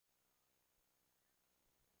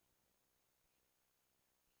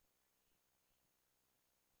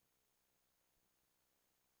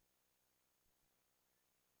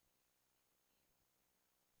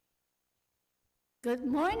Good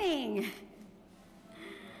morning.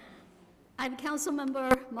 I'm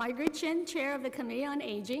Councilmember Margaret Chin, Chair of the Committee on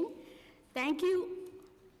Aging. Thank you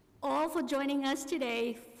all for joining us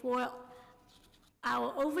today for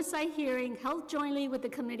our oversight hearing held jointly with the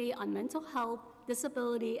Committee on Mental Health,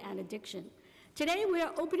 Disability, and Addiction. Today we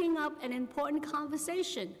are opening up an important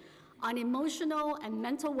conversation on emotional and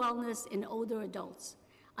mental wellness in older adults,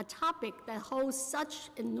 a topic that holds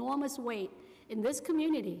such enormous weight in this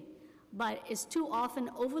community, but is too often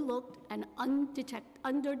overlooked and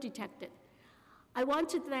under-detected. I want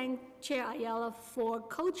to thank Chair Ayala for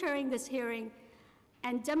co-chairing this hearing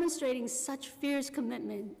and demonstrating such fierce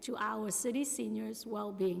commitment to our city seniors'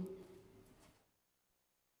 well-being.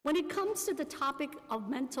 When it comes to the topic of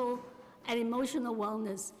mental and emotional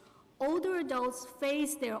wellness, older adults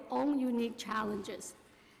face their own unique challenges.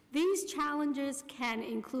 These challenges can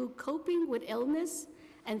include coping with illness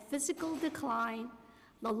and physical decline,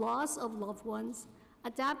 the loss of loved ones,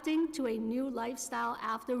 adapting to a new lifestyle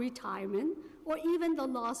after retirement, or even the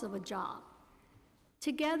loss of a job.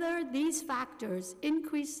 Together, these factors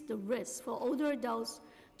increase the risk for older adults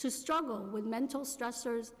to struggle with mental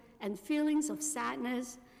stressors and feelings of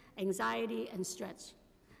sadness, anxiety, and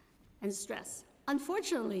stress.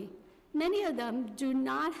 Unfortunately, many of them do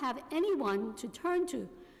not have anyone to turn to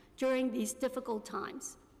during these difficult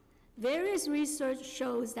times. Various research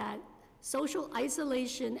shows that social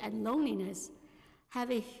isolation and loneliness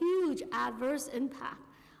have a huge adverse impact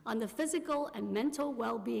on the physical and mental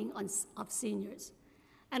well-being of seniors.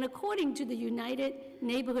 And according to the United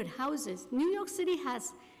Neighborhood Houses, New York City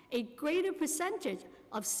has a greater percentage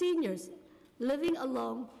of seniors living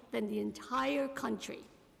alone than the entire country.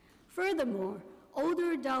 Furthermore,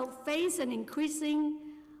 older adults face an increasing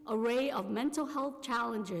array of mental health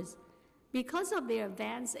challenges because of their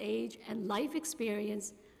advanced age and life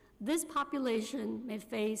experience. This population may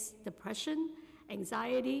face depression,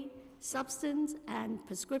 anxiety, substance and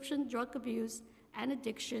prescription drug abuse and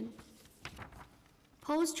addiction,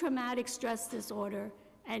 post-traumatic stress disorder,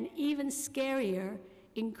 and even scarier,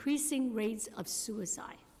 increasing rates of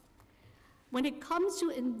suicide. When it comes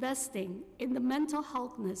to investing in the mental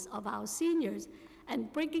healthness of our seniors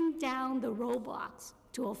and breaking down the roadblocks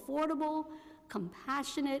to affordable,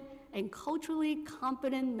 compassionate, and culturally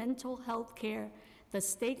competent mental health care, the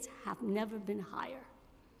stakes have never been higher.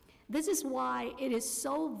 This is why it is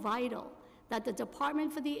so vital that the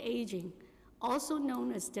Department for the Aging, also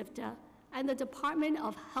known as DFTA, and the Department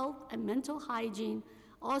of Health and Mental Hygiene,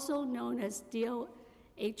 also known as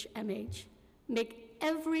DOHMH, make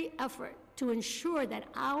every effort to ensure that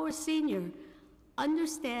our seniors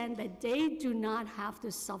understand that they do not have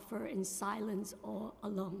to suffer in silence or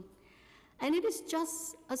alone. And it is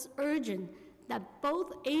just as urgent that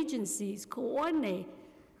both agencies coordinate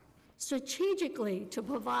strategically to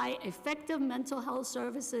provide effective mental health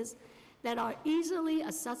services that are easily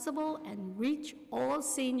accessible and reach all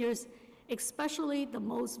seniors, especially the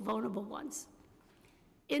most vulnerable ones.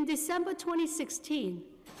 In December 2016,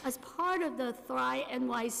 as part of the Thrive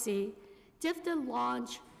NYC, DFTA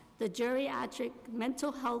launched the Geriatric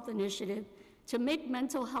Mental Health Initiative to make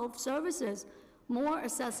mental health services more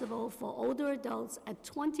accessible for older adults at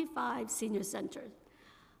 25 senior centers.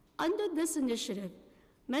 Under this initiative,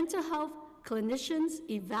 mental health clinicians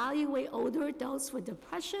evaluate older adults for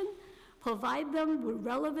depression, provide them with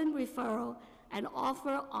relevant referral, and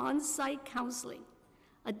offer on-site counseling.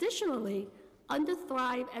 Additionally, under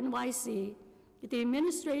Thrive NYC, the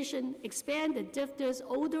administration expanded DFTA's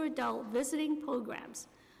older adult visiting programs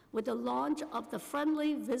with the launch of the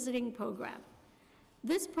Friendly Visiting Program.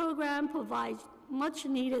 This program provides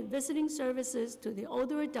much-needed visiting services to the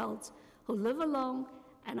older adults who live alone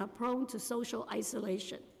and are prone to social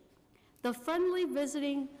isolation. The Friendly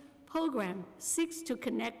Visiting Program seeks to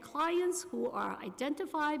connect clients who are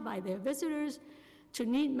identified by their visitors to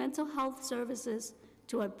need mental health services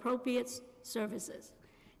to appropriate services.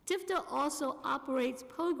 DFTA also operates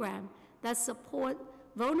programs that support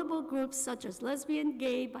vulnerable groups such as lesbian,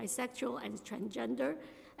 gay, bisexual, and transgender,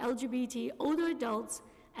 LGBT, older adults,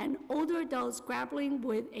 and older adults grappling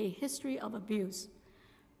with a history of abuse.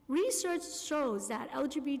 Research shows that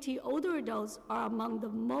LGBT older adults are among the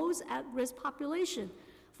most at-risk population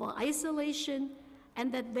for isolation,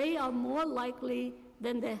 and that they are more likely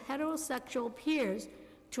than their heterosexual peers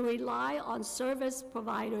to rely on service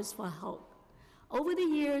providers for help. Over the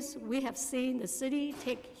years, we have seen the city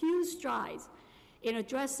take huge strides in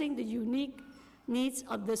addressing the unique needs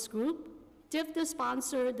of this group. DFTA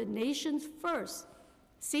sponsored the nation's first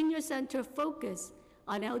senior center focused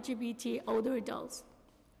on LGBT older adults.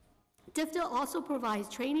 DFTA also provides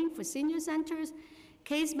training for senior centers,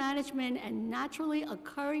 case management, and naturally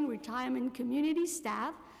occurring retirement community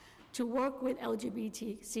staff to work with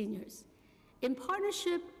LGBT seniors. In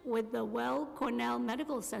partnership with the Weill Cornell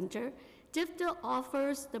Medical Center, DFTA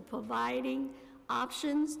offers the providing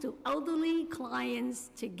options to elderly clients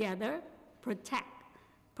Together Protect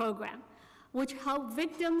program, which help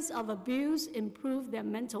victims of abuse improve their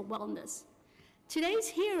mental wellness. Today's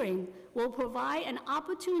hearing will provide an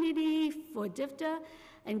opportunity for DFTA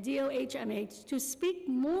and DOHMH to speak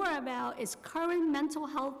more about its current mental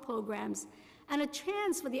health programs and a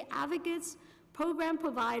chance for the advocates, program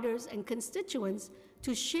providers, and constituents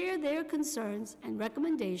to share their concerns and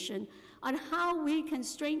recommendations on how we can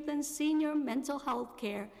strengthen senior mental health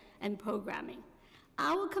care and programming.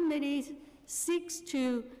 Our committee seeks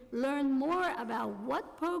to learn more about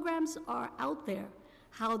what programs are out there,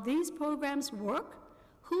 how these programs work,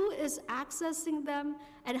 who is accessing them,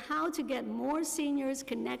 and how to get more seniors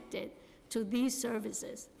connected to these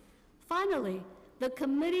services. Finally, the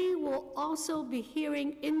committee will also be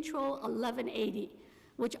hearing Intro 1180,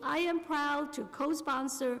 which I am proud to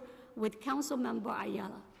co-sponsor with Councilmember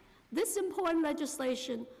Ayala. This important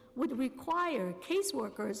legislation would require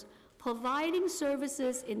caseworkers providing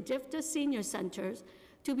services in DFTA senior centers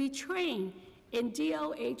to be trained in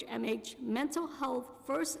DOHMH mental health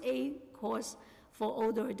first aid course for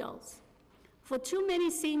older adults. For too many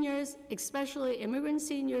seniors, especially immigrant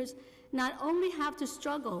seniors, not only have to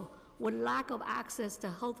struggle with lack of access to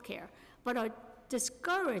health care, but are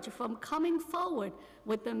discouraged from coming forward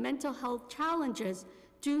with the mental health challenges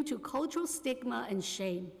due to cultural stigma and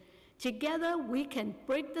shame. Together, we can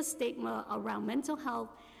break the stigma around mental health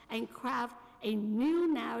and craft a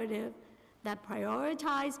new narrative that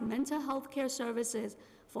prioritizes mental health care services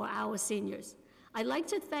for our seniors. I'd like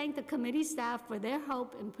to thank the committee staff for their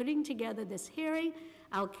help in putting together this hearing,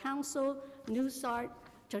 our counsel, Nusart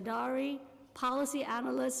Tadari, policy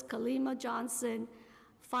analyst Kalima Johnson,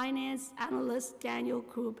 finance analyst Daniel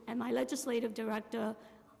Krupp, and my legislative director,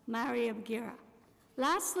 Mariam Gira.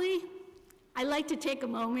 Lastly, I'd like to take a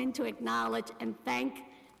moment to acknowledge and thank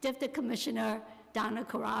DFTA Commissioner Donna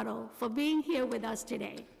Corrado for being here with us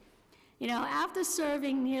today. You know, after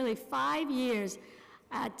serving nearly 5 years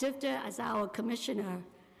at DFTA as our commissioner,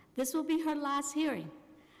 this will be her last hearing.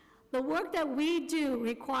 The work that we do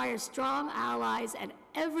requires strong allies at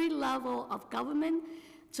every level of government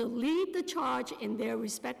to lead the charge in their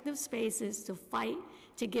respective spaces to fight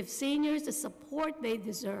to give seniors the support they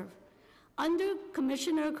deserve. Under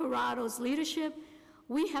Commissioner Corrado's leadership,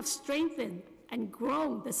 we have strengthened and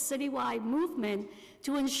grown the citywide movement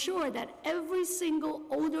to ensure that every single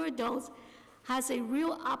older adult has a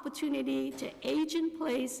real opportunity to age in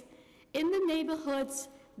place in the neighborhoods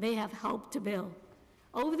they have helped to build.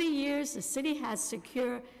 Over the years, the city has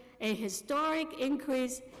secured a historic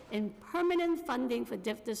increase in permanent funding for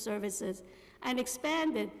DFTA services and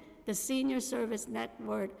expanded the senior service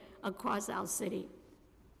network across our city.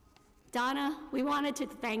 Donna, we wanted to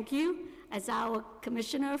thank you as our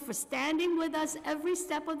commissioner for standing with us every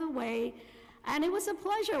step of the way, and it was a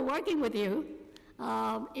pleasure working with you,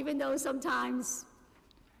 even though sometimes,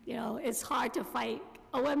 you know, it's hard to fight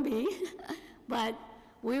OMB, but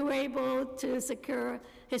we were able to secure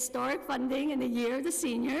historic funding in the year of the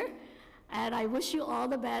senior, and I wish you all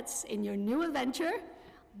the best in your new adventure,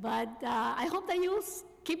 but I hope that you'll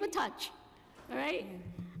keep in touch, all right?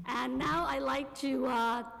 And now I'd like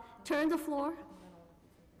to turn the floor.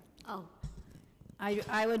 Oh.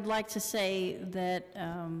 I would like to say that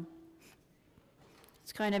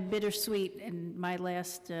it's kind of bittersweet in my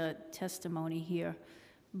last testimony here,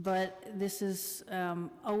 but this is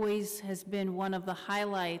always has been one of the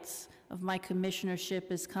highlights of my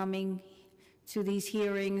commissionership, is coming to these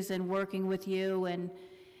hearings and working with you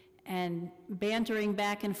and bantering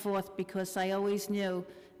back and forth, because I always knew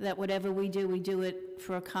that whatever we do it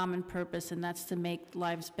for a common purpose, and that's to make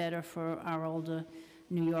lives better for our older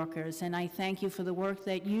New Yorkers. And I thank you for the work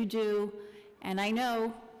that you do, and I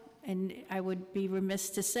know, and I would be remiss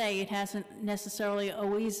to say, it hasn't necessarily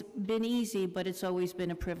always been easy, but it's always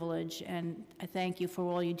been a privilege, and I thank you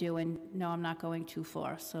for all you do. And no, I'm not going too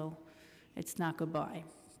far, so it's not goodbye,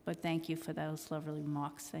 but thank you for those lovely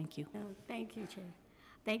remarks. Thank you. No, thank you, Chair.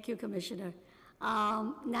 Thank you, Commissioner.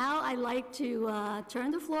 Now I'd like to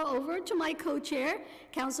turn the floor over to my co-chair,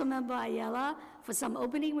 Councilmember Ayala, for some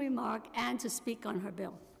opening remark and to speak on her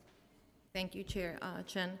bill. Thank you, Chair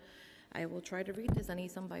Chen. I will try to read this. I need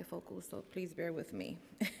some bifocals, so please bear with me.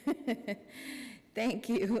 Thank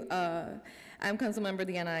you. I'm Councilmember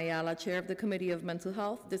Diana Ayala, Chair of the Committee of Mental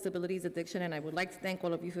Health, Disabilities, Addiction, and I would like to thank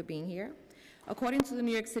all of you for being here. According to the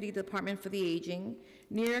New York City Department for the Aging,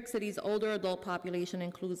 New York City's older adult population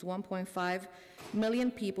includes 1.5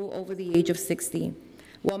 million people over the age of 60.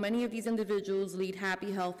 While many of these individuals lead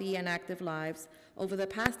happy, healthy, and active lives, over the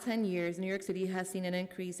past 10 years, New York City has seen an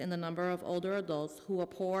increase in the number of older adults who are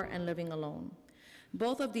poor and living alone.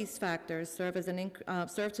 Both of these factors serve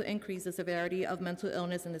to increase the severity of mental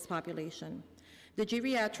illness in this population. The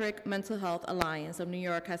Geriatric Mental Health Alliance of New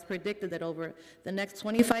York has predicted that over the next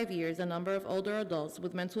 25 years, the number of older adults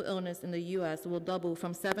with mental illness in the U.S. will double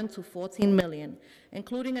from 7 to 14 million,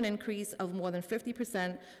 including an increase of more than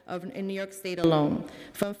 50% in New York State alone,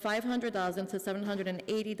 from 500,000 to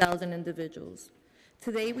 780,000 individuals.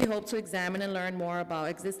 Today, we hope to examine and learn more about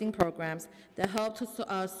existing programs that help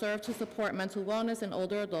to serve to support mental wellness in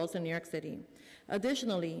older adults in New York City.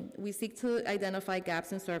 Additionally, we seek to identify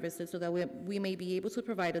gaps in services so that we may be able to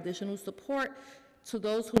provide additional support to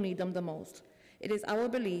those who need them the most. It is our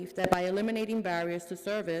belief that by eliminating barriers to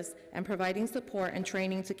service and providing support and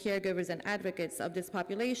training to caregivers and advocates of this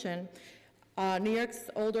population, New York's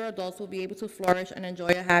older adults will be able to flourish and enjoy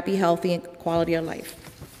a happy, healthy, and quality of life.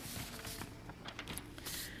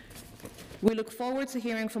 We look forward to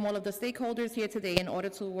hearing from all of the stakeholders here today in order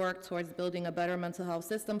to work towards building a better mental health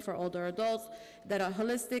system for older adults that are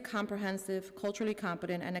holistic, comprehensive, culturally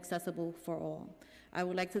competent, and accessible for all. I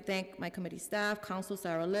would like to thank my committee staff, Counsel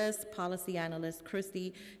Sarah List, Policy Analyst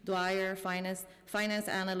Christy Dwyer, Finance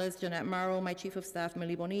Analyst Jeanette Morrow, my Chief of Staff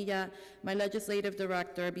Millie Bonilla, my Legislative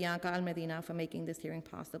Director Bianca Almedina for making this hearing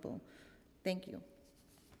possible. Thank you.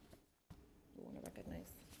 We want to recognize.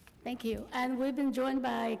 Thank you. And we've been joined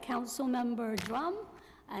by Councilmember Drum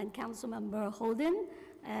and Councilmember Holden.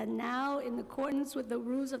 And now, in accordance with the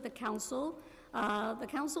rules of the council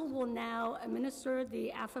will now administer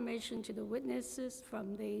the affirmation to the witnesses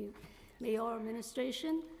from the mayoral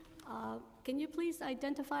administration. Can you please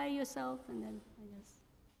identify yourself and then, I guess,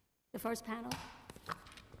 the first panel?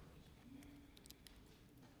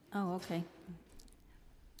 Oh, okay.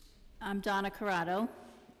 I'm Donna Corrado.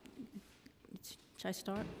 Should I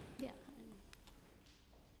start? Yeah.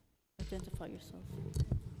 Identify yourself.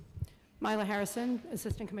 Myla Harrison,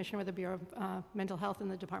 Assistant Commissioner with the Bureau of Mental Health in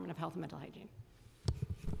the Department of Health and Mental Hygiene.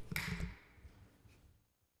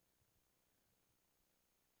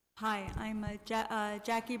 Hi, I'm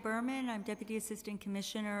Jackie Berman. I'm Deputy Assistant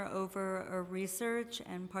Commissioner over research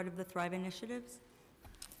and part of the Thrive Initiatives.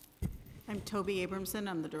 I'm Toby Abramson.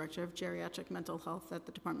 I'm the Director of Geriatric Mental Health at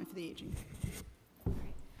the Department for the Aging.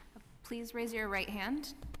 Please raise your right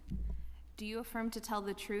hand. Do you affirm to tell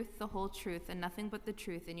the truth, the whole truth, and nothing but the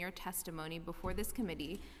truth in your testimony before these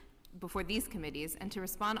committees, and to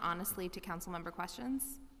respond honestly to council member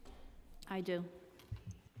questions? I do.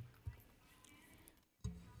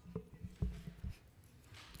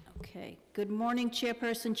 Okay. Good morning,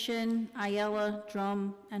 Chairperson Chin, Ayala,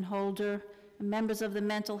 Drum, and Holder, and members of the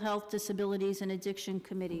Mental Health, Disabilities, and Addiction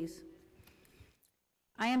Committees.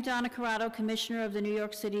 I am Donna Corrado, Commissioner of the New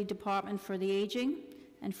York City Department for the Aging,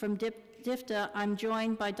 and from DFTA, I'm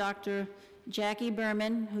joined by Dr. Jackie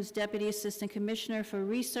Berman, who's Deputy Assistant Commissioner for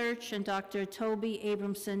Research, and Dr. Toby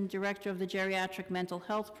Abramson, Director of the Geriatric Mental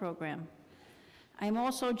Health Program. I'm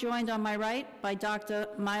also joined on my right by Dr.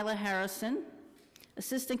 Myla Harrison,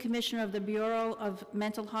 Assistant Commissioner of the Bureau of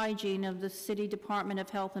Mental Hygiene of the City Department of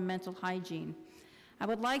Health and Mental Hygiene. I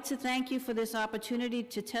would like to thank you for this opportunity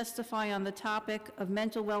to testify on the topic of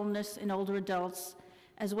mental wellness in older adults,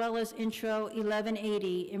 as well as Intro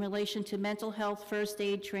 1180 in relation to mental health first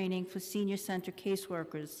aid training for senior center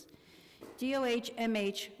caseworkers.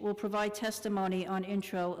 DOH-MH will provide testimony on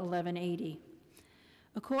Intro 1180.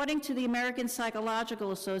 According to the American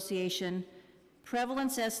Psychological Association,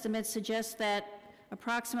 prevalence estimates suggest that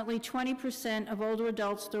approximately 20% of older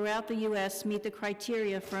adults throughout the U.S. meet the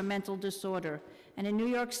criteria for a mental disorder, and in New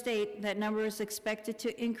York State, that number is expected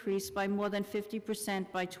to increase by more than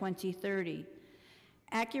 50% by 2030.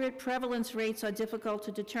 Accurate prevalence rates are difficult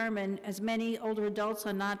to determine, as many older adults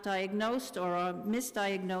are not diagnosed or are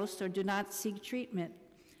misdiagnosed or do not seek treatment.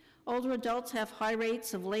 Older adults have high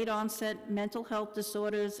rates of late-onset mental health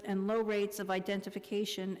disorders and low rates of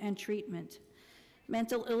identification and treatment.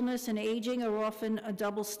 Mental illness and aging are often a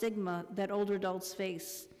double stigma that older adults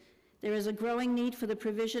face. There is a growing need for the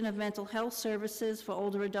provision of mental health services for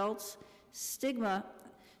older adults, stigma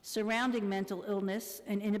surrounding mental illness,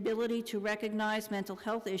 an inability to recognize mental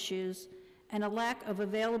health issues, and a lack of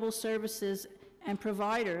available services and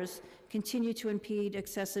providers continue to impede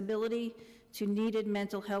accessibility to needed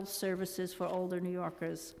mental health services for older New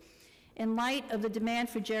Yorkers. In light of the demand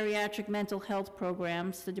for geriatric mental health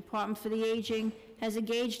programs, the Department for the Aging has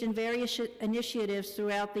engaged in various initiatives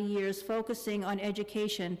throughout the years focusing on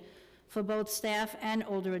education for both staff and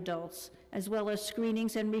older adults, as well as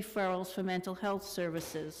screenings and referrals for mental health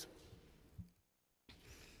services.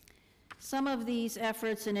 Some of these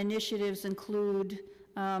efforts and initiatives include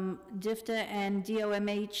DFTA and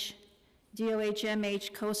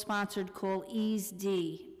DOHMH co-sponsored called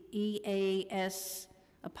EASD, EAS''D,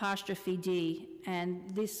 and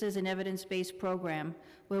this is an evidence-based program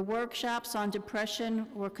where workshops on depression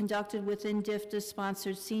were conducted within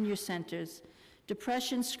DFTA-sponsored senior centers.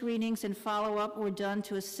 Depression screenings and follow-up were done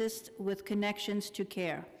to assist with connections to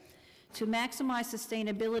care. To maximize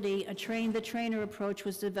sustainability, a train-the-trainer approach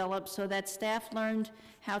was developed so that staff learned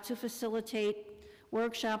how to facilitate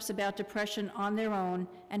workshops about depression on their own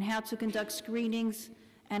and how to conduct screenings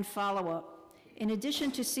and follow-up. In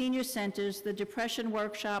addition to senior centers, the depression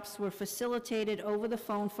workshops were facilitated over the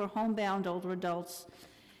phone for homebound older adults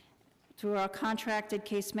through our contracted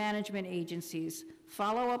case management agencies.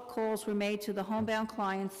 Follow-up calls were made to the homebound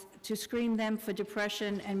clients to screen them for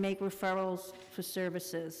depression and make referrals for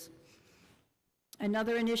services.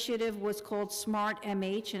 Another initiative was called SMART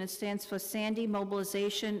MH, and it stands for Sandy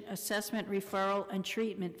Mobilization, Assessment, Referral, and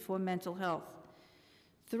Treatment for Mental Health.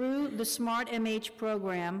 Through the SMART MH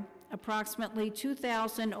program, approximately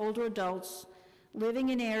 2,000 older adults living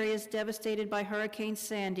in areas devastated by Hurricane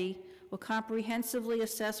Sandy were comprehensively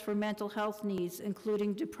assessed for mental health needs,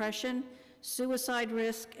 including depression, suicide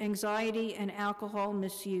risk, anxiety, and alcohol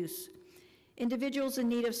misuse. Individuals in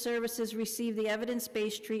need of services receive the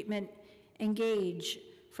evidence-based treatment Engage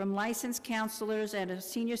from licensed counselors at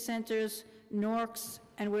senior centers, NORCs,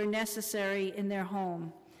 and where necessary in their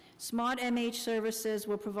home. SMART MH services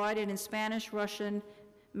were provided in Spanish, Russian,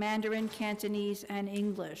 Mandarin, Cantonese, and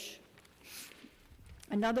English.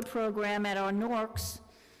 Another program at our NORCs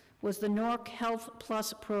was the NORC Health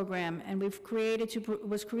Plus program, and was created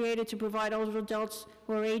to provide older adults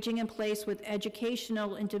who are aging in place with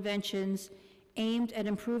educational interventions aimed at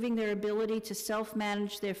improving their ability to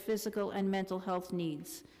self-manage their physical and mental health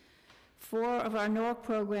needs. 4 of our NORC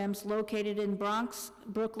programs located in Bronx,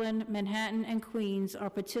 Brooklyn, Manhattan, and Queens are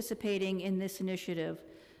participating in this initiative.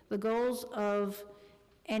 The goals of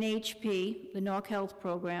NHP, the NORC Health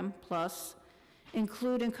Program Plus,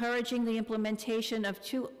 include encouraging the implementation of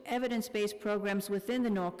 2 evidence-based programs within the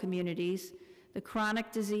NORC communities, the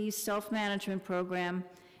Chronic Disease Self-Management Program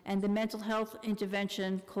and the Mental Health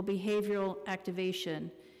Intervention called Behavioral Activation.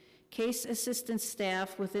 Case assistance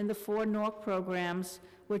staff within the 4 NORC programs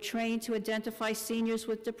were trained to identify seniors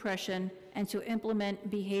with depression and to implement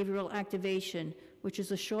behavioral activation, which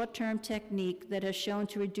is a short-term technique that has shown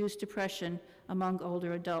to reduce depression among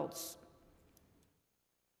older adults.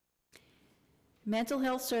 Mental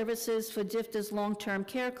health services for DFTA's long-term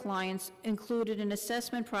care clients included an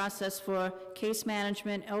assessment process for case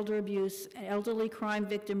management, elder abuse, and elderly crime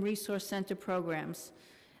victim resource center programs.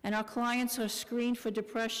 And our clients are screened for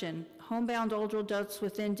depression. Homebound older adults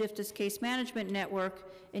within DFTA's case management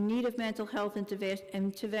network in need of mental health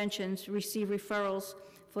interventions receive referrals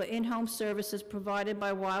for in-home services provided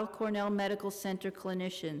by Weill Cornell Medical Center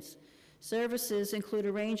clinicians. Services include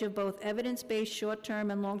a range of both evidence-based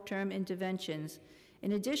short-term and long-term interventions.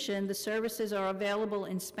 In addition, the services are available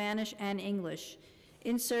in Spanish and English.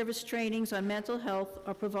 In-service trainings on mental health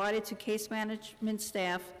are provided to case management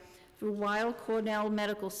staff through Weill Cornell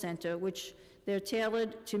Medical Center, which they're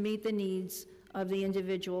tailored to meet the needs of the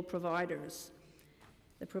individual providers,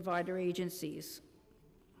 the provider agencies.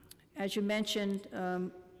 As you mentioned,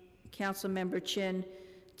 Councilmember Chin,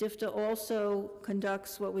 DFTA also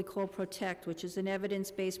conducts what we call PROTECT, which is an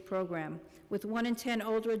evidence-based program. With 1 in 10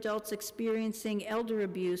 older adults experiencing elder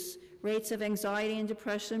abuse, rates of anxiety and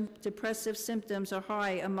depressive symptoms are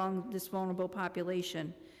high among this vulnerable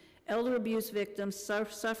population. Elder abuse victims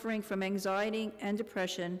suffering from anxiety and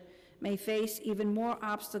depression may face even more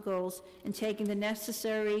obstacles in taking the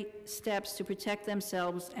necessary steps to protect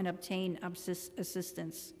themselves and obtain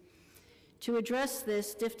assistance. To address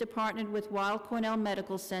this, DFTA partnered with Weill Cornell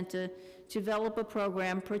Medical Center to develop a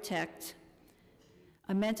program, PROTECT,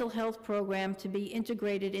 a mental health program to be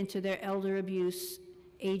integrated into their elder abuse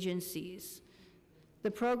agencies. The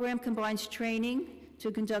program combines training to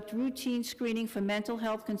conduct routine screening for mental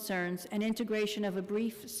health concerns and integration of a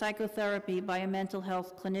brief psychotherapy by a mental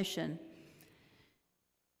health clinician.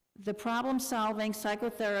 The problem-solving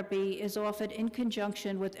psychotherapy is offered in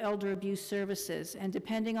conjunction with elder abuse services, and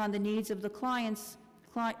depending on the needs of the clients,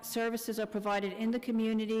 services are provided in the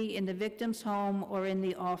community, in the victim's home, or in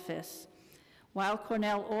the office. Weill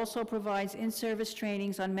Cornell also provides in-service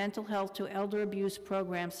trainings on mental health to elder abuse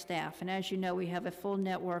program staff, and as you know, we have a full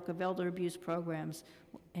network of elder abuse programs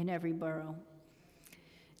in every borough.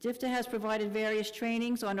 DFTA has provided various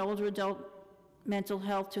trainings on older adult mental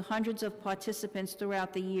health to hundreds of participants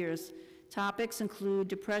throughout the years. Topics include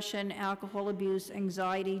depression, alcohol abuse,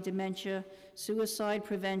 anxiety, dementia, suicide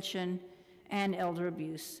prevention, and elder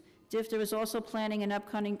abuse. DFTA is also planning an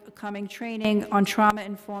upcoming training on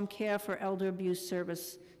trauma-informed care for elder abuse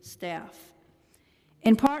service staff.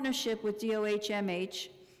 In partnership with DOH-MH,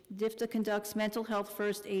 DFTA conducts mental health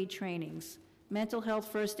first aid trainings. Mental health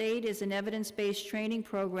first aid is an evidence-based training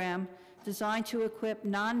program designed to equip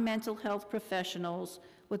non-mental health professionals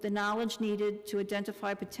with the knowledge needed to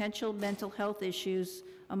identify potential mental health issues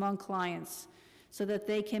among clients so that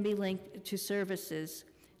they can be linked to services.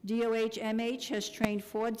 DOH-MH has trained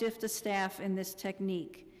 4 DFTA staff in this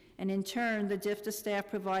technique, and in turn, the DFTA staff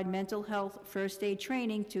provide mental health first aid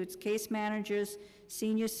training to its case managers,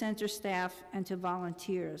 senior center staff, and to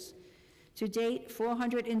volunteers. To date,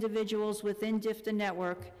 400 individuals within DFTA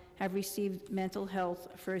network have received mental health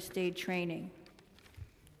first aid training.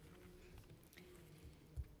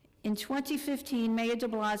 In 2015, Mayor de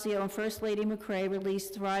Blasio and First Lady McRae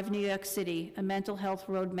released Thrive New York City, a mental health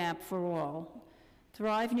roadmap for all.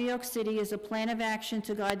 Thrive New York City is a plan of action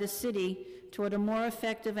to guide the city toward a more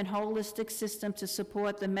effective and holistic system to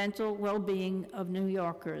support the mental well-being of New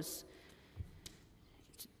Yorkers.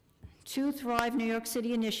 2 Thrive New York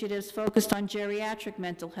City initiatives focused on geriatric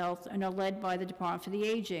mental health and are led by the Department for the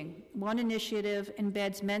Aging. One initiative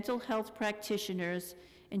embeds mental health practitioners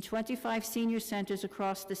in 25 senior centers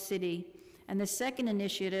across the city, and the second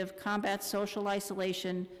initiative combats social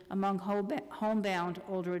isolation among homebound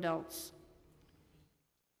older adults.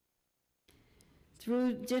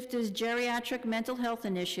 Through DFTA's Geriatric Mental Health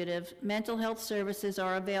Initiative, mental health services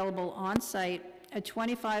are available on-site at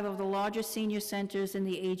 25 of the largest senior centers in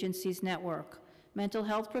the agency's network. Mental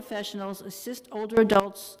health professionals assist older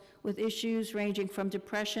adults with issues ranging from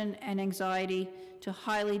depression and anxiety to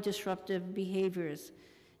highly disruptive behaviors.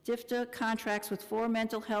 DFTA contracts with 4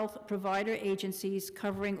 mental health provider agencies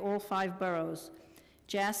covering all 5 boroughs.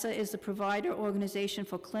 JASA is the provider organization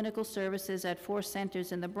for clinical services at 4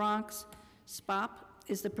 centers in the Bronx. SPOP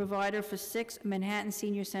is the provider for 6 Manhattan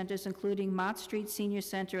senior centers, including Mott Street Senior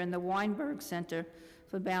Center and the Weinberg Center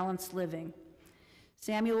for Balanced Living.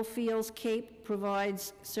 Samuel Fields Cape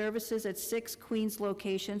provides services at 6 Queens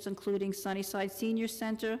locations, including Sunnyside Senior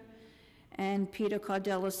Center and Peter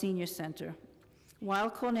Cardella Senior Center. Weill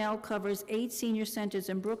Cornell covers 8 senior centers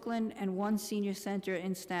in Brooklyn and 1 senior center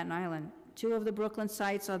in Staten Island. 2 of the Brooklyn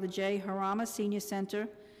sites are the J. Harama Senior Center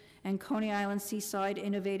and Coney Island Seaside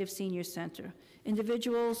Innovative Senior Center.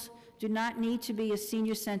 Individuals do not need to be a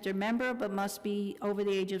senior center member, but must be over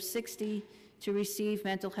the age of 60 to receive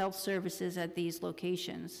mental health services at these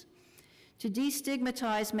locations. To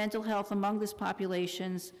destigmatize mental health among these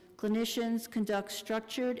populations, clinicians conduct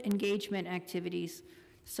structured engagement activities,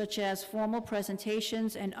 such as formal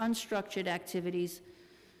presentations and unstructured activities,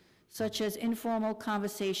 such as informal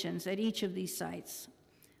conversations at each of these sites.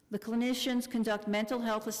 The clinicians conduct mental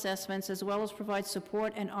health assessments as well as provide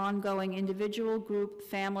support and ongoing individual, group,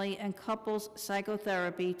 family, and couples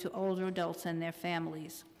psychotherapy to older adults and their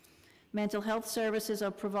families. Mental health services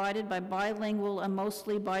are provided by bilingual and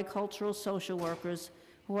mostly bicultural social workers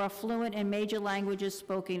who are fluent in major languages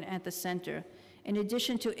spoken at the center. In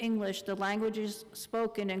addition to English, the languages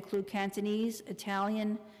spoken include Cantonese,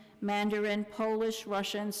 Italian, Mandarin, Polish,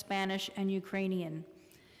 Russian, Spanish, and Ukrainian.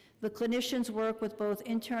 The clinicians work with both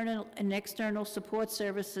internal and external support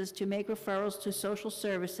services to make referrals to social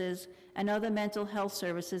services and other mental health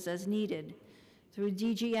services as needed. Through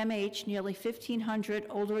DGMH, nearly 1,500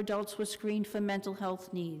 older adults were screened for mental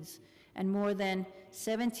health needs, and more than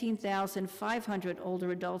 17,500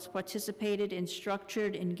 older adults participated in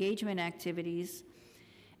structured engagement activities,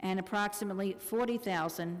 and approximately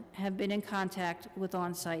 40,000 have been in contact with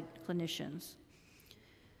on-site clinicians.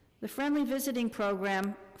 The Friendly Visiting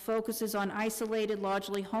Program focuses on isolated,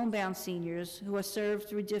 largely homebound seniors who are served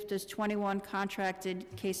through DFTA's 21 contracted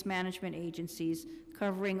case management agencies,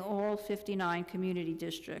 covering all 59 community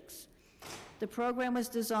districts. The program was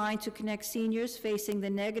designed to connect seniors facing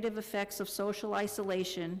the negative effects of social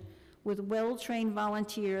isolation with well-trained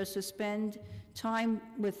volunteers who spend time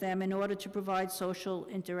with them in order to provide social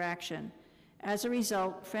interaction. As a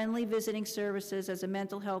result, Friendly Visiting Services as a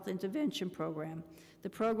mental health intervention program. The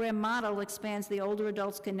program model expands the older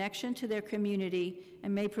adult's connection to their community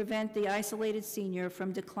and may prevent the isolated senior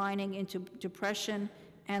from declining into depression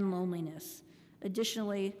and loneliness.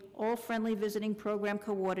 Additionally, all Friendly Visiting Program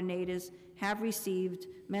coordinators have received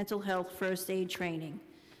mental health first aid training.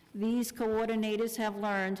 These coordinators have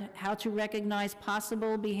learned how to recognize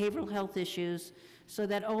possible behavioral health issues so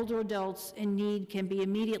that older adults in need can be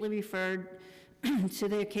immediately referred to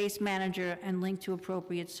their case manager and linked to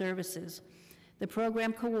appropriate services. The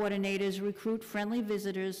program coordinators recruit friendly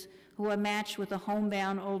visitors who are matched with a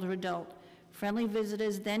homebound older adult. Friendly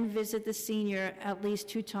visitors then visit the senior at least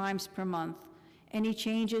 2 times per month. Any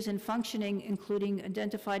changes in functioning, including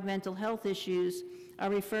identified mental health issues, are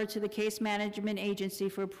referred to the case management agency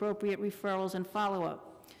for appropriate referrals and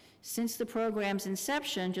follow-up. Since the program's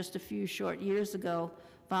inception, just a few short years ago,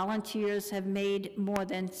 volunteers have made more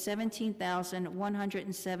than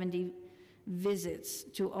 17,170 visits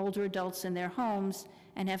to older adults in their homes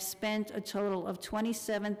and have spent a total of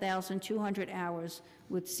 27,200 hours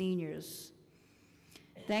with seniors.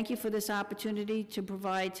 Thank you for this opportunity to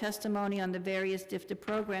provide testimony on the various DFTA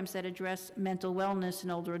programs that address mental wellness in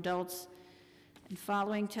older adults. And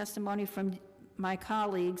following testimony from my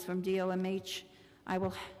colleagues from DOMH, I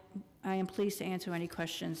am pleased to answer any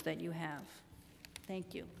questions that you have.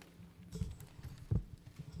 Thank you.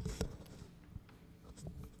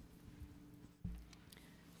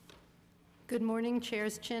 Good morning,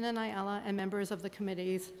 Chairs Chin and Ayala, and members of the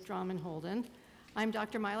committees, Drum and Holden. I'm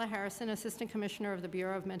Dr. Myla Harrison, Assistant Commissioner of the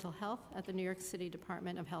Bureau of Mental Health at the New York City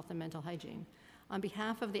Department of Health and Mental Hygiene. On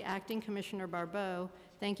behalf of the Acting Commissioner Barbeau,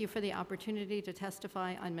 thank you for the opportunity to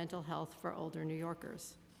testify on mental health for older New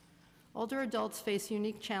Yorkers. Older adults face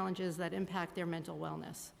unique challenges that impact their mental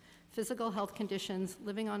wellness. Physical health conditions,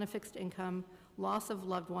 living on a fixed income, loss of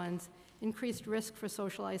loved ones, increased risk for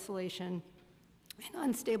social isolation, and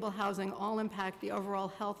unstable housing all impact the overall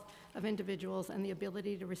health of individuals and the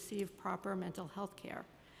ability to receive proper mental health care.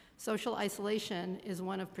 Social isolation is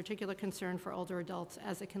one of particular concern for older adults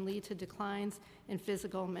as it can lead to declines in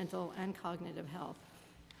physical, mental, and cognitive health.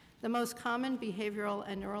 The most common behavioral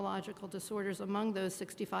and neurological disorders among those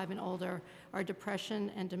 65 and older are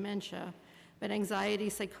depression and dementia, but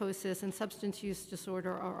anxiety, psychosis, and substance use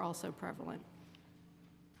disorder are also prevalent.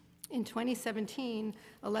 In 2017,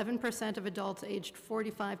 11% of adults aged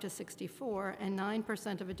 45 to 64 and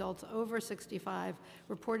 9% of adults over 65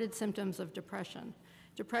 reported symptoms of depression.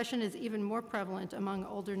 Depression is even more prevalent among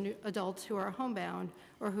older adults who are homebound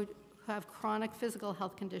or who have chronic physical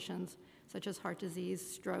health conditions such as heart disease,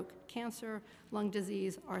 stroke, cancer, lung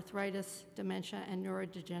disease, arthritis, dementia, and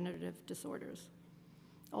neurodegenerative disorders.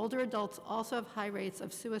 Older adults also have high rates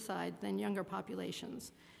of suicide than younger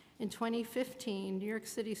populations. In 2015, New York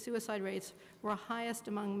City suicide rates were highest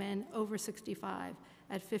among men over 65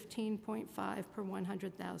 at 15.5 per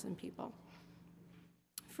 100,000 people.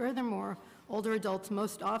 Furthermore, older adults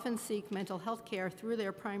most often seek mental health care through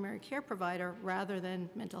their primary care provider rather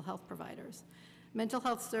than mental health providers. Mental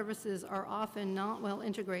health services are often not well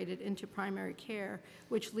integrated into primary care,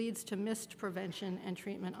 which leads to missed prevention and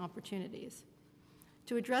treatment opportunities.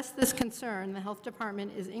 To address this concern, the Health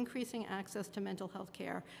Department is increasing access to mental health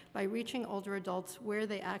care by reaching older adults where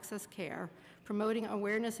they access care, promoting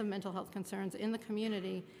awareness of mental health concerns in the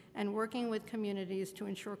community, and working with communities to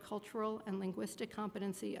ensure cultural and linguistic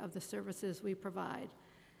competency of the services we provide.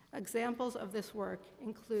 Examples of this work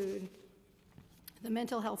include the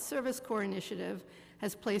Mental Health Service Corps initiative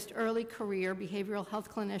has placed early career behavioral health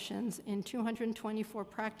clinicians in 224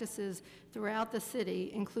 practices throughout the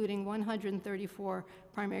city, including 134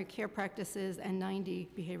 primary care practices and 90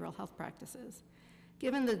 behavioral health practices.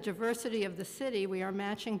 Given the diversity of the city, we are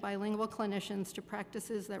matching bilingual clinicians to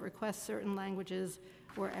practices that request certain languages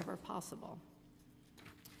wherever possible.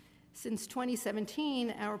 Since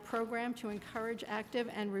 2017, our program to encourage active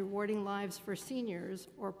and rewarding lives for seniors,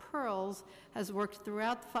 or PEARLS, has worked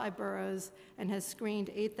throughout the 5 boroughs and has screened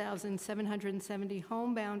 8,770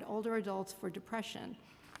 homebound older adults for depression.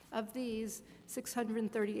 Of these,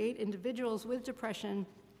 638 individuals with depression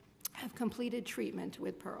have completed treatment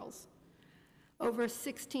with PEARLS. Over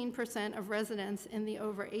 16% of residents in the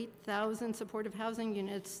over 8,000 supportive housing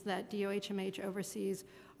units that DOHMH oversees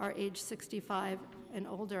are age 65 and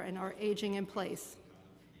older and are aging in place.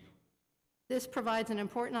 This provides an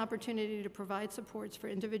important opportunity to provide supports for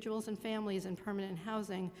individuals and families in permanent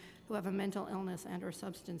housing who have a mental illness and/or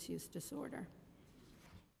substance use disorder.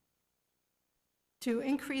 To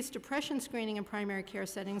increase depression screening in primary care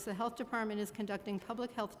settings, the Health Department is conducting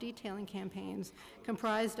public health detailing campaigns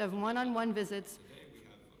comprised of one-on-one visits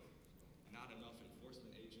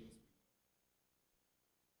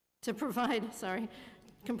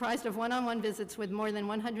comprised of one-on-one visits with more than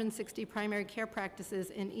 160 primary care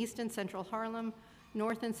practices in East and Central Harlem,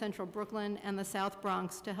 North and Central Brooklyn, and the South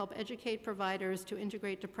Bronx to help educate providers to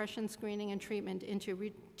integrate depression screening and treatment into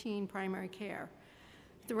routine primary care.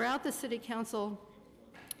 Through the City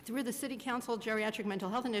Council Geriatric Mental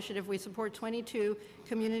Health Initiative, we support 22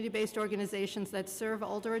 community-based organizations that serve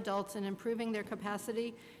older adults in improving their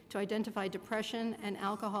capacity to identify depression and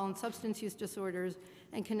alcohol and substance use disorders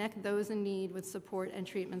and connect those in need with support and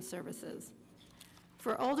treatment services.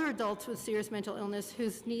 For older adults with serious mental illness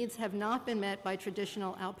whose needs have not been met by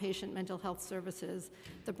traditional outpatient mental health services,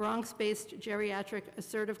 the Bronx-based Geriatric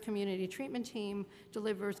Assertive Community Treatment Team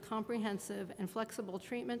delivers comprehensive and flexible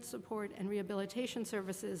treatment, support, and rehabilitation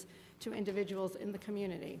services to individuals in the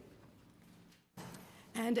community.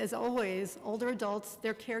 And as always, older adults,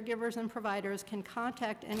 their caregivers, and providers can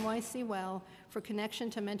contact NYC Well for connection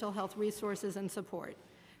to mental health resources and support.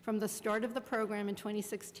 From the start of the program in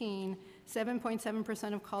 2016,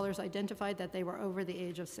 7.7% of callers identified that they were over the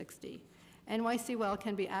age of 60. NYC Well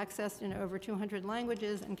can be accessed in over 200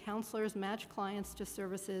 languages, and counselors match clients to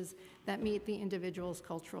services that meet the individual's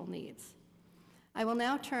cultural needs. I will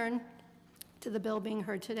now turn to the bill being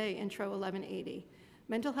heard today, Intro 1180.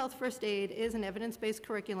 Mental Health First Aid is an evidence-based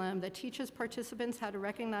curriculum that teaches participants how to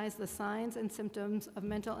recognize the signs and symptoms of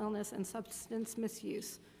mental illness and substance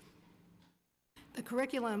misuse. The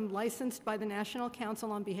curriculum, licensed by the National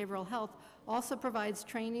Council on Behavioral Health, also provides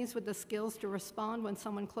trainees with the skills to respond when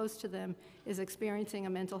someone close to them is experiencing a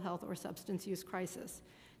mental health or substance use crisis.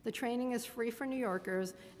 The training is free for New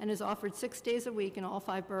Yorkers and is offered 6 days a week in all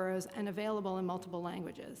 5 boroughs and available in multiple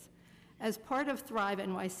languages. As part of Thrive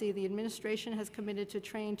NYC, the administration has committed to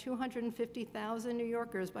train 250,000 New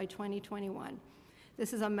Yorkers by 2021.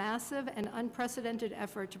 This is a massive and unprecedented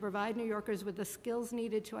effort to provide New Yorkers with the skills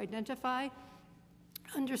needed to identify,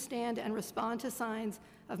 understand, and respond to signs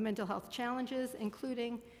of mental health challenges,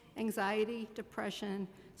 including anxiety, depression,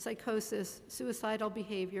 psychosis, suicidal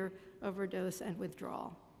behavior, overdose, and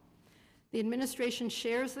withdrawal. The administration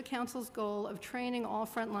shares the Council's goal of training all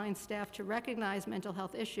frontline staff to recognize mental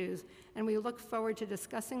health issues, and we look forward to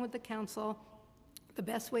discussing with the Council the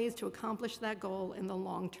best ways to accomplish that goal in the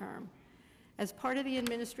long term. As part of the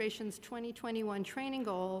administration's 2021 training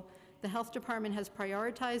goal, the Health Department has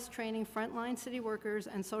prioritized training frontline city workers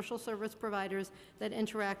and social service providers that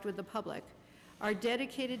interact with the public. Our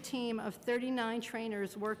dedicated team of 39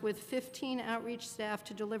 trainers work with 15 outreach staff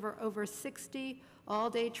to deliver over 60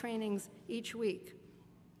 all-day trainings each week.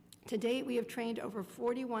 To date, we have trained over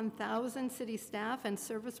 41,000 city staff and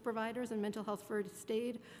service providers in mental health first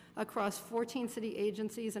aid across 14 city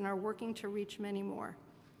agencies and are working to reach many more.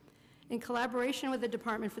 In collaboration with the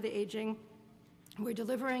Department for the Aging, we're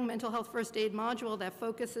delivering mental health first aid module that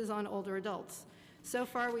focuses on older adults. So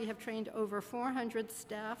far, we have trained over 400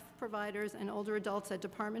 staff, providers, and older adults at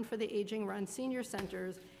Department for the Aging-run senior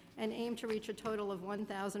centers and aim to reach a total of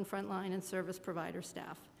 1,000 frontline and service provider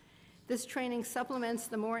staff. This training supplements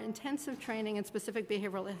the more intensive training in specific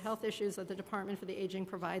behavioral health issues that the Department for the Aging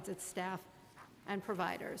provides its staff and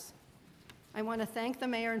providers. I want to thank the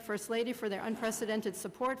Mayor and First Lady for their unprecedented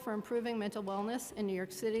support for improving mental wellness in New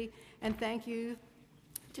York City, and thank you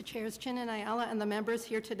to Chairs Chin and Ayala and the members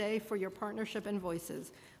here today for your partnership and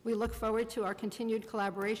voices. We look forward to our continued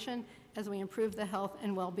collaboration as we improve the health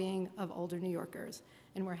and well-being of older New Yorkers,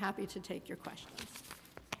 and we're happy to take your questions.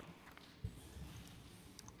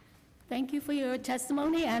 Thank you for your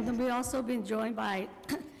testimony, and we've also been joined by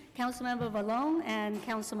Councilmember Vallone and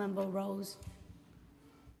Councilmember Rose.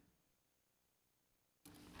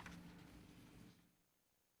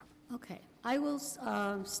 Okay, I will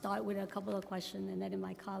start with a couple of questions, and then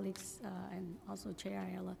my colleagues and also Chair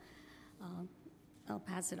Ayala, I'll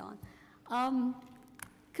pass it on.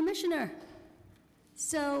 Commissioner,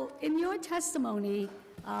 so in your testimony,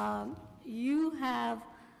 you have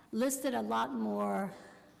listed a lot more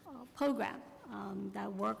program that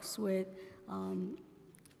works with,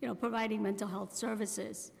 providing mental health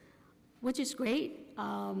services, which is great.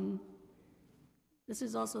 This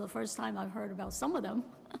is also the first time I've heard about some of them.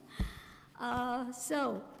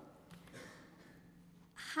 So,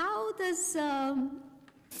 how does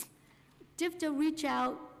DFTA reach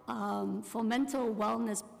out for mental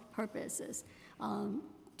wellness purposes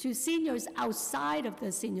to seniors outside of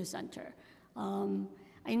the senior center?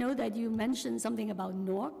 I know that you mentioned something about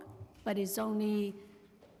NORC, but it's only,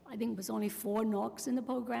 I think it was only 4 NORCs in the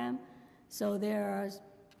program. So there are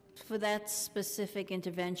for that specific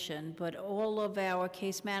intervention, but all of our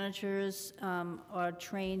case managers are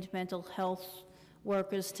trained mental health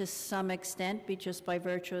workers to some extent, just by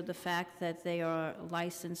virtue of the fact that they are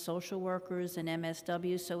licensed social workers and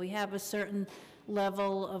MSW. So we have a certain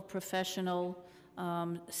level of professional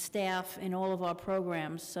staff in all of our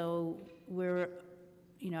programs. So we're,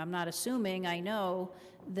 I'm not assuming, I know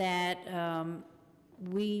that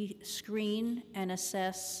we screen and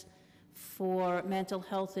assess for mental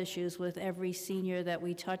health issues with every senior that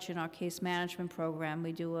we touch in our case management program.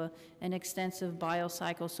 We do an extensive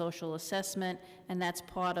biopsychosocial assessment, and that's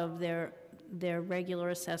part of their regular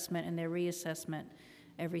assessment and their reassessment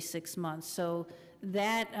every 6 months. So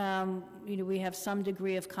that, we have some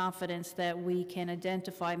degree of confidence that we can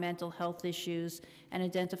identify mental health issues and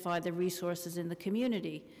identify the resources in the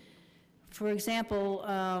community. For example,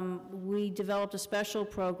 we developed a special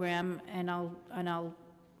program, and I'll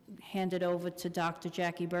hand it over to Dr.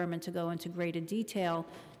 Jackie Berman to go into greater detail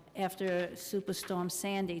after Superstorm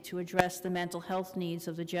Sandy to address the mental health needs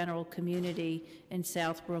of the general community in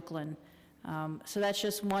South Brooklyn. So that's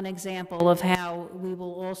just one example of how we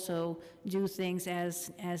will also do things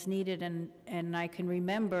as needed, and I can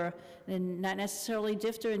remember, and not necessarily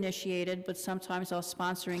DFTA initiated, but sometimes our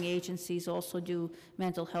sponsoring agencies also do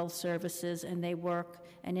mental health services, and they work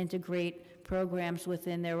and integrate programs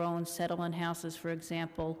within their own settlement houses, for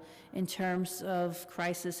example, in terms of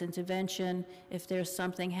crisis intervention. If there's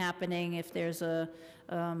something happening, if there's a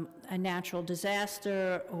natural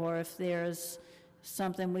disaster, or if there's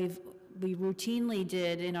something we routinely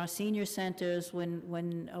did in our senior centers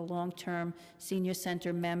when a long-term senior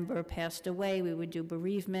center member passed away, we would do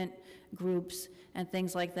bereavement groups and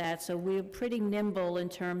things like that. So we're pretty nimble in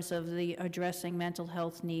terms of the addressing mental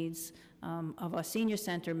health needs of our senior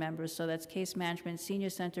center members. So that's case management,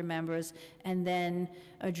 senior center members, and then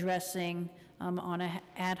addressing on an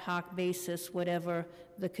ad hoc basis whatever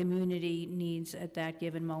the community needs at that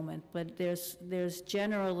given moment. But there's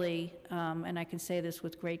generally, and I can say this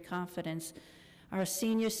with great confidence, our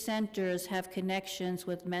senior centers have connections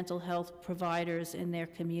with mental health providers in their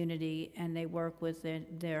community, and they work with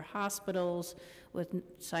their hospitals, with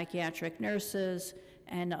psychiatric nurses,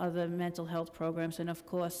 and other mental health programs. And of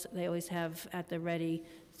course, they always have at the ready,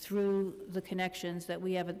 through the connections that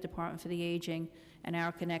we have at the Department for the Aging and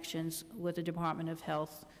our connections with the Department of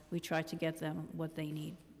Health, we try to get them what they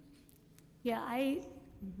need. Yeah,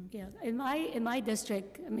 in my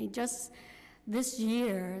district, I mean, just this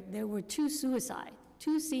year, there were 2 suicides,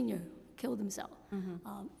 2 seniors killed themselves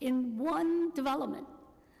in one development,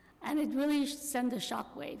 and it really sent a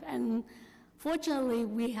shockwave. And fortunately,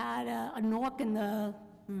 we had a NORC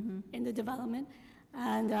in the development,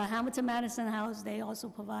 and Hamilton Madison House, they also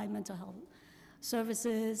provide mental health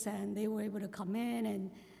services, and they were able to come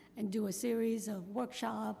in and do a series of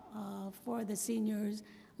workshops for the seniors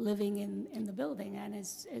living in the building, and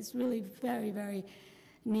it's really very, very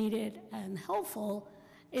needed and helpful.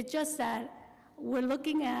 It's just that we're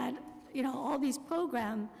looking at, all these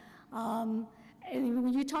programs, and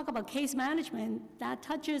when you talk about case management, that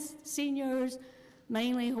touches seniors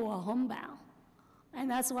mainly who are homebound. And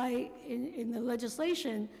that's why in the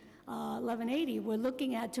legislation, 1180, we're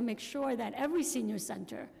looking at to make sure that every senior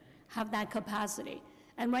center have that capacity.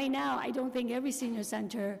 And right now, I don't think every senior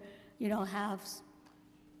center, has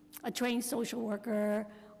a trained social worker,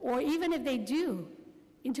 or even if they do,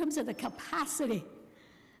 in terms of the capacity.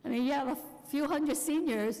 I mean, you have a few hundred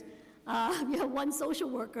seniors, you have one social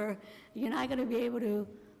worker, you're not going to be able to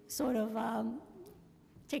sort of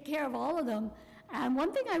take care of all of them. And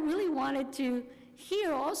one thing I really wanted to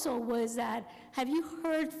hear also was that, have you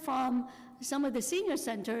heard from some of the senior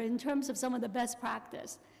center in terms of some of the best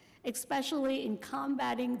practice, especially in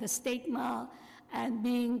combating the stigma and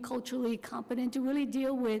being culturally competent to really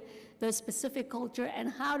deal with the specific culture, and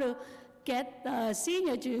how to get the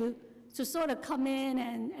senior to sort of come in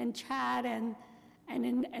and chat, and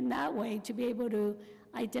in that way to be able to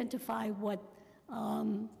identify what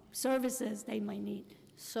services they might need.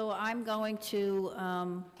 So I'm going to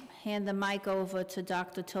hand the mic over to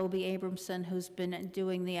Dr. Toby Abramson, who's been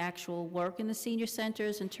doing the actual work in the senior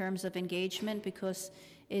centers in terms of engagement, because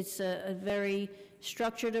it's a very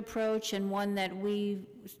structured approach, and one that we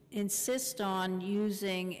insist on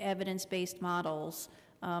using evidence-based models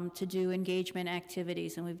to do engagement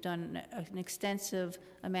activities, and we've done an extensive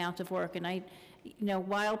amount of work. And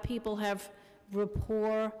while people have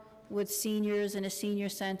rapport with seniors in a senior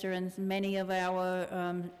center, and many of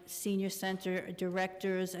our senior center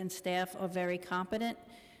directors and staff are very competent,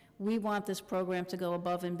 we want this program to go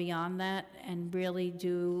above and beyond that and really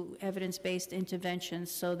do evidence-based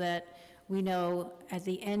interventions so that we know at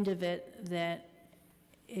the end of it that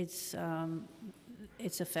it's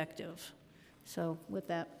effective. So with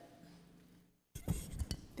that.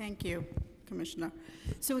 Thank you, Commissioner.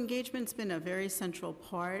 So engagement's been a very central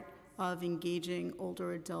part of engaging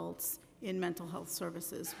older adults in mental health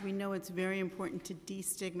services. We know it's very important to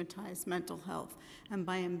destigmatize mental health, and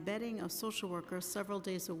by embedding a social worker several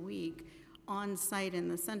days a week on site in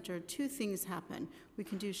the center, 2 things happen. We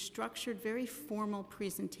can do structured, very formal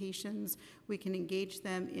presentations. We can engage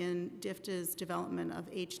them in DFTA's development of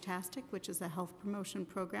Age-tastic, which is a health promotion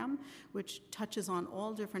program, which touches on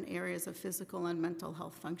all different areas of physical and mental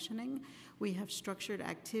health functioning. We have structured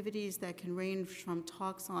activities that can range from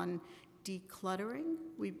talks on decluttering.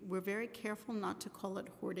 We're very careful not to call it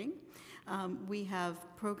hoarding. We have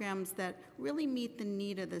programs that really meet the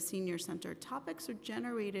need of the senior center. Topics are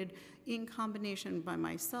generated in combination by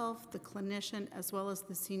myself, the clinician, as well as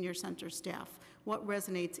the senior center staff, what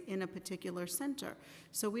resonates in a particular center.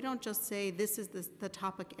 So we don't just say this is the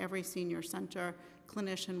topic every senior center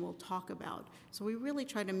clinician will talk about. So we really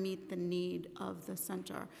try to meet the need of the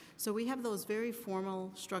center. So we have those very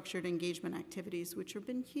formal, structured engagement activities, which have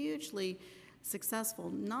been hugely successful,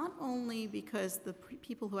 not only because the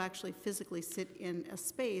people who actually physically sit in a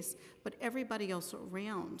space, but everybody else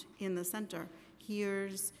around in the center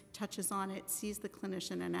hears, touches on it, sees the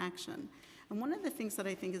clinician in action. And one of the things that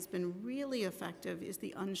I think has been really effective is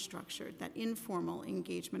the unstructured, that informal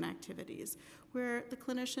engagement activities, where the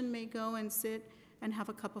clinician may go and sit and have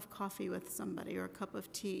a cup of coffee with somebody or a cup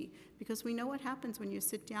of tea, because we know what happens when you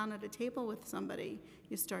sit down at a table with somebody,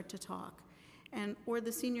 you start to talk. Or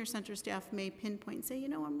the senior center staff may pinpoint and say, you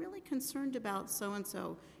know, I'm really concerned about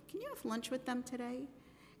so-and-so. Can you have lunch with them today?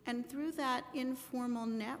 And through that informal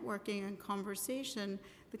networking and conversation,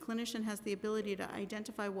 the clinician has the ability to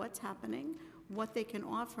identify what's happening, what they can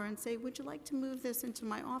offer, and say, would you like to move this into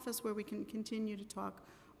my office where we can continue to talk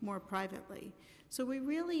more privately? So we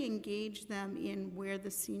really engage them in where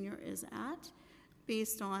the senior is at,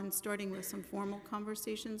 based on starting with some formal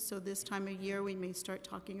conversations. So this time of year, we may start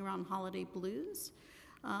talking around holiday blues.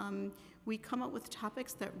 We come up with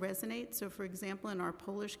topics that resonate. So for example, in our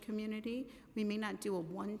Polish community, we may not do a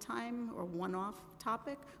one-time or one-off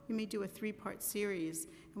topic. We may do a 3-part series,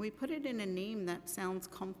 and we put it in a name that sounds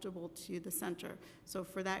comfortable to the center. So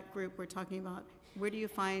for that group, we're talking about where do you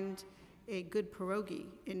find a good pierogi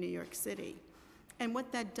in New York City? And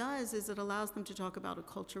what that does is it allows them to talk about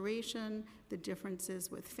acculturation, the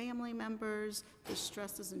differences with family members, the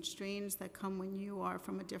stresses and strains that come when you are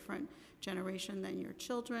from a different generation than your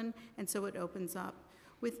children, and so it opens up.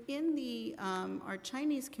 Within our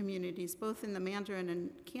Chinese communities, both in the Mandarin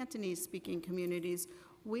and Cantonese speaking communities,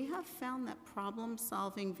 we have found that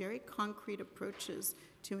problem-solving, very concrete approaches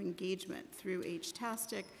to engagement through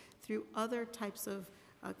H-tastic, through other types of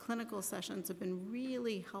clinical sessions have been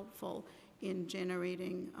really helpful in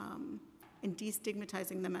generating and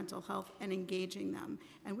destigmatizing the mental health and engaging them.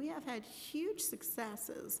 And we have had huge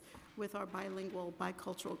successes with our bilingual,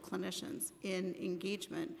 bicultural clinicians in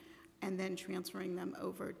engagement and then transferring them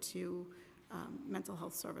over to mental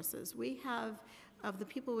health services. We have, of the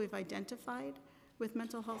people we've identified with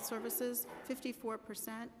mental health services,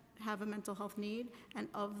 54% have a mental health need, and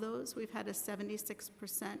of those, we've had a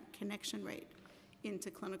 76% connection rate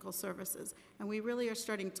into clinical services. And we really are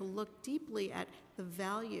starting to look deeply at the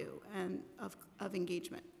value of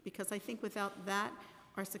engagement, because I think without that,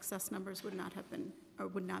 our success numbers would not have been, or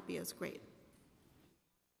would not be as great.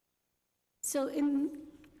 So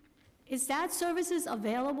is that services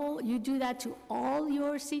available? You do that to all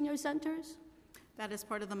your senior centers? That is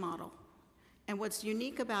part of the model. And what's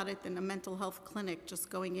unique about it than a mental health clinic just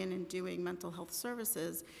going in and doing mental health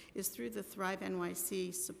services is through the Thrive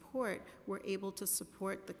NYC support, we're able to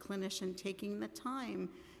support the clinician taking the time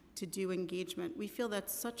to do engagement. We feel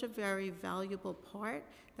that's such a very valuable part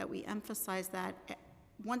that we emphasize that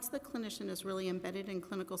once the clinician is really embedded in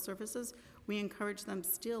clinical services, we encourage them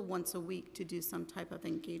still once a week to do some type of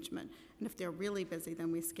engagement. And if they're really busy,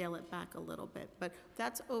 then we scale it back a little bit. But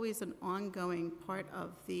that's always an ongoing part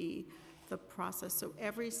of the process. So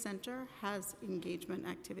every center has engagement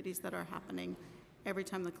activities that are happening every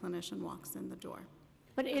time the clinician walks in the door.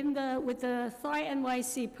 But with the Thrive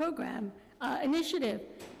NYC program initiative,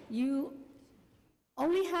 you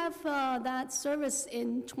only have that service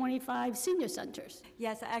in 25 senior centers.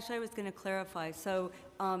 Yes, actually, I was going to clarify. So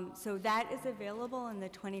that is available in the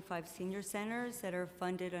 25 senior centers that are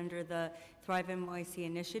funded under the Thrive NYC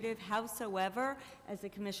initiative. Howsoever, as the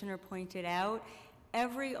commissioner pointed out,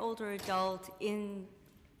 every older adult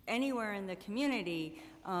anywhere in the community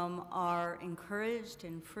are encouraged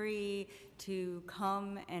and free to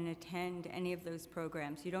come and attend any of those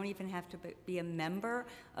programs. You don't even have to be a member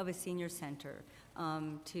of a senior center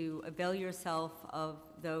to avail yourself of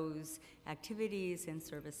those activities and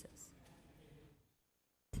services.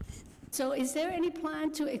 So is there any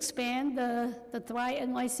plan to expand the Thrive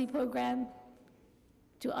NYC program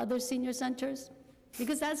to other senior centers?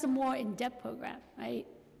 Because that's a more in-depth program, right?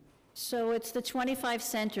 So it's the 25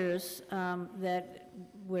 centers that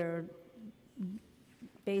we're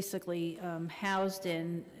basically housed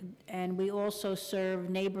in, and we also serve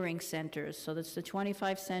neighboring centers. So that's the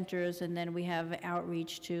 25 centers, and then we have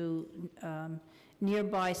outreach to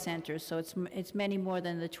nearby centers. So it's many more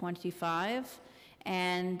than the 25.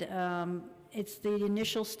 And It's the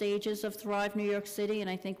initial stages of Thrive New York City, and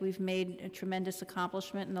I think we've made a tremendous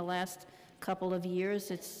accomplishment in the last couple of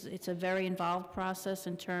years. It's a very involved process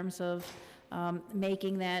in terms of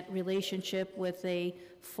making that relationship with a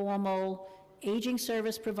formal aging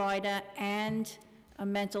service provider and a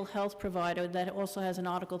mental health provider that also has an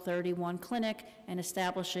Article 31 clinic, and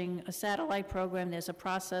establishing a satellite program. There's a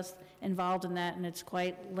process involved in that, and it's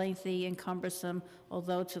quite lengthy and cumbersome,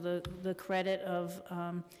 although to the credit of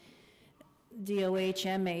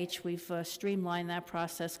DOH-MH, we've streamlined that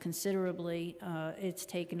process considerably. It's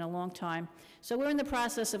taken a long time. So we're in the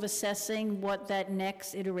process of assessing what that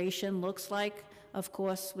next iteration looks like. Of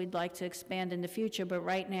course, we'd like to expand in the future, but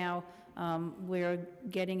right now, we're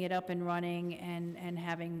getting it up and running and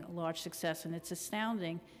having large success, and it's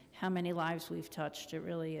astounding how many lives we've touched. It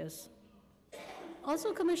really is.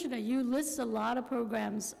 Also, Commissioner, you list a lot of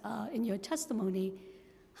programs in your testimony.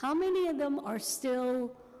 How many of them are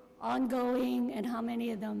still ongoing, and how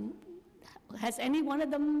many of them, has any one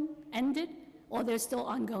of them ended, or they're still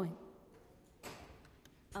ongoing?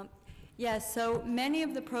 Yes, so many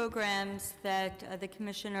of the programs that the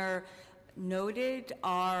Commissioner noted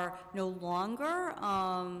are no longer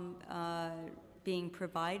being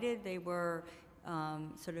provided. They were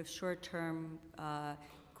sort of short-term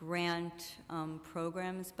grant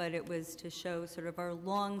programs, but it was to show sort of our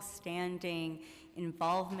long-standing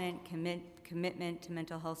involvement, commitment to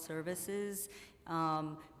mental health services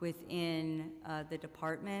within the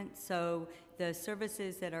department. So the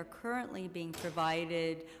services that are currently being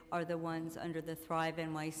provided are the ones under the Thrive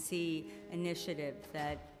NYC initiative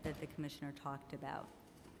that the Commissioner talked about.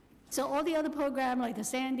 So all the other program, like the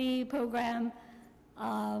Sandy program,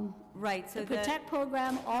 right, so the Protect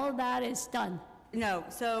program, all of that is done? No,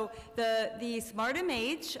 so the Smart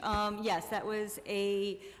MH, yes, that was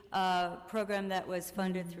a program that was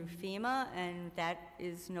funded through FEMA, and that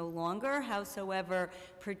is no longer. Howsoever,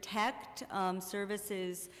 Protect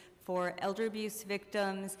services for elder abuse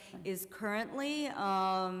victims is currently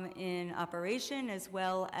in operation, as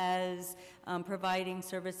well as providing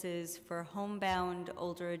services for homebound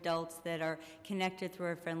older adults that are connected through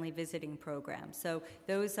our friendly visiting program. So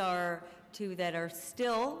those are two that are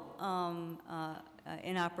still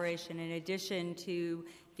in operation, in addition to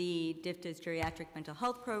the DFTA's geriatric mental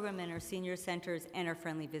health program and our senior centers and our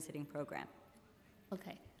friendly visiting program.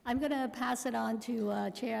 Okay. I'm going to pass it on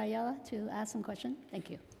to Chair Ayala to ask some questions. Thank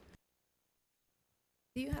you.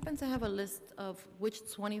 Do you happen to have a list of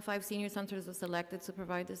which 25 senior centers were selected to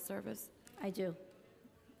provide this service? I do.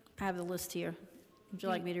 I have the list here. Would you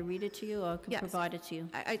like me to read it to you, or can provide it to you?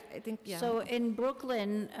 I think, yeah. So in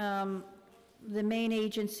Brooklyn, the main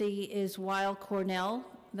agency is Weill Cornell.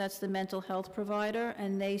 That's the mental health provider,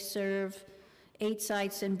 and they serve 8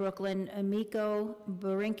 sites in Brooklyn: Amico,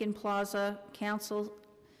 Borinquen Plaza, Council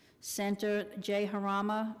Center, J.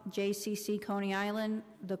 Harama, JCC Coney Island,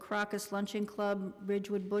 the Crocus Luncheon Club,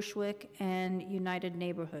 Ridgewood Bushwick, and United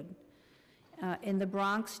Neighborhood. In the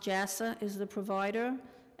Bronx, JASA is the provider,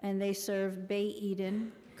 and they serve Bay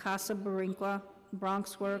Eden, Casa Borinquen,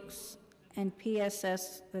 Bronx Works, and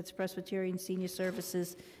PSS, that's Presbyterian Senior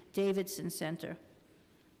Services, Davidson Center.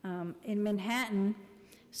 In Manhattan,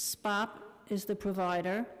 SPOP is the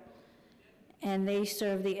provider, and they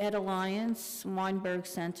serve the Ed Alliance, Weinberg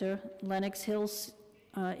Center, Lenox Hills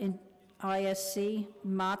in ISC,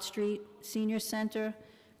 Mott Street Senior Center,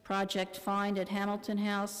 Project Find at Hamilton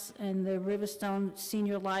House, and the Riverstone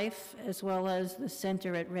Senior Life, as well as the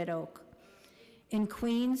center at Red Oak. In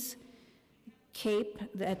Queens, CAPE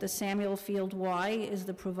at the Samuel Field Y is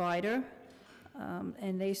the provider,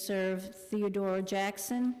 and they serve Theodora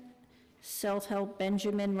Jackson, Self-Help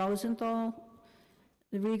Benjamin Rosenthal,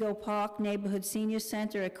 the Rego Park Neighborhood Senior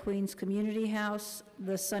Center at Queens Community House,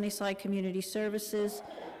 the Sunnyside Community Services,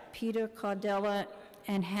 Peter Cardella,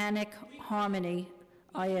 and Hannock Harmony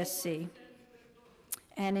ISC.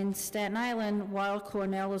 And in Staten Island, Weill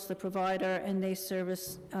Cornell is the provider, and they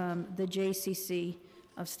service the JCC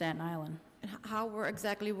of Staten Island. How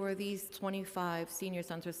exactly were these 25 senior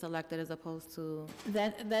centers selected as opposed to?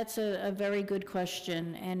 That's a very good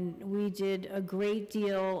question, and we did a great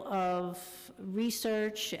deal of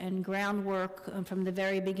research and groundwork from the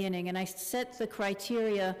very beginning, and I set the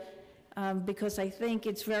criteria because I think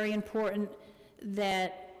it's very important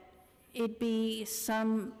that it be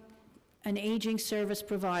an aging service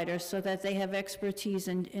provider, so that they have expertise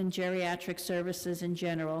in geriatric services in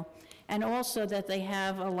general, and also that they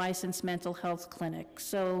have a licensed mental health clinic.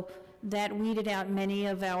 So that weeded out many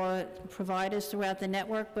of our providers throughout the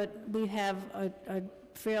network, but we have a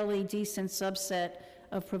fairly decent subset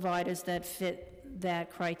of providers that fit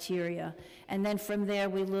that criteria. And then from there,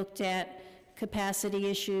 we looked at capacity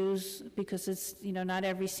issues, because it's, not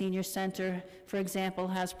every senior center, for example,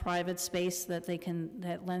 has private space that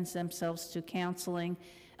that lends themselves to counseling.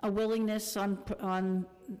 A willingness on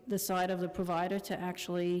the side of the provider to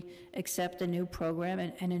actually accept a new program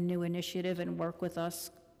and a new initiative and work with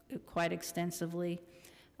us quite extensively.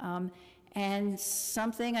 And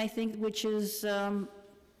something I think which is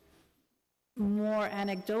more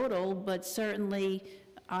anecdotal, but certainly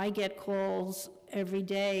I get calls every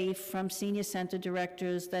day from senior center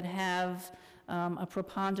directors that have a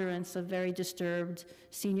preponderance of very disturbed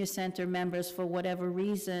senior center members for whatever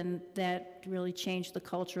reason that really changed the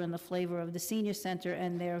culture and the flavor of the senior center,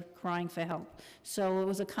 and they're crying for help. So it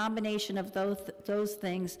was a combination of those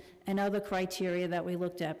things and other criteria that we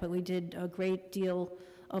looked at, but we did a great deal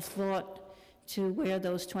of thought to where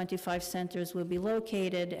those 25 centers would be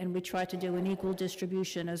located, and we tried to do an equal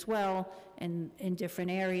distribution as well in different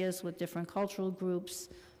areas with different cultural groups.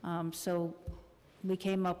 So we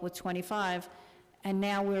came up with 25, and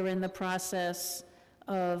now we're in the process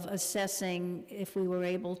of assessing if we were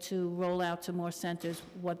able to roll out to more centers,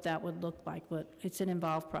 what that would look like. But it's an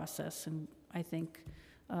involved process, and I think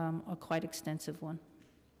a quite extensive one.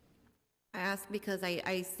 I ask because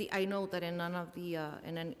I know that in none of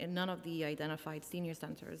the identified senior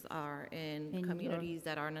centers are in communities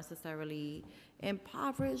that are necessarily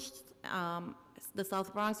impoverished. The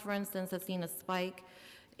South Bronx, for instance, has seen a spike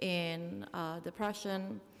in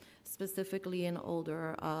depression, specifically in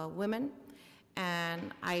older women,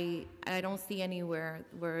 and I don't see anywhere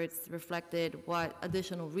where it's reflected what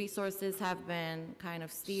additional resources have been kind of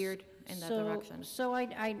steered in that direction. So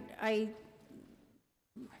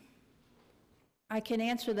I can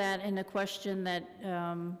answer that in a question that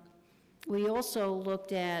we also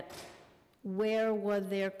looked at: where were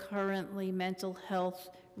there currently mental health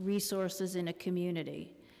resources in a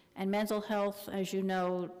community? And mental health, as you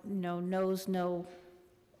know, knows no,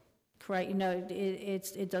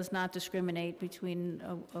 it does not discriminate between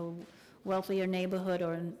a wealthier neighborhood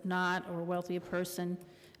or not, or a wealthier person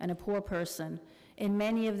and a poor person. In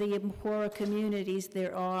many of the poorer communities,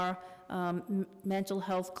 there are mental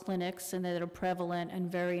health clinics, and that are prevalent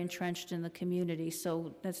and very entrenched in the community.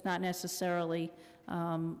 So that's not necessarily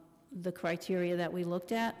the criteria that we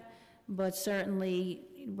looked at, but certainly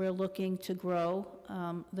we're looking to grow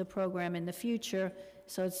the program in the future.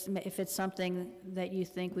 So if it's something that you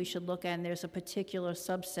think we should look at and there's a particular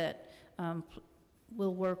subset,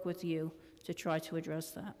 we'll work with you to try to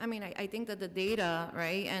address that. I mean, I think that the data,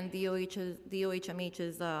 right, and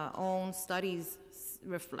DOHMH's own studies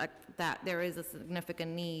reflect that there is a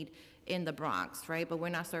significant need in the Bronx, right? But we're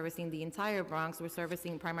not servicing the entire Bronx. We're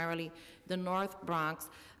servicing primarily the North Bronx.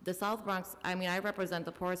 The South Bronx, I mean, I represent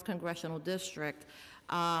the poorest congressional district.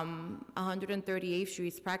 138th Street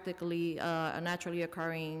is practically a naturally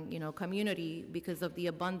occurring, community because of the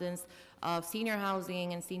abundance of senior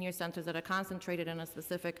housing and senior centers that are concentrated in a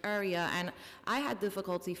specific area. And I had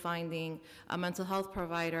difficulty finding a mental health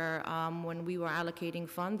provider when we were allocating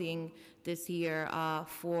funding this year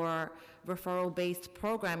for referral-based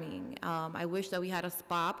programming. I wish that we had a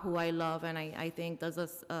SPOP, who I love and I think does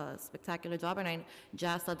a spectacular job, and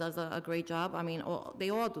JASA does a great job. I mean,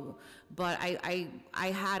 they all do. But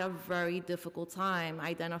I had a very difficult time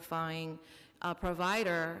identifying a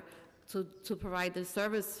provider to provide this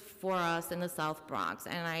service for us in the South Bronx,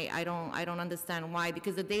 and I don't understand why,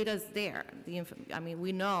 because the data's there. I mean,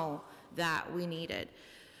 we know that we need it,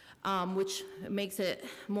 which makes it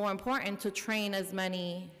more important to train as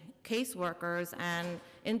many caseworkers and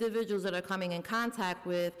individuals that are coming in contact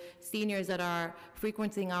with seniors that are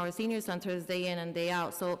frequenting our senior centers day in and day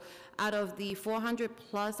out. So out of the 400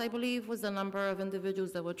 plus, I believe, was the number of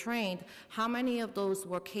individuals that were trained, how many of those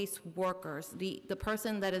were caseworkers, the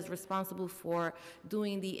person that is responsible for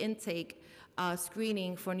doing the intake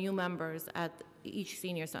screening for new members at each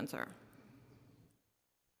senior center?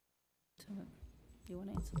 Do you want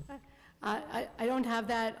to answer? I don't have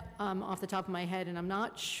that off the top of my head, and I'm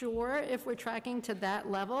not sure if we're tracking to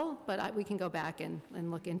that level, but we can go back and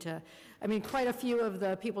look into, I mean, quite a few of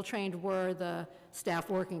the people trained were the staff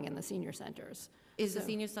working in the senior centers. Is the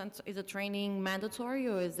senior center, is the training mandatory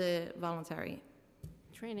or is it voluntary?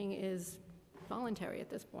 Training is voluntary at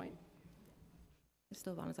this point. It's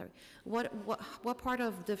still voluntary. What part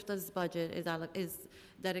of DFTA's budget is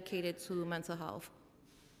dedicated to mental health?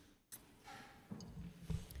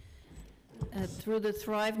 Through the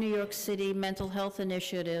Thrive New York City Mental Health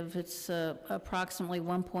Initiative, it's approximately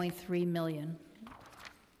 $1.3 million.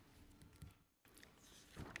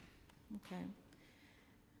 Okay.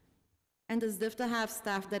 And does DFTA have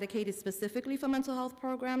staff dedicated specifically for mental health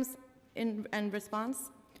programs in response?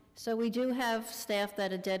 So we do have staff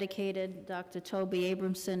that are dedicated. Dr. Toby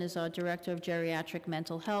Abramson is our Director of Geriatric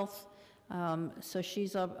Mental Health. So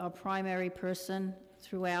she's our primary person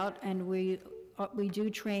throughout, and we do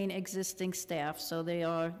train existing staff. So they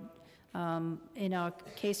are in our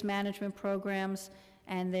case management programs,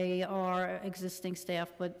 and they are existing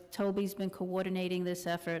staff, but Toby's been coordinating this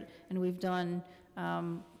effort, and we've done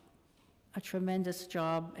a tremendous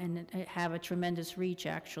job and have a tremendous reach,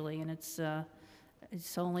 actually, and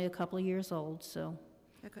it's only a couple of years old, so.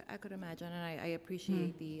 I could imagine, and I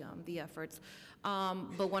appreciate the efforts.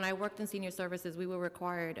 But when I worked in senior services, we were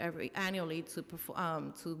required annually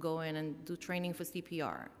to go in and do training for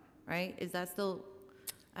CPR, right? Is that still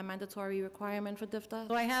a mandatory requirement for DIFTA?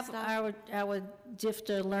 So I have staff? our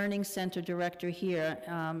DIFTA Learning Center director here,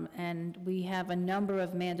 and we have a number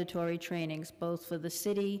of mandatory trainings, both for the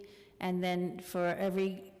city and then for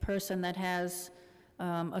every person that has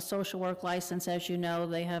a social work license. As you know,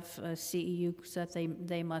 they have CEUs that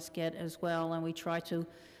they must get as well, and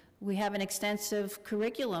we have an extensive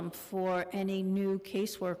curriculum for any new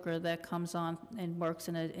caseworker that comes on and works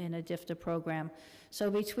in a DIFTA program. So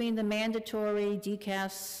between the mandatory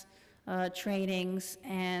DCAS trainings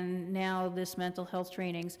and now this mental health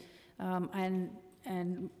trainings, and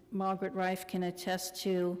Margaret Reif can attest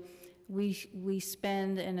to, we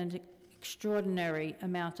spend an extraordinary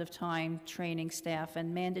amount of time training staff,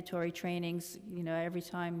 and mandatory trainings, every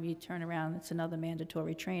time you turn around, it's another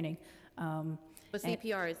mandatory training. But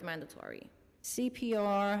CPR is mandatory.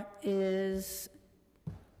 CPR is,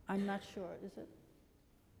 I'm not sure, is it?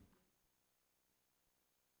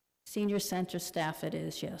 Senior center staff it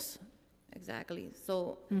is, yes. Exactly.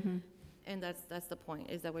 So, and that's the point,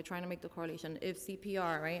 is that we're trying to make the correlation. If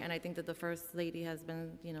CPR, right, and I think that the First Lady has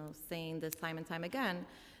been, saying this time and time again,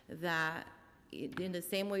 that in the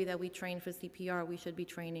same way that we train for CPR, we should be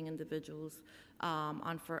training individuals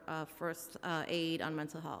on first aid, on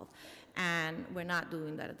mental health. And we're not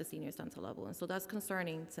doing that at the senior center level. And so that's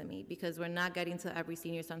concerning to me, because we're not getting to every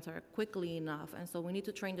senior center quickly enough. And so we need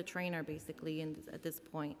to train the trainer, basically, at this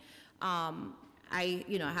point. I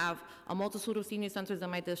have a multitude of senior centers in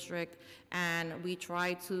my district, and we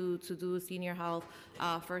try to do senior health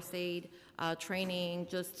first aid training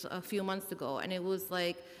just a few months ago, and it was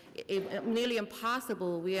like nearly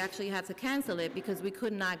impossible. We actually had to cancel it because we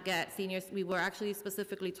could not get seniors. We were actually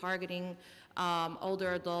specifically targeting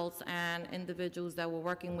older adults and individuals that were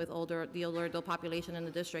working with the older adult population in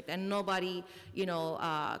the district, and nobody,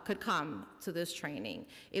 could come to this training.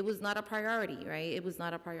 It was not a priority, right? It was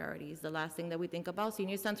not a priority. It's the last thing that we think about.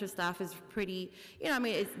 Senior center staff is pretty, they're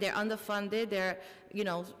underfunded, they're,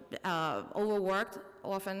 overworked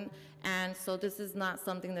often, and so this is not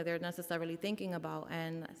something that they're necessarily thinking about,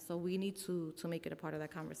 and so we need to make it a part of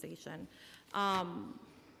that conversation. Let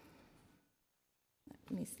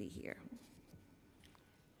me see here.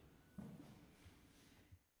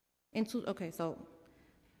 Okay, so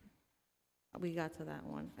we got to that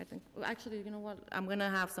one. I think, actually, you know what? I'm going to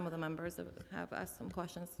have some of the members have asked some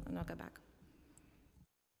questions, and I'll get back.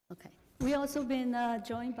 Okay. We also been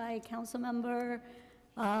joined by Councilmember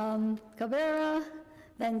Cabrera,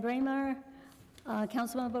 then Bramer,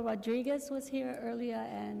 Councilmember Rodriguez was here earlier,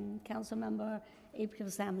 and Councilmember April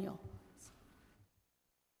Samuel.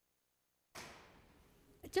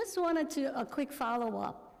 I just wanted to a quick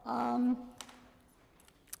follow-up.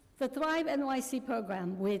 The Thrive NYC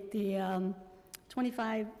program with the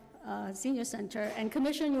 25 senior center, and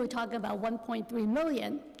Commissioner, you were talking about 1.3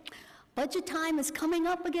 million. Budget time is coming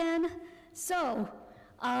up again. So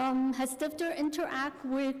has DIFTA interact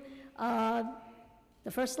with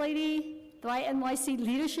the First Lady, Thrive NYC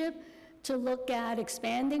leadership to look at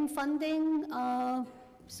expanding funding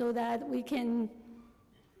so that we can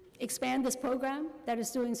expand this program that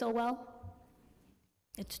is doing so well?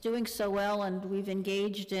 It's doing so well, and we've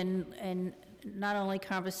engaged in not only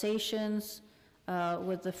conversations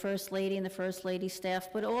with the First Lady and the First Lady staff,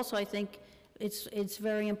 but also I think it's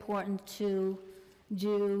very important to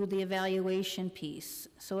do the evaluation piece.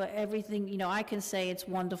 So everything, I can say it's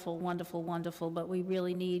wonderful, wonderful, wonderful, but we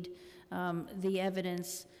really need the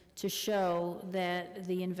evidence to show that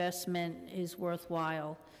the investment is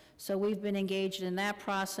worthwhile. So we've been engaged in that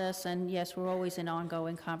process, and yes, we're always in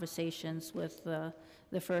ongoing conversations with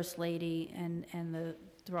the First Lady and the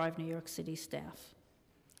Thrive New York City staff.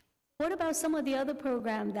 What about some of the other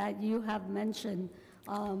programs that you have mentioned?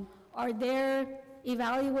 Are there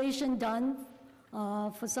evaluation done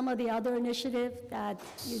for some of the other initiatives that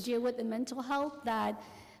you deal with in mental health that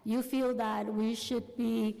you feel that we should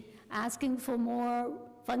be asking for more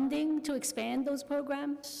funding to expand those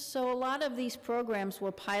programs? So a lot of these programs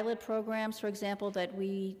were pilot programs, for example, that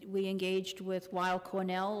we engaged with Weill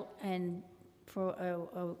Cornell, and for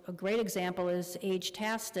a great example is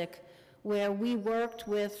Age-tastic, where we worked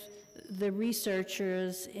with the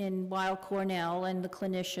researchers in Weill Cornell and the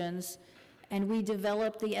clinicians, and we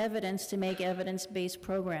developed the evidence to make evidence-based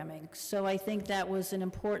programming. So I think that was an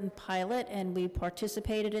important pilot, and we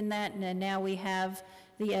participated in that, and then now we have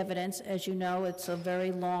the evidence. As you know, it's a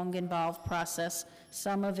very long, involved process.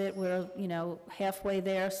 Some of it we're, halfway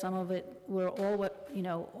there, some of it we're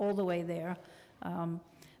all the way there.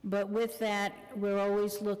 But with that, we're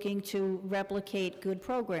always looking to replicate good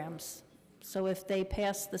programs. So if they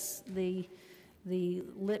pass the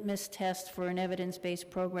litmus test for an evidence-based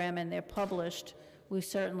program and they're published, we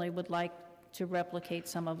certainly would like to replicate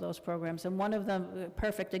some of those programs. And one of them, a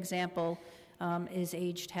perfect example, is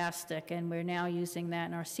Age-tastic, and we're now using that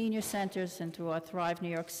in our senior centers and through our Thrive New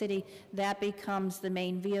York City. That becomes the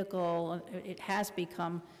main vehicle, it has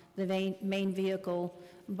become the main vehicle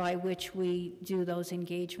by which we do those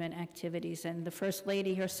engagement activities. And the First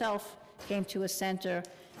Lady herself came to a center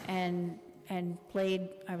and played,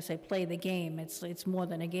 I would say play the game. It's more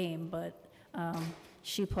than a game, but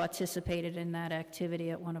she participated in that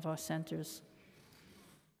activity at one of our centers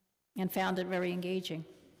and found it very engaging.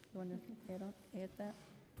 You want to add that?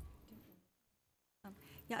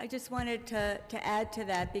 Yeah, I just wanted to add to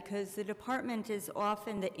that, because the department is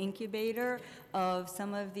often the incubator of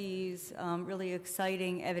some of these really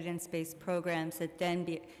exciting evidence-based programs that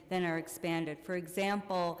then are expanded. For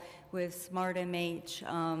example, with Smart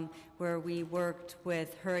MH, where we worked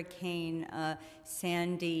with Hurricane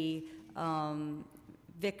Sandy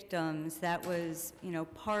victims, that was,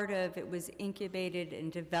 part of it was incubated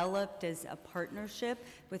and developed as a partnership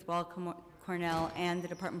with Weill Cornell and the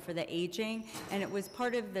Department for the Aging, and it was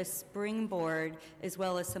part of the springboard as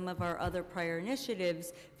well as some of our other prior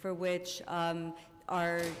initiatives for which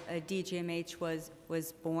our DGMH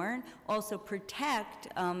was born. Also Protect,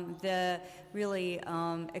 the really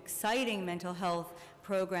exciting mental health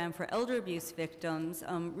program for elder abuse victims,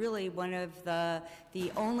 really one of the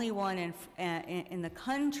only one in the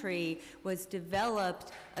country, was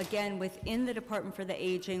developed again within the Department for the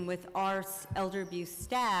Aging with our elder abuse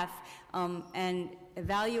staff, and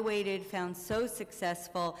evaluated, found so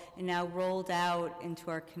successful, and now rolled out into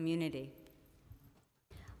our community.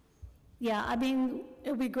 Yeah, I mean, it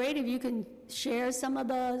would be great if you can share some of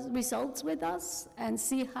the results with us and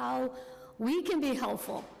see how we can be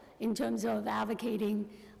helpful in terms of advocating,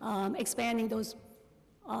 expanding those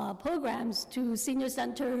programs to senior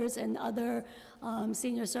centers and other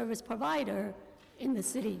senior service provider in the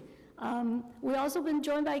city. We've also been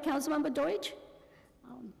joined by Councilmember Deutsch,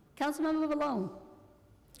 Councilmember Malone,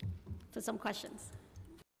 for some questions.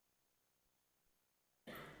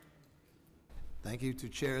 Thank you to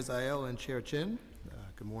Chairs Aiel and Chair Chin.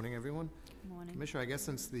 Good morning, everyone. Good morning. Commissioner, I guess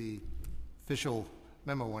since the official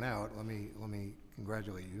memo went out, let me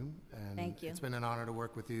congratulate you. And thank you. It's been an honor to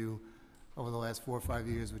work with you over the last 4 or 5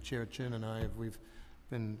 years with Chair Chin and I. We've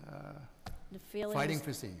been fighting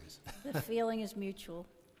for seniors. The feeling is mutual.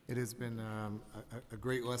 It has been a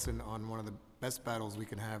great lesson on one of the best battles we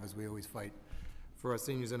can have, as we always fight for our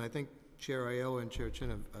seniors. And I think Chair Aiello and Chair Chin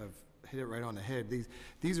have hit it right on the head.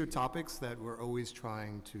 These are topics that we're always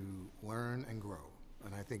trying to learn and grow.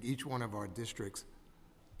 And I think each one of our districts,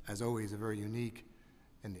 as always, are very unique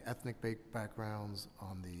in the ethnic backgrounds,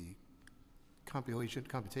 on the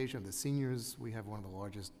computation of the seniors. We have one of the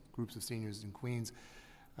largest groups of seniors in Queens.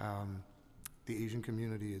 The Asian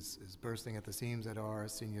community is bursting at the seams at our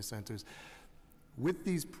senior centers. With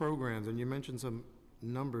these programs, and you mentioned some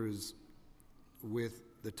numbers with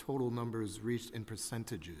the total numbers reached in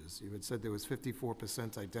percentages. You had said there was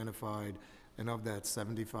 54% identified, and of that,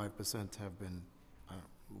 75% have been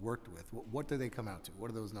worked with. What do they come out to?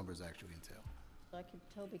 What do those numbers actually entail?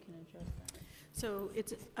 Toby can address that. So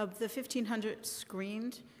it's of the 1,500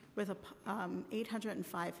 screened, with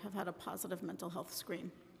 805 have had a positive mental health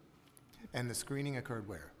screen. And the screening occurred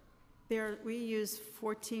where? We use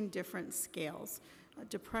 14 different scales.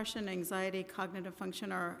 Depression, anxiety, cognitive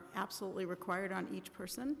function are absolutely required on each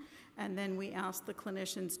person. And then we ask the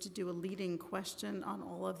clinicians to do a leading question on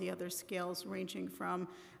all of the other scales, ranging from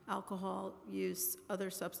alcohol use, other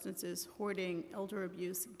substances, hoarding, elder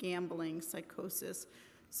abuse, gambling, psychosis,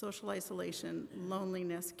 social isolation,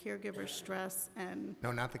 loneliness, caregiver stress, and...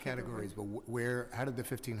 No, not the categories, but how did the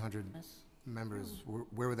 1,500 members,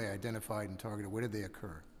 where were they identified and targeted? Where did they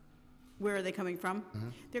occur? Where are they coming from?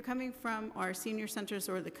 They're coming from our senior centers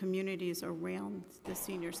or the communities around the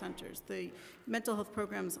senior centers. The mental health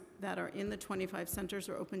programs that are in the 25 centers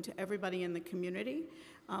are open to everybody in the community.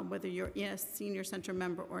 Whether you're a senior center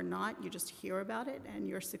member or not, you just hear about it, and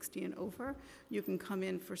you're 60 and over, you can come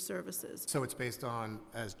in for services. So it's based on,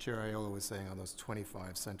 as Chair Iola was saying, on those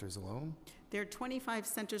 25 centers alone? There are 25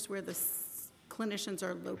 centers where the clinicians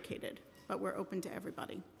are located, but we're open to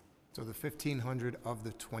everybody. So the 1,500 of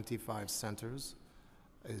the 25 centers,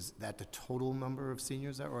 is that the total number of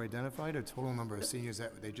seniors that were identified, or total number of seniors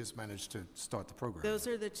that they just managed to start the program? Those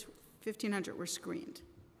are the 1,500 were screened.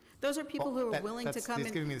 Those are people who are willing to come in.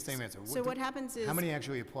 He's giving me the same answer. So what happens is... How many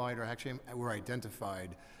actually applied or actually were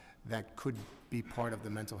identified that could be part of the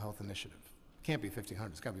mental health initiative? Can't be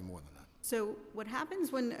 1,500, it's got to be more than that. So what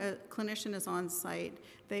happens when a clinician is on site,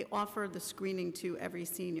 they offer the screening to every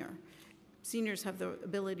senior. Seniors have the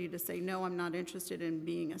ability to say, no, I'm not interested in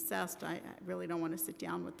being assessed. I really don't want to sit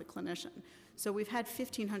down with the clinician. So we've had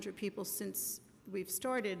 1,500 people since we've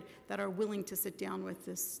started that are willing to sit down with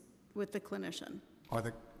the clinician.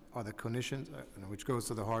 Are the clinicians, which goes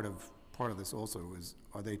to the heart of part of this also, is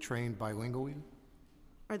are they trained bilingually?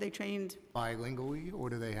 Are they trained? Bilingually, or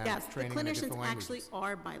do they have training in different languages? Yes, the clinicians actually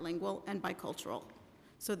are bilingual and bicultural.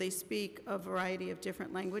 So they speak a variety of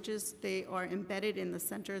different languages. They are embedded in the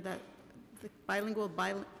center that the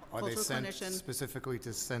bicultural Are they sent clinician. specifically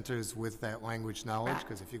to centers with that language knowledge? Correct.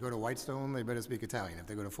 Because if you go to Whitestone, they better speak Italian. If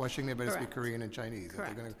they go to Flushing, they better speak Correct. Korean and Chinese. If they're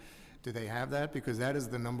Correct. gonna- Do they have that? Because that is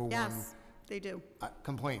the number one Yes, they do.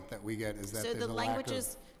 complaint that we get, is that So there's the a lack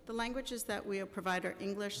of... languages that we provide are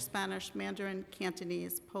English, Spanish, Mandarin,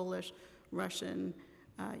 Cantonese, Polish, Russian,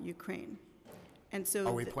 Ukraine. And so...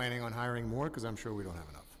 Are we planning on hiring more? Because I'm sure we don't have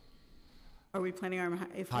enough. Are we planning on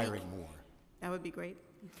Hiring more. That would be great.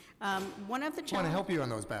 One of the I want to challenges... help you on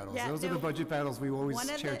those battles. Yeah, Those are the no, budget battles we always, one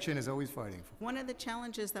of Chair the- Chin is always fighting for. One of the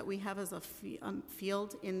challenges that we have as a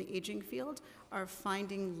field in the aging field are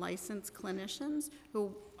finding licensed clinicians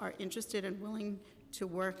who are interested and willing to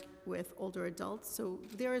work with older adults. So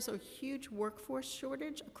there is a huge workforce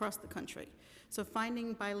shortage across the country. So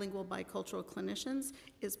finding bilingual, bicultural clinicians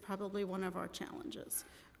is probably one of our challenges.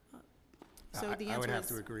 So the I would answer have is,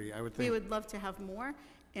 to agree. I would we think... would love to have more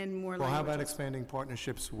and more Well, how about languages. expanding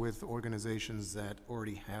partnerships with organizations that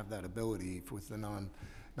already have that ability with the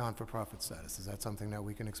non-for-profit status? Is that something that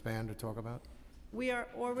we can expand or talk about? We are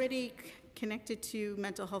already connected to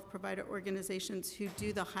mental health provider organizations who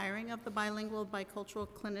do the hiring of the bilingual, bicultural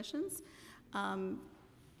clinicians.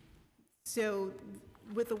 So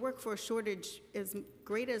with the workforce shortage, as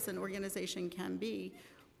great as an organization can be,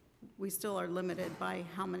 we still are limited by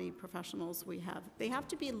how many professionals we have. They have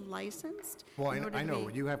to be licensed. Well, in order I to know,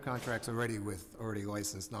 be- you have contracts already with already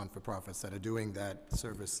licensed non-for-profits that are doing that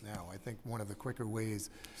service now. I think one of the quicker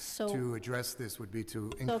ways So- to address this would be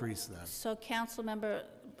to increase that. So, council member,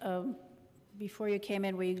 before you came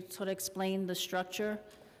in, we sort of explained the structure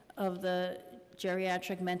of the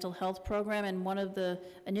geriatric mental health program, and one of the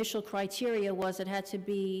initial criteria was it had to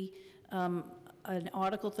be an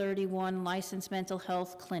Article 31 licensed mental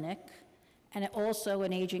health clinic, and also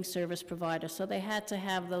an aging service provider. So they had to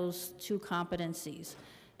have those two competencies.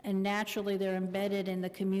 And naturally, they're embedded in the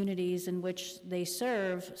communities in which they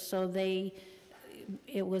serve, so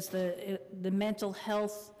it was the mental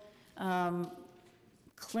health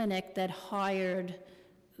clinic that hired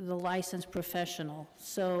the licensed professional.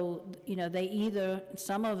 So,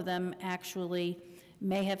 some of them actually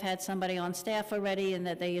may have had somebody on staff already and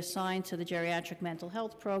that they assigned to the geriatric mental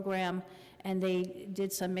health program, and they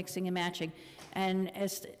did some mixing and matching. And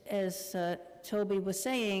as Toby was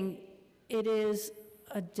saying, it is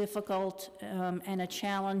a difficult and a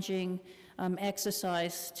challenging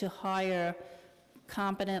exercise to hire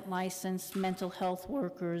competent licensed mental health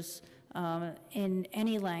workers in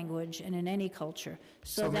any language and in any culture.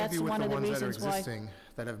 So that's one of the reasons why. Maybe with the ones that are existing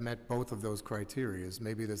that have met both of those criteria,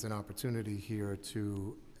 maybe there's an opportunity here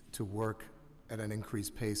to work at an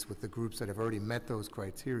increased pace with the groups that have already met those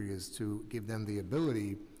criteria to give them the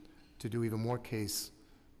ability to do even more case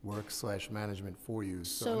work / management for you.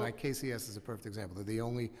 So like KCS is a perfect example. They're the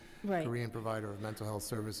only Right. Korean provider of mental health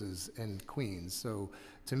services in Queens. So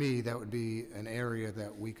to me, that would be an area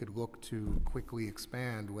that we could look to quickly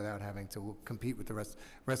expand without having to compete with the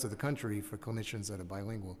rest of the country for clinicians that are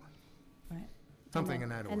bilingual. Right. Something in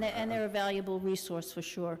that order. And they're a valuable resource for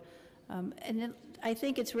sure. And then I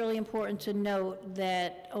think it's really important to note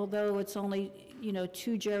that although it's only,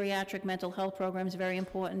 2 geriatric mental health programs, very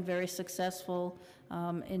important, very successful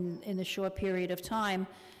in a short period of time,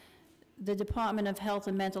 the Department of Health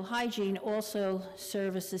and Mental Hygiene also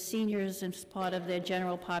services seniors as part of their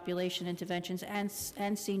general population interventions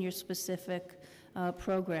and senior-specific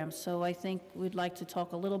programs. So I think we'd like to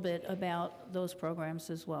talk a little bit about those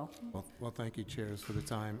programs as well. Well, thank you, chairs, for the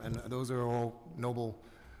time. And those are all noble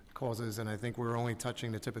causes, and I think we're only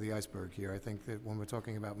touching the tip of the iceberg here. I think that when we're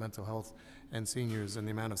talking about mental health and seniors and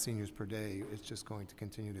the amount of seniors per day, it's just going to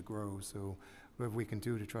continue to grow. So whatever we can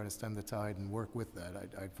do to try to stem the tide and work with that,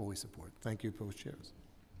 I'd fully support. Thank you, Post Chairs.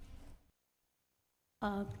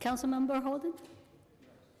 Councilmember Holden?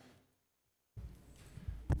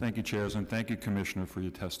 Thank you, Chairs, and thank you, Commissioner, for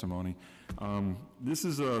your testimony. This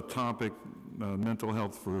is a topic, mental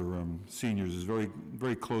health for seniors, is very,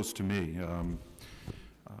 very close to me.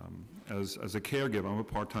 As a caregiver, I'm a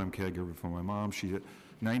part-time caregiver for my mom. She's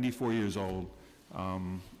 94 years old.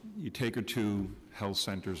 You take her to health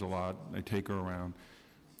centers a lot. I take her around.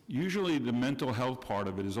 Usually the mental health part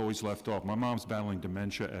of it is always left off. My mom's battling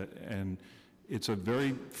dementia, and it's a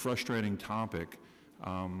very frustrating topic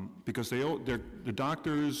because the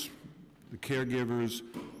doctors, the caregivers,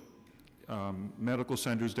 medical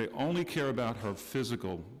centers, they only care about her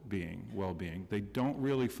physical well-being. They don't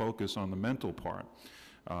really focus on the mental part.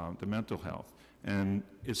 The mental health. And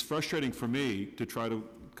it's frustrating for me to try to,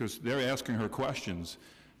 because they're asking her questions,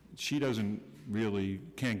 she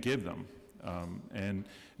can't give them. And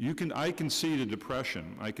I can see the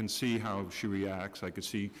depression. I can see how she reacts. I can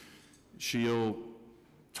see she'll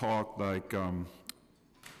talk like,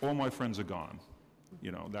 all my friends are gone,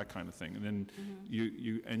 that kind of thing. And then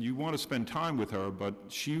you want to spend time with her, but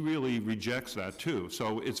she really rejects that too.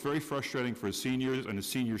 So it's very frustrating for seniors and the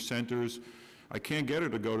senior centers. I can't get her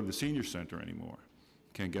to go to the senior center anymore.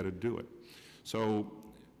 Can't get her to do it. So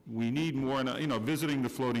we need more, and visiting the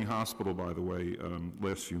floating hospital, by the way,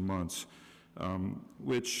 last few months,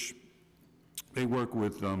 which they work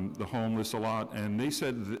with the homeless a lot, and they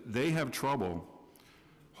said that they have trouble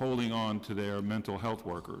holding on to their mental health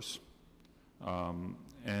workers.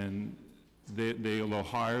 And they'll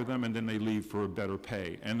hire them, and then they leave for a better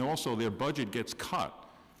pay. And also their budget gets cut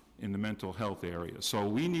in the mental health area. So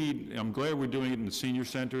I'm glad we're doing it in the senior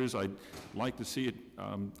centers. I'd like to see it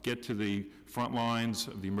get to the front lines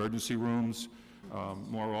of the emergency rooms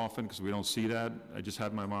more often, because we don't see that. I just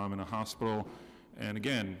had my mom in a hospital, and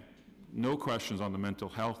again, no questions on the mental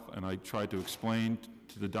health, and I tried to explain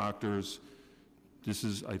to the doctors,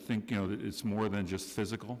 I think, it's more than just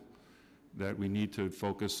physical, that we need to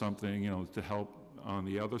focus something, to help on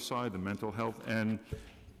the other side, the mental health. And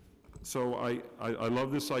so I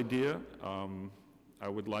love this idea. I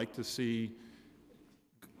would like to see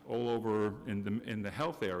all over in the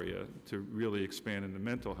health area to really expand into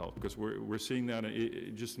mental health, because we're seeing that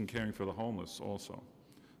just in caring for the homeless also,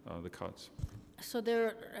 the cuts. So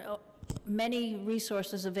there are many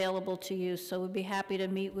resources available to you, so we'd be happy to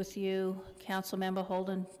meet with you, Councilmember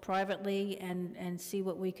Holden, privately and see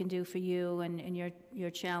what we can do for you and your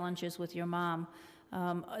challenges with your mom.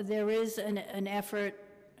 There is an effort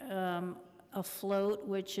afloat,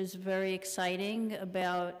 which is very exciting,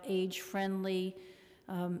 about age-friendly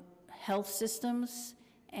health systems.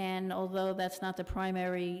 And although that's not the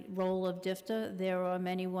primary role of DFTA, there are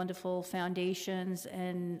many wonderful foundations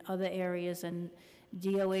and other areas, and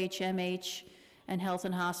DOH, MH, and health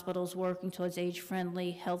and hospitals working towards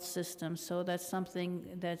age-friendly health systems. So that's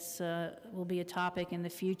something that's will be a topic in the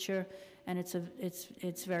future, and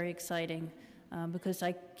it's very exciting. Because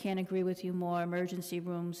I can't agree with you more. Emergency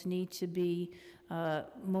rooms need to be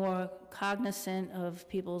more cognizant of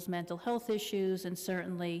people's mental health issues, and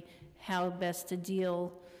certainly how best to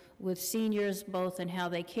deal with seniors, both in how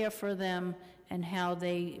they care for them and how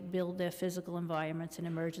they build their physical environments in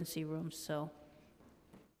emergency rooms. So,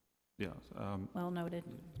 yeah. Well noted.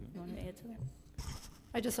 You want to add to that?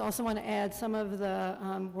 I just also want to add some of the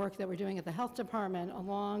work that we're doing at the health department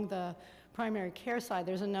along the primary care side.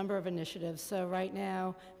 There's a number of initiatives. So right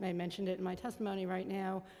now, and I mentioned it in my testimony, right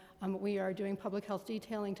now we are doing public health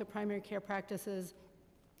detailing to primary care practices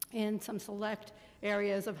in some select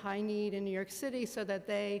areas of high need in New York City, so that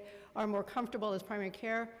they are more comfortable as primary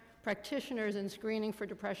care practitioners in screening for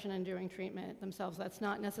depression and doing treatment themselves. That's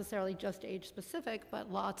not necessarily just age specific,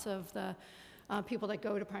 but lots of the people that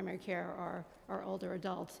go to primary care are older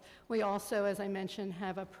adults. We also, as I mentioned,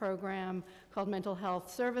 have a program called Mental Health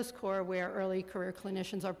Service Corps, where early career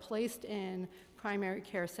clinicians are placed in primary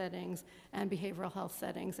care settings and behavioral health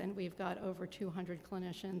settings, and we've got over 200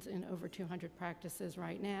 clinicians in over 200 practices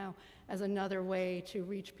right now as another way to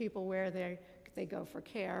reach people where they go for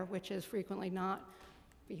care, which is frequently not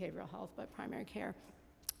behavioral health, but primary care.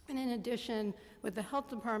 And in addition, with the health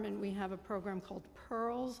department, we have a program called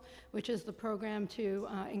PEARLS, which is the program to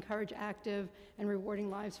encourage active and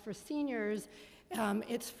rewarding lives for seniors.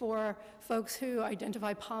 It's for folks who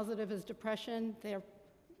identify positive as depression. They're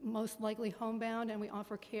most likely homebound, and we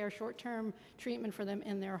offer care, short-term treatment for them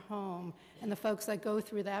in their home. And the folks that go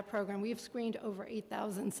through that program, we've screened over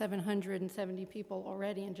 8,770 people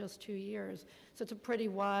already in just 2 years. So it's a pretty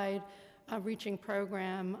wide reaching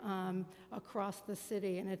program across the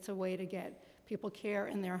city, and it's a way to get people care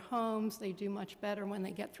in their homes. They do much better when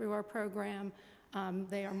they get through our program.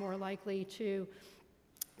 They are more likely to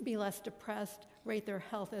be less depressed, rate their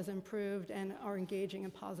health as improved, and are engaging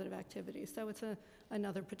in positive activities. So it's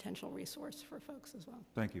another potential resource for folks as well.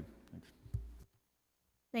 Thank you. Thanks.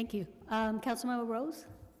 Thank you. Councilmember Rose?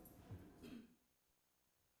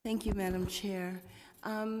 Thank you, Madam Chair.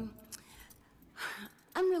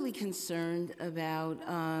 I'm really concerned about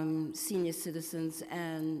senior citizens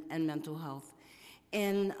and mental health.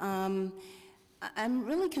 And I'm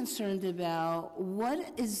really concerned about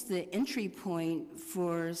what is the entry point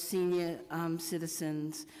for senior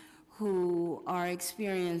citizens who are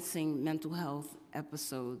experiencing mental health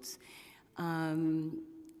episodes.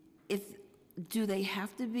 Do they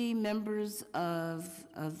have to be members of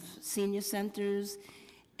senior centers?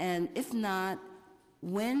 And if not,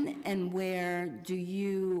 when and where do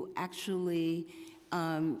you actually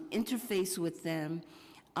interface with them?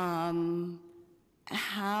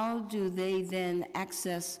 How do they then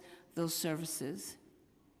access those services?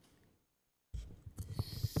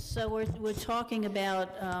 So we're talking about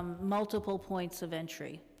multiple points of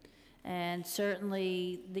entry. And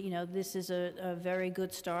certainly, this is a very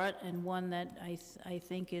good start and one that I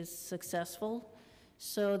think is successful.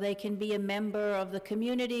 So they can be a member of the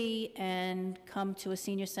community and come to a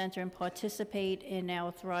senior center and participate in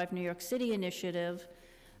our Thrive New York City initiative.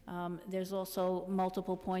 There's also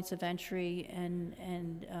multiple points of entry,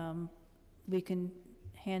 and we can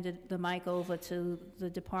hand the mic over to the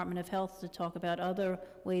Department of Health to talk about other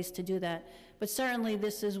ways to do that. But certainly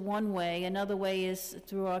this is one way. Another way is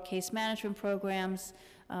through our case management programs,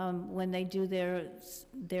 when they do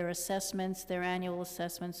their assessments, their annual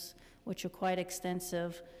assessments, which are quite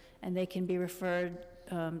extensive, and they can be referred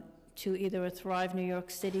to either a Thrive New York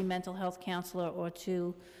City mental health counselor or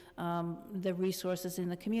to the resources in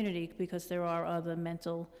the community, because there are other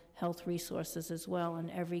mental health resources as well,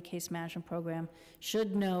 and every case management program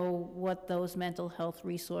should know what those mental health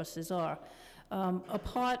resources are. A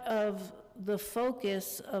part of the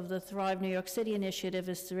focus of the Thrive New York City initiative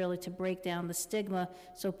is to break down the stigma,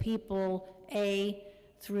 so people,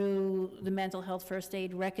 through the mental health first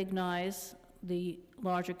aid, recognize, the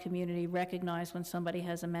larger community recognize when somebody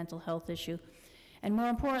has a mental health issue. And more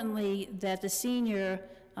importantly, that the senior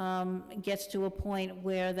gets to a point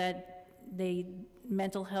where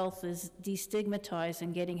mental health is destigmatized,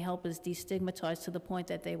 and getting help is destigmatized to the point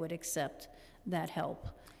that they would accept that help.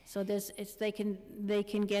 So they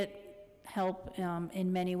can get help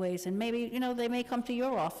in many ways, and maybe, they may come to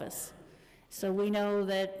your office. So we know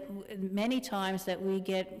that many times that we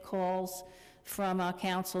get calls from our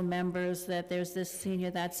council members that there's this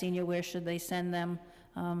senior, that senior, where should they send them?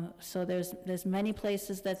 So there's many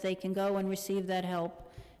places that they can go and receive that help,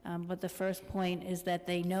 but the first point is that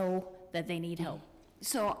they know that they need help.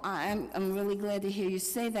 So I'm really glad to hear you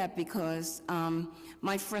say that, because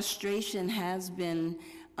my frustration has been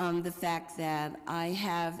the fact that I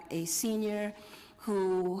have a senior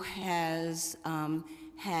who has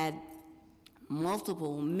had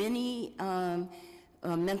many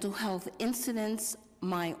mental health incidents.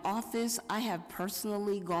 My office, I have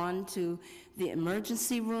personally gone to the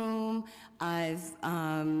emergency room. I've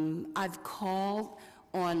called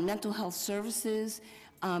on mental health services,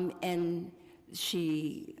 and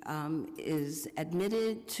she is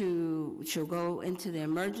admitted to, she'll go into the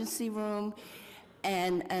emergency room,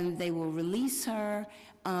 and they will release her,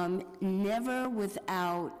 never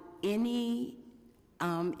without any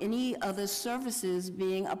other services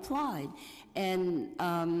being applied, and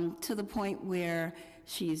to the point where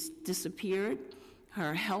she's disappeared.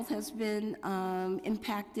 Her health has been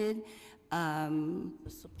impacted.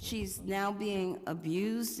 She's now being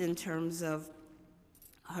abused in terms of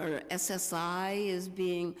her SSI is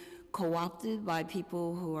being co-opted by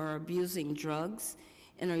people who are abusing drugs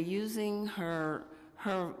and are using her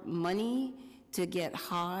money to get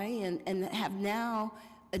high, and have now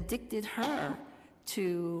addicted her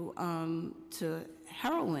to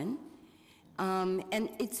heroin. And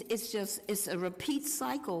it's a repeat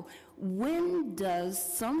cycle. When does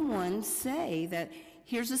someone say that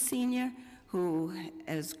here's a senior who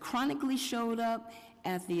has chronically showed up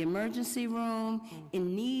at the emergency room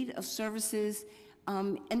in need of services?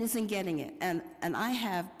 and isn't getting it. And I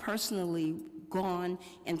have personally gone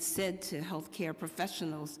and said to healthcare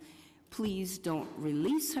professionals, please don't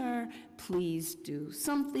release her, please do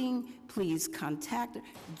something, please contact her,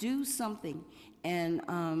 do something. And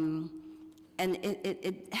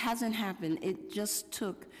it hasn't happened. It just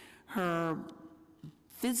took her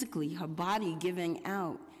physically, her body giving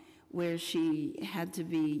out, where she had to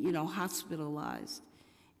be, hospitalized.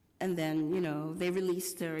 And then, they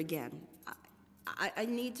released her again. I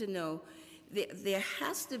need to know, there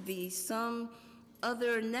has to be some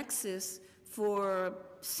other nexus for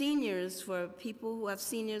seniors, for people who have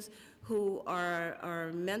seniors who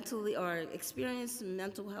are mentally, or experience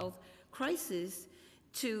mental health crisis,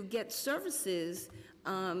 to get services,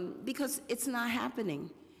 because it's not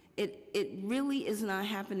happening. It really is not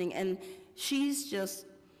happening. And she's just,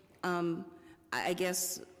 I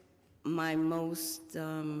guess, my most,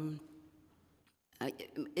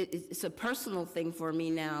 it's a personal thing for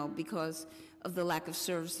me now because of the lack of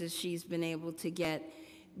services she's been able to get.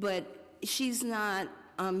 But she's not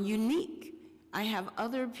unique. I have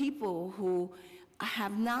other people who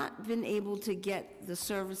have not been able to get the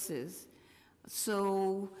services.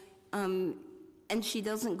 So, and she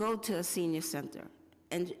doesn't go to a senior center,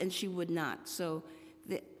 and she would not. So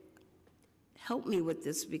help me with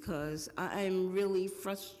this, because I'm really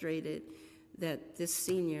frustrated that this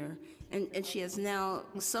senior, and she has now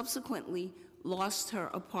subsequently lost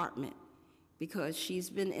her apartment because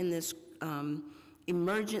she's been in this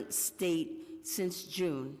emergent state since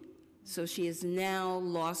June. So she has now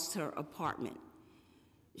lost her apartment.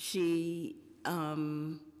 She,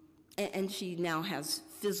 and she now has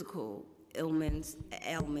physical ailments,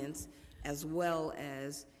 as well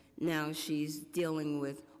as now she's dealing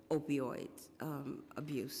with opioid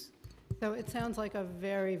abuse. So it sounds like a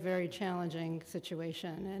very, very challenging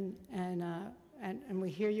situation, and we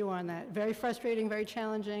hear you on that. Very frustrating, very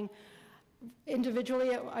challenging.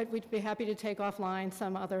 Individually, we'd be happy to take offline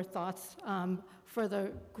some other thoughts. For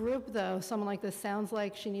the group, though, someone like this sounds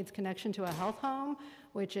like she needs connection to a health home,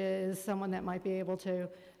 which is someone that might be able to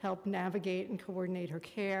help navigate and coordinate her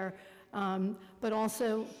care, but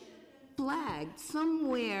also flagged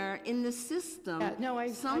somewhere in the system.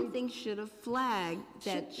 Something should have flagged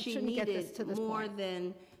that she needed more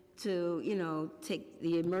than to, take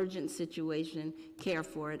the emergent situation, care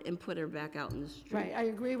for it, and put her back out in the street. Right, I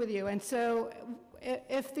agree with you. And so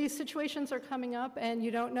if these situations are coming up and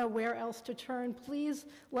you don't know where else to turn, please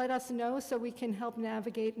let us know so we can help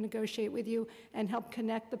navigate and negotiate with you and help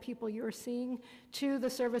connect the people you're seeing to the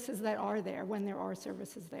services that are there when there are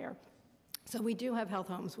services there. So we do have health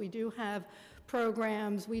homes, we do have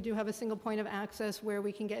programs, we do have a single point of access where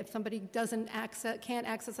we can get, if somebody can't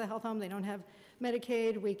access a health home, they don't have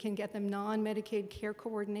Medicaid, we can get them non-Medicaid care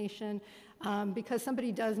coordination, because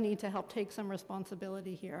somebody does need to help take some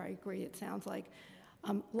responsibility here. I agree, it sounds like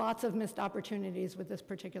lots of missed opportunities with this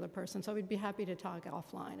particular person, so we'd be happy to talk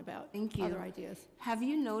offline about other ideas. Have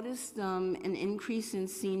you noticed an increase in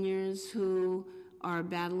seniors who are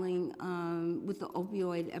battling with the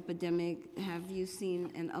opioid epidemic? Have you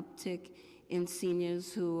seen an uptick in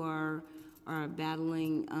seniors who are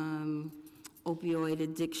battling opioid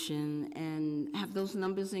addiction, and have those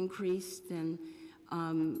numbers increased? And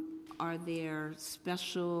are there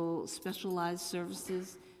specialized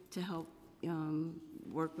services to help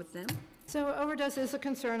work with them? So overdose is a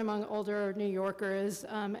concern among older New Yorkers.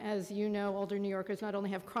 As you know, older New Yorkers not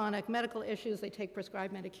only have chronic medical issues, they take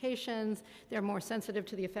prescribed medications, they're more sensitive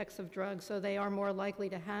to the effects of drugs, so they are more likely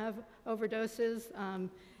to have overdoses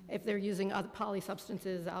if they're using other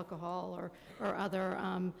polysubstances, alcohol or other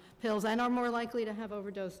pills, and are more likely to have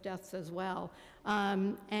overdose deaths as well.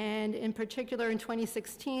 And in particular, in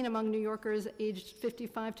 2016, among New Yorkers aged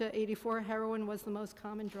 55 to 84, heroin was the most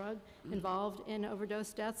common drug involved in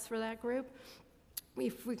overdose deaths for that group. We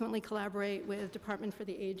frequently collaborate with Department for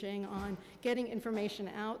the Aging on getting information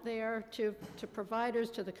out there to providers,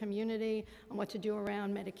 to the community, on what to do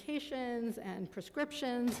around medications and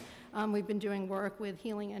prescriptions. We've been doing work with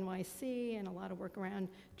Healing NYC and a lot of work around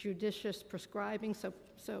judicious prescribing,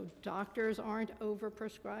 so doctors aren't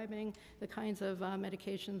over-prescribing the kinds of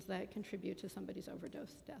medications that contribute to somebody's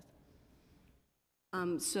overdose death.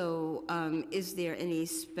 Is there any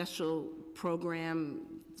special program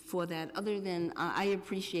for that, other than I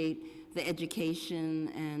appreciate the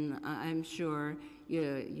education, and I'm sure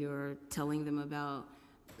you're telling them about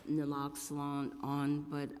naloxone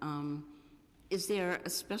but is there a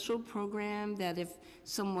special program that if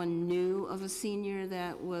someone knew of a senior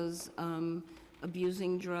that was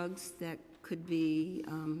abusing drugs that could be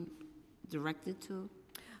directed to?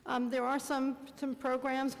 There are some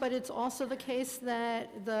programs, but it's also the case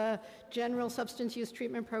that the general substance use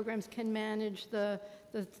treatment programs can manage the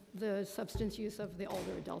substance use of the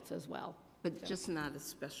older adults as well. But just not as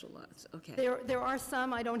specialized, okay. There are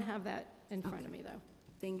some, I don't have that in front of me, though.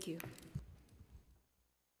 Thank you.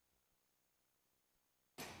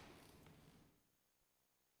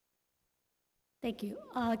 Thank you.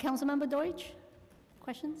 Councilmember Deutsch,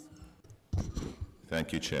 questions?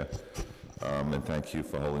 Thank you, Chair. And thank you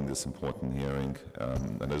for holding this important hearing.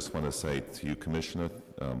 And I just want to say to you, Commissioner,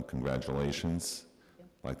 congratulations.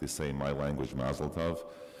 Like they say in my language, Mazel Tov.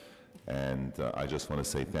 And I just want to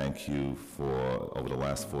say thank you for, over the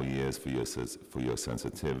last 4 years, for your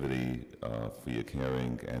sensitivity, for your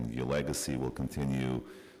caring, and your legacy will continue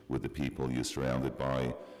with the people you're surrounded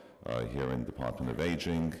by here in the Department of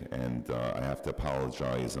Aging. And I have to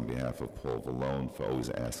apologize on behalf of Paul Vallone for always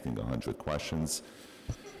asking 100 questions.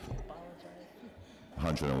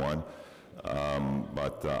 101.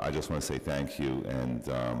 But I just want to say thank you and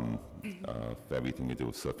for everything you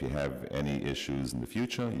do. So if you have any issues in the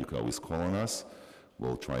future, you can always call on us.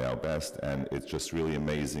 We'll try our best. And it's just really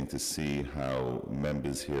amazing to see how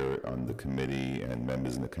members here on the committee and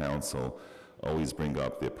members in the council always bring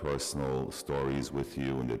up their personal stories with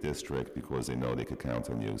you in the district because they know they could count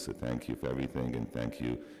on you. So thank you for everything, and thank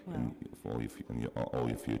you for all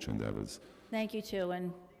your future endeavors. Thank you, too,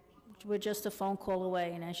 and we're just a phone call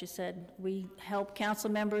away, and as you said, we help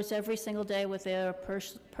council members every single day with their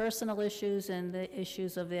personal issues and the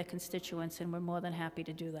issues of their constituents, and we're more than happy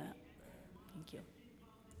to do that. Thank you.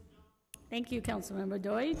 Thank you, Councilmember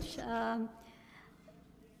Deutsch.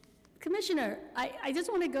 Commissioner, I just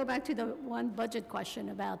want to go back to the one budget question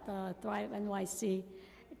about the Thrive NYC,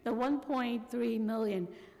 the 1.3 million.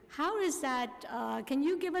 How is that, can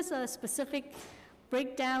you give us a specific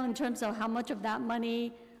breakdown in terms of how much of that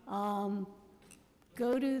money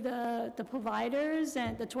go to the providers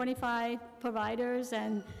and the 25 providers,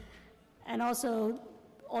 and also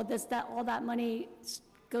all that money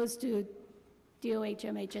goes to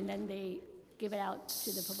DOH/MH and then they give it out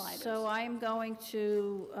to the providers? So I am going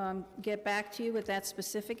to get back to you with that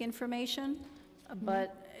specific information,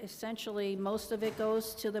 but essentially most of it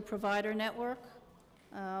goes to the provider network,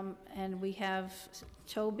 and we have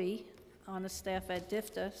Toby on the staff at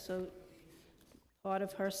DFTA, so part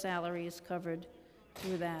of her salary is covered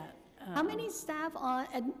through that. How many staff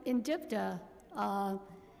in DFTA,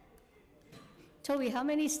 Toby, how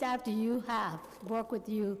many staff do you have work with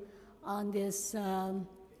you on this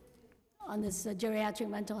geriatric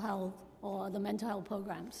mental health or the mental health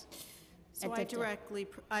programs? So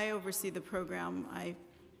I oversee the program. I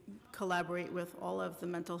collaborate with all of the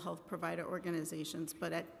mental health provider organizations,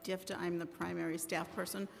 but at DFTA, I'm the primary staff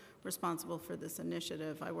person responsible for this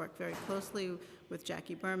initiative. I work very closely with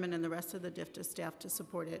Jackie Berman and the rest of the DFTA staff to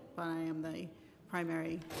support it, but I am the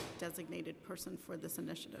primary designated person for this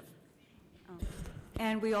initiative.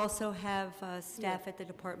 And we also have staff at the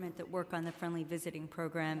department that work on the Friendly Visiting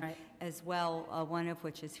Program as well, one of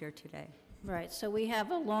which is here today. Right, so we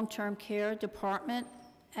have a long-term care department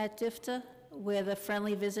at DFTA where the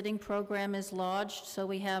Friendly Visiting Program is lodged. So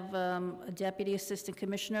we have a Deputy Assistant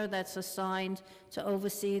Commissioner that's assigned to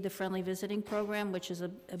oversee the Friendly Visiting Program, which is a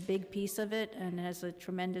big piece of it and has a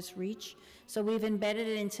tremendous reach. So we've embedded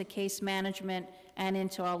it into case management and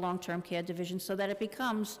into our long-term care division so that it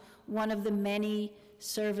becomes one of the many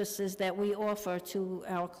services that we offer to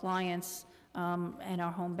our clients and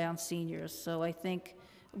our homebound seniors. So I think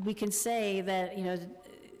we can say that, you know,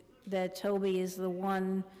 that Toby is the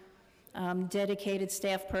one dedicated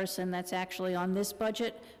staff person that's actually on this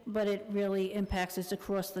budget, but it really impacts us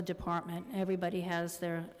across the department. Everybody has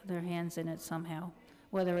their hands in it somehow,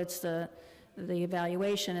 whether it's the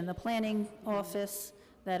evaluation in the planning office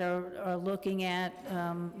that are looking at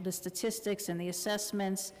the statistics and the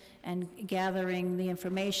assessments and gathering the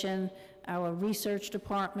information, our research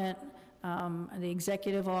department, the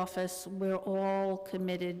executive office. We're all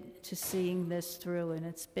committed to seeing this through, and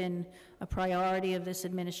it's been a priority of this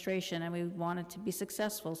administration, and we want it to be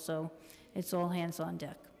successful, so it's all hands on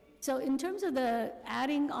deck. So in terms of the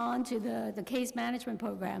adding on to the case management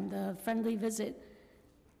program, the Friendly Visit,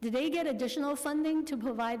 did they get additional funding to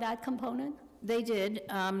provide that component? They did.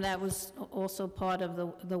 That was also part of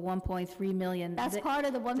the 1.3 million. That's part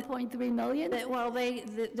of the 1.3 million?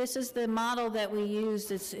 This is the model that we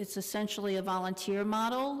used. It's essentially a volunteer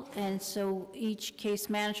model, and so each case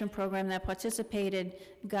management program that participated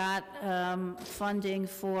got funding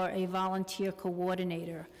for a volunteer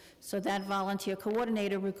coordinator. So that volunteer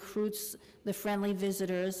coordinator recruits the friendly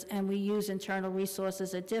visitors, and we use internal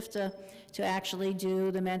resources at DFTA to actually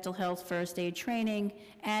do the mental health first aid training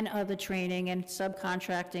and other training, and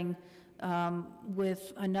subcontracting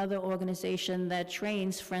with another organization that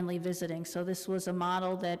trains friendly visiting. So this was a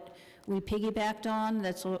model that we piggybacked on,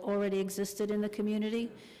 that's already existed in the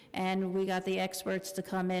community, and we got the experts to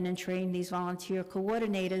come in and train these volunteer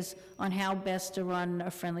coordinators on how best to run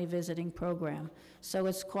a friendly visiting program. So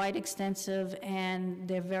it's quite extensive, and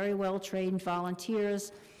they're very well-trained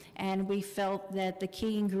volunteers, and we felt that the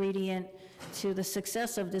key ingredient to the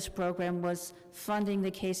success of this program was funding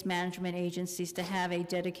the case management agencies to have a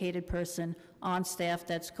dedicated person on staff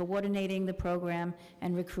that's coordinating the program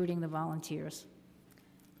and recruiting the volunteers.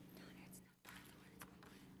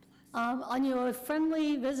 On your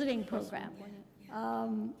friendly visiting program,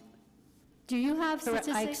 do you have I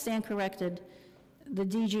statistics? stand corrected. The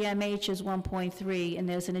DGMH is 1.3, and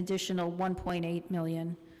there's an additional 1.8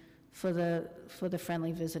 million for the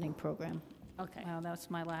friendly visiting program. Okay. Wow, that's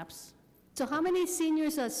my lapse. So how many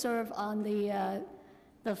seniors are served on the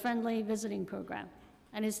friendly visiting program?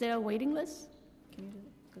 And is there a waiting list? Can you do it?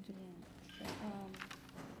 Go to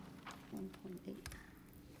 1.8.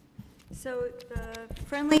 So the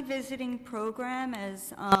friendly visiting program,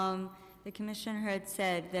 as the commissioner had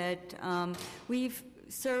said, that we've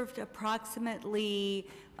served approximately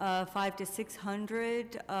 500 to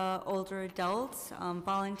 600 older adults.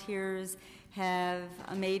 Volunteers have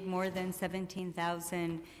made more than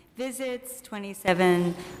 17,000 visits,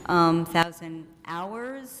 27,000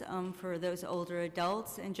 hours for those older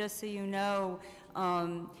adults. And just so you know,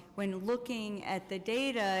 when looking at the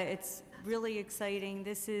data, it's really exciting.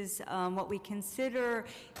 This is what we consider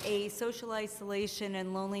a social isolation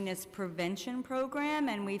and loneliness prevention program,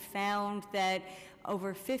 and we found that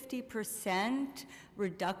over 50%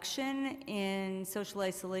 reduction in social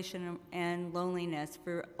isolation and loneliness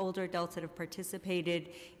for older adults that have participated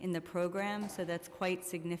in the program, so that's quite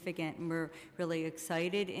significant, and we're really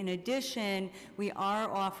excited. In addition, we are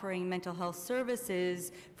offering mental health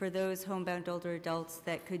services for those homebound older adults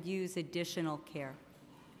that could use additional care.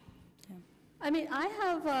 I mean, I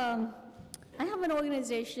have an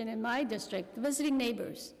organization in my district, Visiting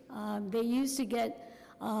Neighbors. They used to get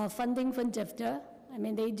funding from DFTA. I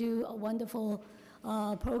mean, they do a wonderful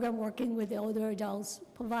program working with the older adults,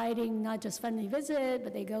 providing not just friendly visit,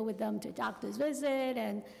 but they go with them to doctor's visit,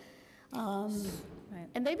 and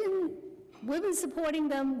and we've been supporting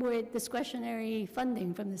them with discretionary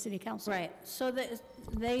funding from the city council. Right. So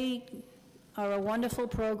they are a wonderful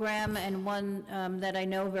program, and one that I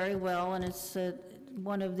know very well, and it's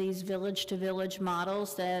one of these village-to-village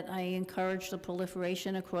models that I encourage the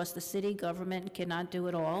proliferation across the city. Government cannot do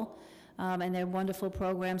it all. And there are wonderful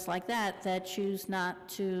programs like that choose not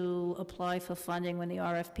to apply for funding when the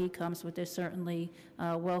RFP comes, but they're certainly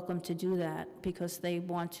welcome to do that because they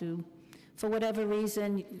want to, for whatever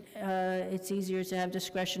reason, it's easier to have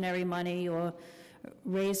discretionary money or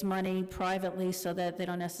raise money privately so that they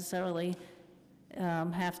don't necessarily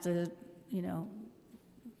have to,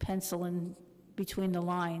 pencil in between the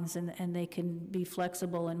lines, and they can be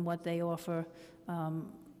flexible in what they offer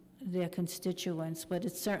their constituents. But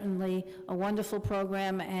it's certainly a wonderful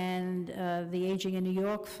program, and the Aging in New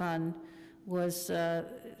York Fund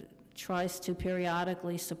tries to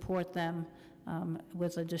periodically support them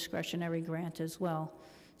with a discretionary grant as well.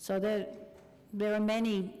 So there are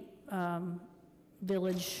many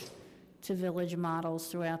village-to-village models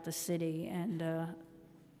throughout the city, and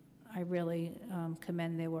I really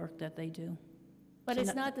commend their work that they do. But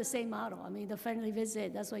it's not the same model. I mean, the friendly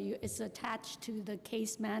visit, that's why it's attached to the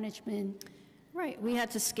case management. Right, we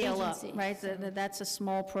had to scale up, agency, right? That's a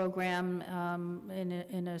small program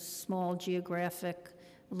in a small geographic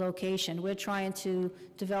location. We're trying to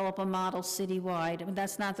develop a model citywide. I mean,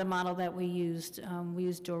 that's not the model that we used. We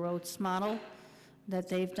used Dorot's model that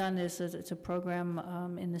they've done. It's a program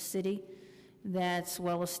in the city that's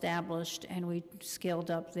well-established, and we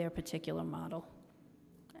scaled up their particular model.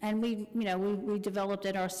 And we developed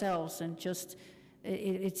it ourselves, and just,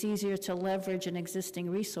 it's easier to leverage an existing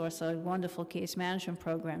resource, wonderful case management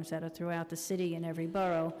programs that are throughout the city in every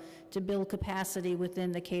borough, to build capacity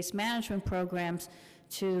within the case management programs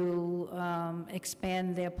to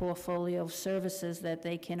expand their portfolio of services that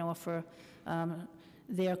they can offer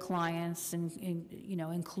their clients, and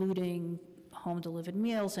including home-delivered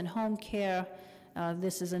meals and home care.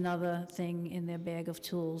 This is another thing in their bag of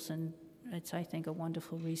tools, and it's, I think, a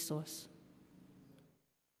wonderful resource.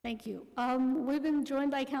 Thank you. We've been joined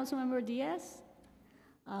by Councilmember Diaz.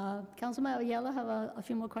 Councilmember Ayala have a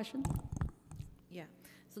few more questions. Yeah.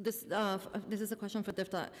 So this is a question for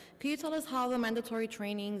DIFTA. Can you tell us how the mandatory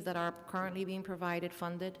trainings that are currently being provided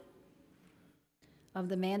funded? Of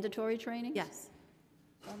the mandatory trainings? Yes.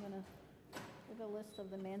 So I'm going to give a list of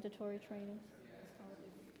the mandatory trainings.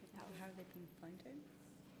 How are they being funded?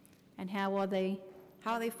 And how are they?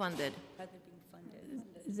 How are they funded? How are they being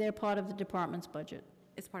funded? They're part of the department's budget.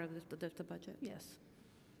 It's part of the DIFTA budget? Yes.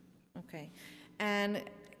 Okay. And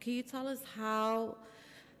can you tell us how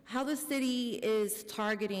the city is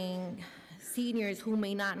targeting seniors who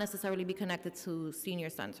may not necessarily be connected to senior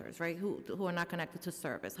centers, right? Who are not connected to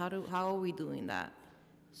service? How are we doing that?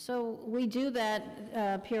 So we do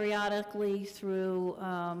that periodically through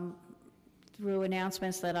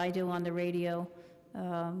announcements that I do on the radio,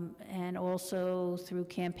 and also through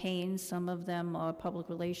campaigns. Some of them are public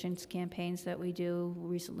relations campaigns that we do. We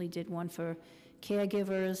recently did one for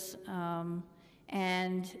caregivers,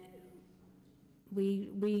 and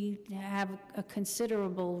we have a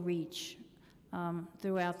considerable reach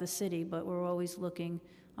throughout the city, but we're always looking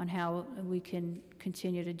on how we can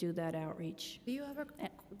continue to do that outreach. Do you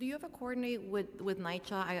ever coordinate with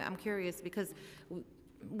NYCHA? I'm curious because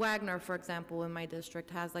Wagner, for example, in my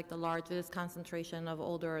district, has like the largest concentration of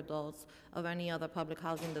older adults of any other public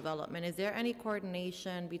housing development. Is there any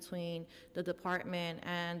coordination between the department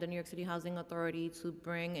and the New York City Housing Authority to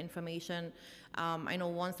bring information? I know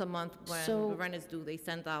once a month when the rent is due, they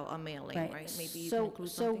send out a mailing, right? Maybe you can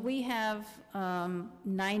include something. So we have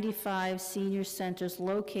 95 senior centers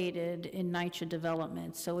located in NYCHA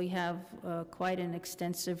development. So we have quite an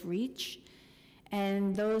extensive reach.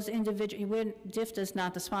 And those individuals, DIFTA is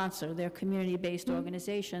not the sponsor, they're community-based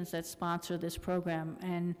organizations that sponsor this program.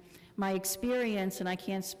 And my experience, and I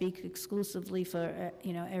can't speak exclusively for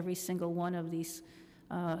every single one of these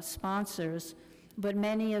sponsors, but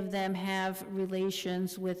many of them have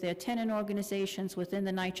relations with their tenant organizations within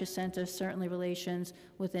the NYCHA Center, certainly relations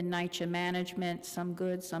within NYCHA management, some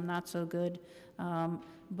good, some not so good.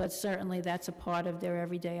 But certainly that's a part of their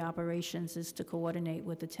everyday operations, is to coordinate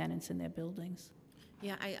with the tenants in their buildings.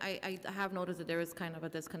 Yeah, I have noticed that there is kind of a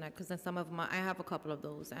disconnect, because in some of I have a couple of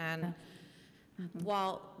those, and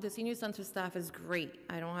while the senior center staff is great,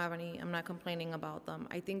 I'm not complaining about them,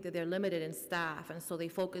 I think that they're limited in staff, and so they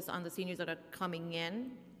focus on the seniors that are coming in,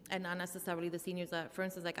 and not necessarily the seniors that, for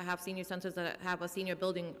instance, like I have senior centers that have a senior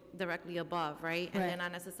building directly above, right? And they're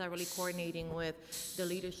not necessarily coordinating with the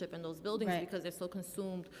leadership in those buildings because they're so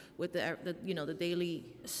consumed with the daily.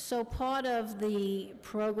 So part of the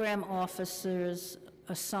program officer's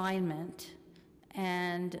assignment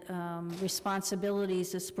and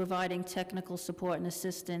responsibilities is providing technical support and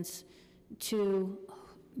assistance to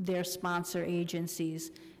their sponsor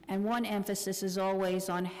agencies. And one emphasis is always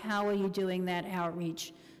on how are you doing that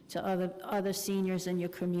outreach to other seniors in your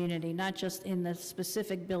community, not just in the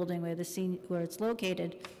specific building where it's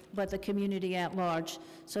located, but the community at large.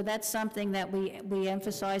 So that's something that we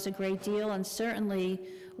emphasize a great deal, and certainly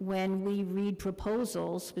when we read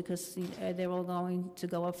proposals, because they're all going to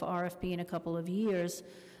go up for RFP in a couple of years,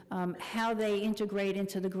 how they integrate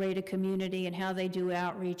into the greater community and how they do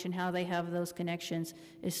outreach and how they have those connections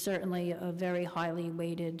is certainly a very highly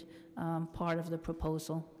weighted part of the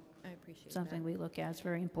proposal. I appreciate Something we look at. It's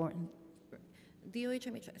very important.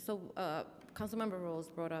 DOHMH, so Councilmember Rose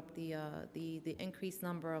brought up the increased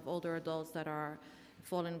number of older adults that are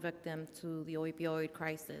falling victim to the opioid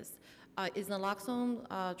crisis. Is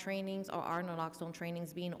naloxone trainings, or are naloxone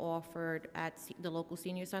trainings being offered at the local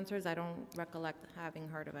senior centers? I don't recollect having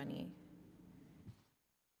heard of any.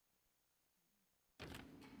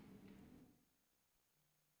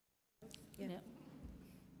 Yeah.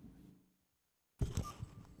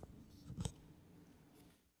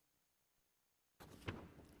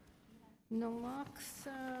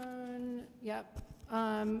 Naloxone, yep.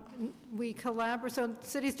 We collaborate, so the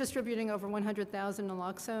city's distributing over 100,000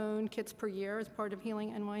 naloxone kits per year as part of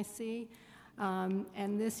Healing NYC.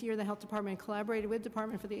 And this year, the Health Department collaborated with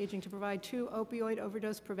Department for the Aging to provide 2 opioid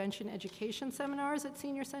overdose prevention education seminars at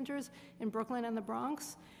senior centers in Brooklyn and the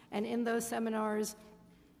Bronx. And in those seminars,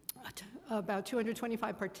 about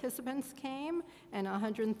 225 participants came, and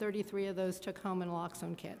 133 of those took home a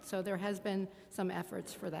naloxone kit. So there has been some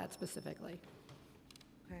efforts for that specifically.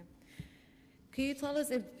 Okay. Can you tell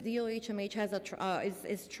us if DOHMH has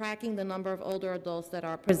is tracking the number of older adults that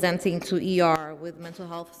are presenting to ER with mental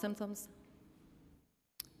health symptoms?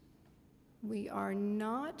 We are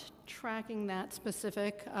not tracking that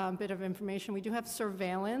specific bit of information. We do have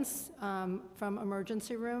surveillance from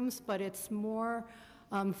emergency rooms, but it's more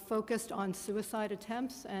focused on suicide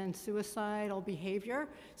attempts and suicidal behavior.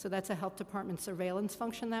 So that's a health department surveillance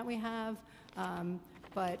function that we have. And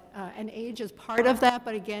age is part of that,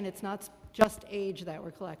 but again, it's not just age that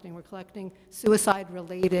we're collecting. We're collecting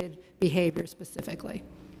suicide-related behavior specifically.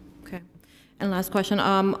 Okay. And last question,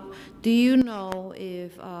 do you know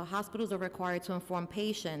if hospitals are required to inform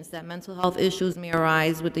patients that mental health issues may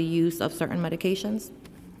arise with the use of certain medications?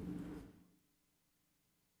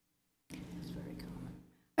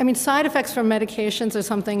 I mean, side effects from medications are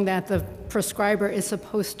something that the prescriber is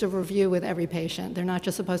supposed to review with every patient. They're not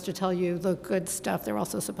just supposed to tell you the good stuff, they're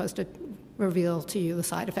also supposed to reveal to you the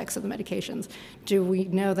side effects of the medications. Do we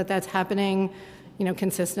know that that's happening,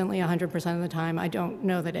 consistently 100% of the time? I don't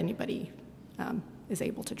know that anybody is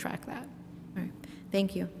able to track that. All right.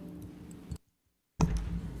 Thank you.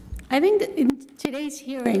 I think that in today's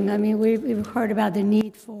hearing, I mean, we've heard about the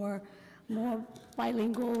need for more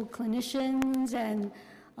bilingual clinicians, and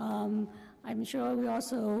I'm sure we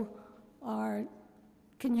also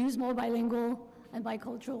can use more bilingual and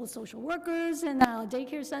bicultural social workers in our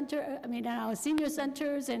daycare center, our senior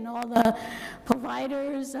centers and all the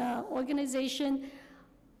providers organization.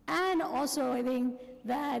 And also, I think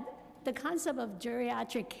that the concept of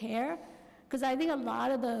geriatric care, because I think a lot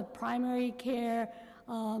of the primary care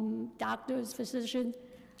doctors, physicians,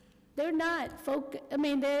 they're not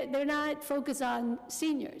they're not focused on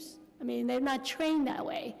seniors. They're not trained that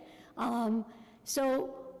way.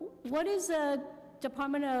 So what is the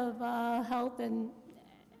Department of Health and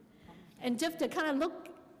DIF to kind of look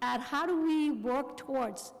at how do we work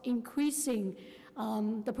towards increasing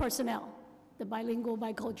the personnel, the bilingual,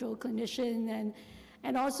 bicultural clinician,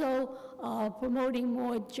 and also promoting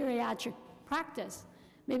more geriatric practice.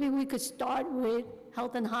 Maybe we could start with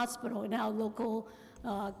health and hospital in our local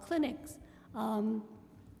clinics.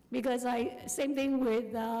 Because same thing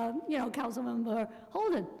with, Councilmember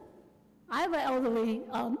Holden. I have an elderly,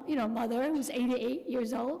 mother who's 88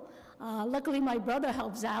 years old. Luckily, my brother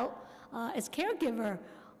helps out as caregiver.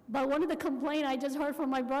 But one of the complaints I just heard from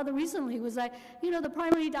my brother recently was that, the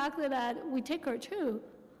primary doctor that we take her to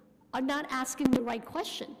are not asking the right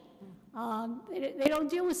question. They don't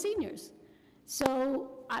deal with seniors. So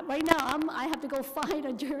right now, I have to go find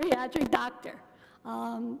a geriatric doctor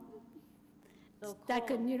that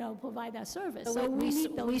could, provide that service. So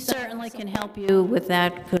we certainly can help you with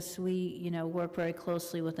that, because we, work very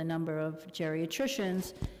closely with a number of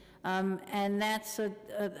geriatricians. And that's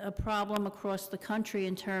a problem across the country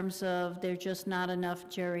in terms of there are just not enough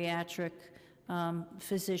geriatric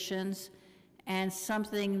physicians. And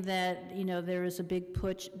something that, there is a big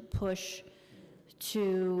push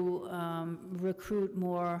to recruit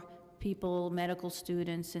more people, medical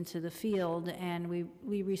students into the field. And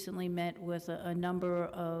we recently met with a number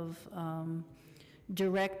of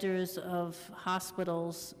directors of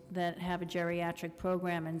hospitals that have a geriatric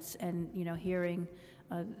program, and hearing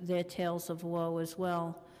their tales of woe as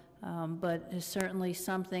well. But it's certainly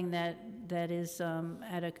something that is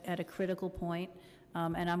at a critical point.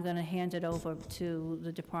 And I'm going to hand it over to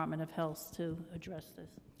the Department of Health to address this.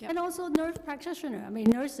 Yep. And also nurse practitioner,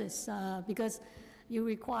 nurses, because you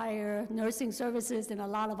require nursing services in a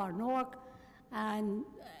lot of our NORC, and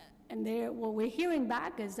what we're hearing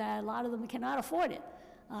back is that a lot of them cannot afford it,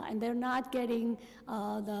 and they're not getting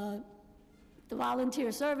the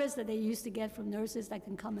volunteer service that they used to get from nurses that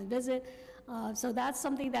can come and visit. So that's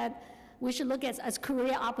something that we should look at as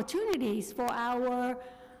career opportunities for our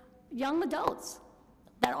young adults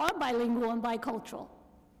that are bilingual and bicultural.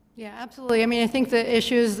 Yeah, absolutely. I think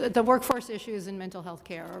the workforce issues in mental health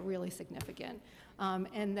care are really significant,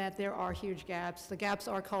 and that there are huge gaps. The gaps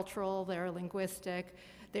are cultural, they're linguistic,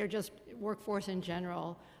 they're just workforce in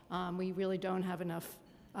general. We really don't have enough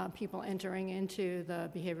people entering into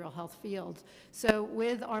the behavioral health field. So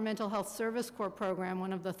with our Mental Health Service Corps program,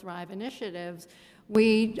 one of the Thrive initiatives,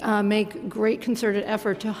 we make great concerted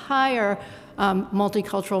effort to hire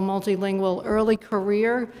multicultural, multilingual, early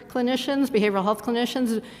career clinicians, behavioral health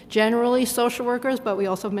clinicians, generally social workers, but we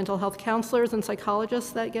also have mental health counselors and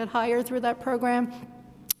psychologists that get hired through that program.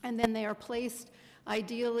 And then they are placed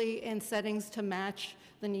ideally in settings to match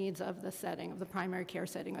the needs of the setting, of the primary care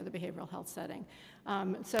setting or the behavioral health setting.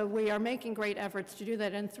 So we are making great efforts to do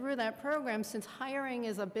that. And through that program, since hiring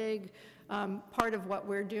is a big part of what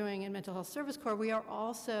we're doing in Mental Health Service Corps, we are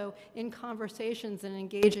also in conversations and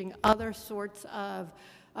engaging other sorts of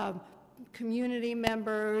community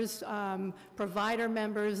members, provider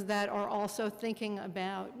members that are also thinking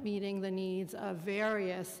about meeting the needs of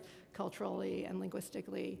various culturally and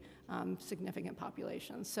linguistically significant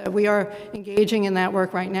populations. So we are engaging in that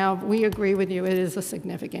work right now. We agree with you, it is a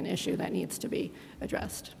significant issue that needs to be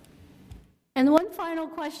addressed. And one final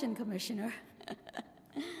question, Commissioner.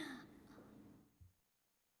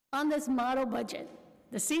 On this model budget,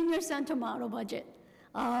 the senior center model budget,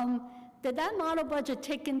 did that model budget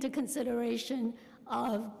take into consideration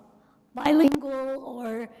of bilingual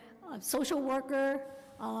or social worker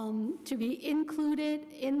to be included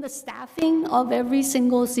in the staffing of every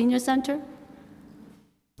single senior center?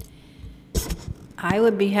 I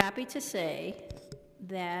would be happy to say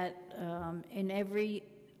that in every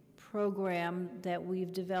program that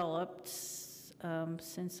we've developed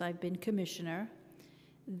since I've been commissioner,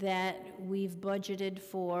 that we've budgeted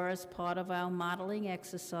for as part of our modeling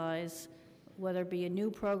exercise, whether it be a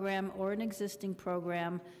new program or an existing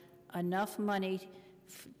program, enough money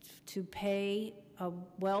to pay a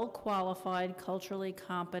well-qualified, culturally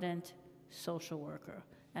competent social worker.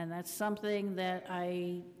 And that's something that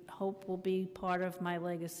I hope will be part of my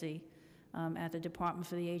legacy at the Department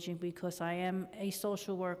for the Aging, because I am a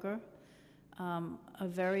social worker, a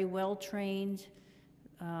very well-trained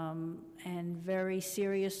and very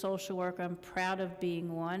serious social worker. I'm proud of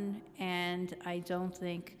being one, and I don't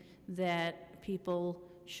think that people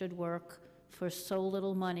should work for so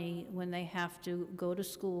little money when they have to go to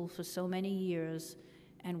school for so many years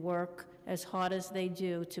and work as hard as they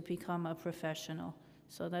do to become a professional.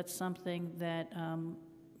 So that's something that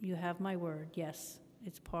you have my word, yes,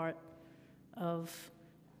 it's part of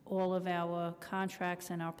all of our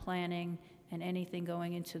contracts and our planning and anything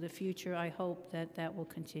going into the future. I hope that that will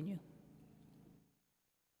continue.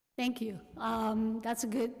 Thank you. That's a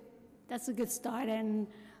good start, and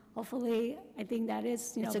hopefully, I think that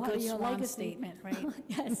is, It's a part good of your swan legacy. statement, right?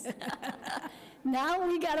 Yes. Now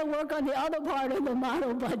we got to work on the other part of the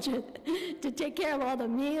model budget to take care of all the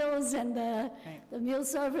meals and the meal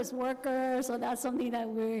service workers. So that's something that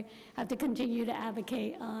we have to continue to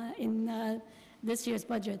advocate in this year's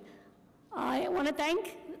budget. I want to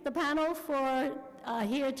thank the panel for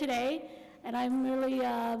here today, and I'm really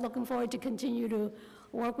looking forward to continue to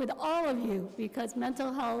work with all of you, because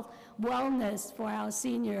mental health wellness for our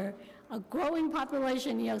senior, a growing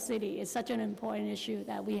population in New York City, is such an important issue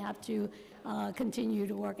that we have to continue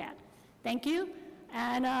to work at. Thank you,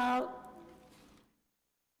 and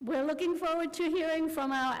we're looking forward to hearing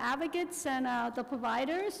from our advocates and the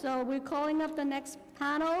providers. So we're calling up the next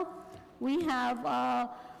panel. We have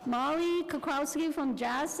Molly Kokrowski from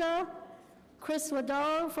JASA, Chris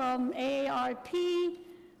Waddell from AARP,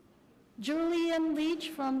 Julian Leach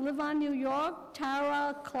from Live On New York,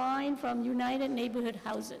 Tara Klein from United Neighborhood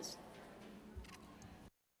Houses.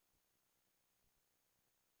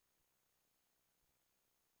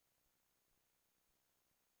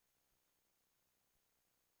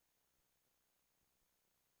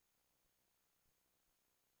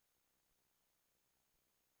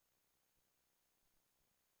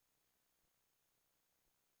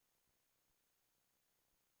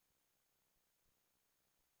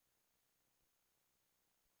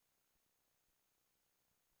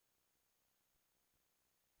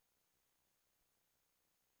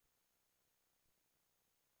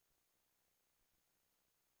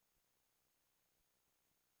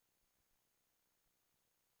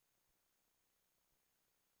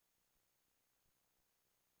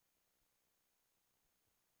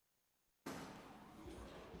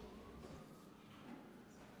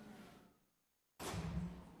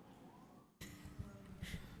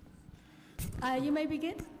 You may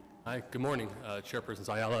begin. Hi, good morning, Chairpersons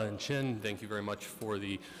Ayala and Chin. Thank you very much for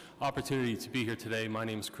the opportunity to be here today. My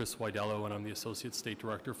name is Chris Widello, and I'm the Associate State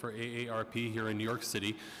Director for AARP here in New York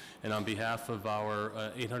City. And on behalf of our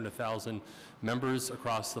 800,000 members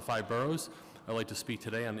across the 5 boroughs, I'd like to speak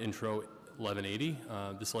today on Intro 1180.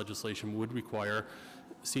 This legislation would require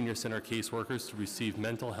senior center caseworkers to receive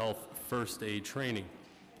mental health first aid training.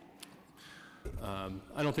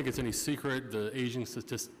 I don't think it's any secret, the aging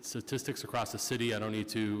statistics across the city, I don't need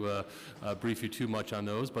to brief you too much on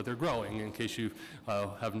those, but they're growing, in case you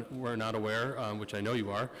were not aware, which I know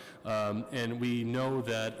you are. And we know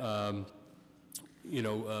that,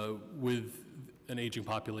 with an aging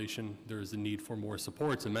population, there is a need for more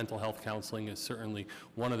supports, and mental health counseling is certainly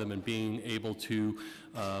one of them, and being able to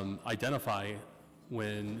identify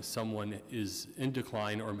when someone is in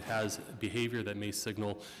decline or has behavior that may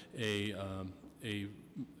signal a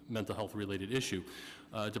mental health related issue.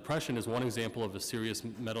 Depression is one example of a serious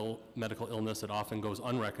medical illness that often goes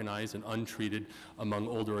unrecognized and untreated among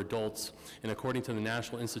older adults. And according to the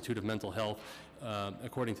National Institute of Mental Health,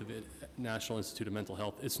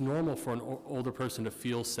 it's normal for an older person to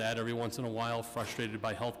feel sad every once in a while, frustrated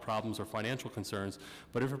by health problems or financial concerns,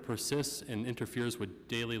 but if it persists and interferes with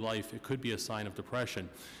daily life, it could be a sign of depression.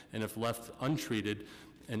 And if left untreated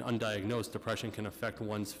and undiagnosed, depression can affect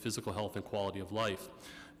one's physical health and quality of life.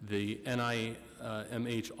 The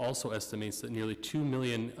NIMH also estimates that nearly 2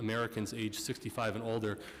 million Americans aged 65 and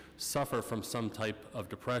older suffer from some type of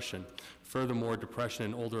depression. Furthermore, depression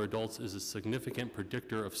in older adults is a significant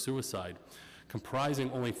predictor of suicide. Comprising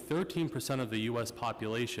only 13% of the U.S.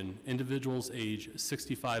 population, individuals age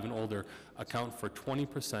 65 and older account for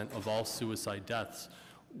 20% of all suicide deaths,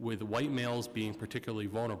 with white males being particularly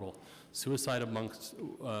vulnerable. Suicide among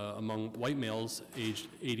white males aged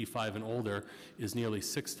 85 and older is nearly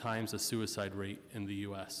 6 times the suicide rate in the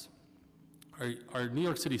U.S. Our New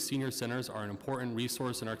York City Senior Centers are an important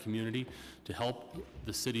resource in our community to help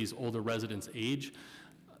the city's older residents age.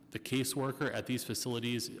 The caseworker at these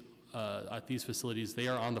facilities, they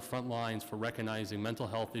are on the front lines for recognizing mental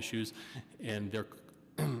health issues and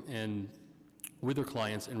with their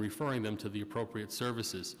clients and referring them to the appropriate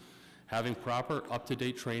services. Having proper,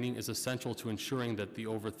 up-to-date training is essential to ensuring that the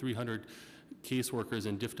over 300 caseworkers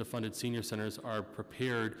in DFTA-funded senior centers are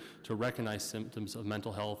prepared to recognize symptoms of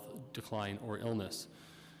mental health decline or illness.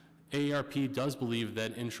 AARP does believe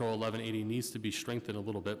that Intro 1180 needs to be strengthened a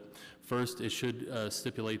little bit. First, it should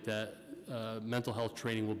stipulate that mental health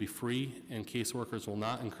training will be free and caseworkers will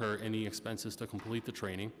not incur any expenses to complete the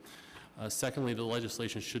training. Secondly, the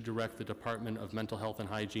legislation should direct the Department of Mental Health and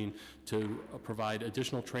Hygiene to provide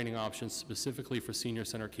additional training options specifically for senior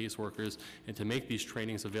center caseworkers and to make these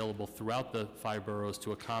trainings available throughout the 5 boroughs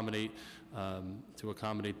to accommodate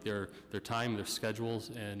their time, their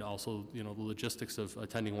schedules, and also the logistics of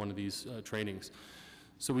attending one of these trainings.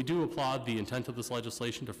 So we do applaud the intent of this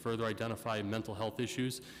legislation to further identify mental health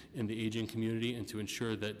issues in the aging community and to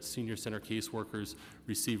ensure that senior center caseworkers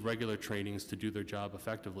receive regular trainings to do their job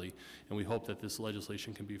effectively. And we hope that this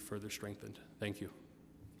legislation can be further strengthened. Thank you.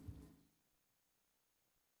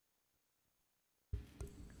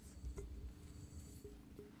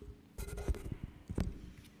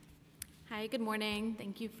 Hi, good morning.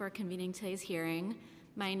 Thank you for convening today's hearing.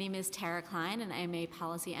 My name is Tara Klein, and I'm a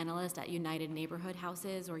policy analyst at United Neighborhood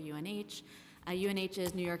Houses, or UNH. UNH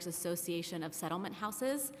is New York's Association of Settlement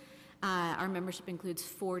Houses. Our membership includes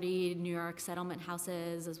 40 New York settlement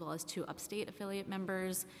houses, as well as 2 upstate affiliate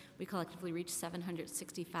members. We collectively reach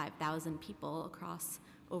 765,000 people across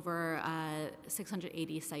over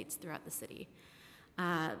 680 sites throughout the city.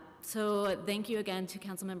 So thank you again to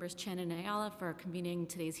Council Members Chin and Ayala for convening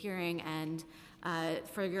today's hearing and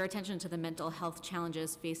for your attention to the mental health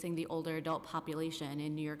challenges facing the older adult population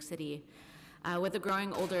in New York City. With a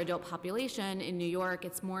growing older adult population in New York,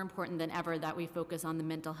 it's more important than ever that we focus on the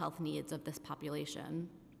mental health needs of this population.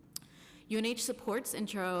 UNH supports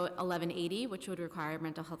Intro 1180, which would require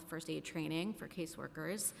mental health first aid training for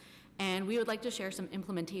caseworkers, and we would like to share some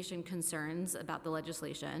implementation concerns about the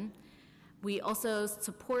legislation. We also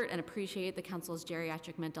support and appreciate the Council's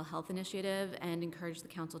Geriatric Mental Health Initiative and encourage the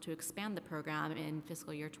Council to expand the program in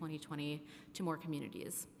fiscal year 2020 to more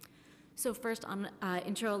communities. So first on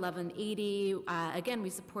Intro 1180, again, we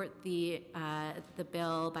support the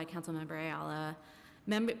bill by Councilmember Ayala.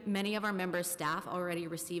 Many of our members' staff already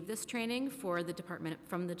received this training from the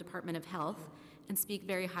Department of Health and speak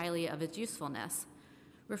very highly of its usefulness.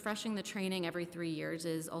 Refreshing the training every 3 years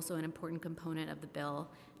is also an important component of the bill,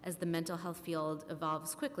 as the mental health field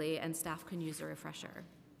evolves quickly and staff can use a refresher.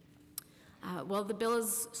 While the bill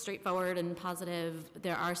is straightforward and positive,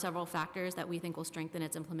 there are several factors that we think will strengthen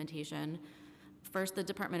its implementation. First, the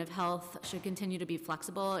Department of Health should continue to be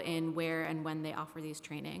flexible in where and when they offer these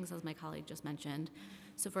trainings, as my colleague just mentioned.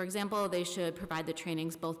 So for example, they should provide the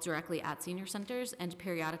trainings both directly at senior centers and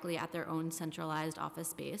periodically at their own centralized office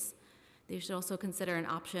space. They should also consider an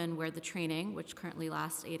option where the training, which currently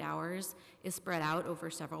lasts 8 hours, is spread out over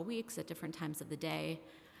several weeks at different times of the day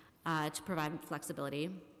to provide flexibility.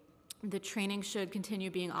 The training should continue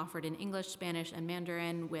being offered in English, Spanish, and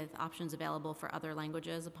Mandarin with options available for other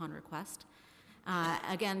languages upon request.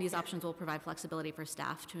 Again, these options will provide flexibility for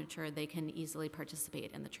staff to ensure they can easily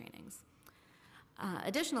participate in the trainings.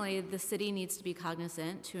 Additionally, the city needs to be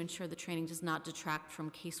cognizant to ensure the training does not detract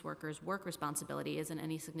from caseworkers' work responsibilities in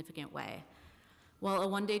any significant way. While a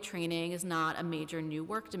one-day training is not a major new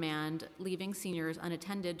work demand, leaving seniors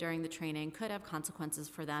unattended during the training could have consequences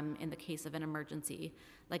for them in the case of an emergency,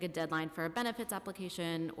 like a deadline for a benefits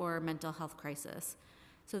application or a mental health crisis.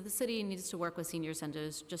 So the city needs to work with senior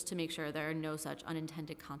centers just to make sure there are no such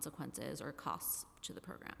unintended consequences or costs to the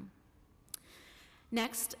program.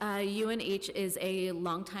 Next, UNH is a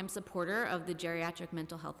longtime supporter of the Geriatric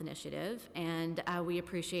Mental Health Initiative, and we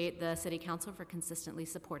appreciate the City Council for consistently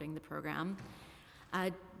supporting the program.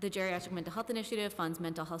 The Geriatric Mental Health Initiative funds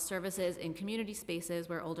mental health services in community spaces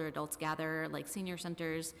where older adults gather, like senior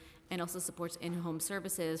centers, and also supports in-home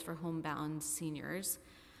services for homebound seniors.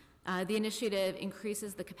 The initiative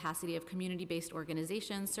increases the capacity of community-based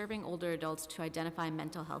organizations serving older adults to identify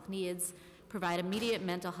mental health needs, provide immediate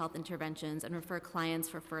mental health interventions, and refer clients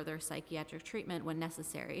for further psychiatric treatment when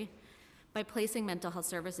necessary. By placing mental health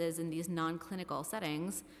services in these non-clinical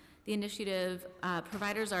settings, the initiative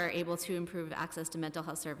providers are able to improve access to mental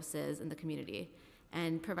health services in the community,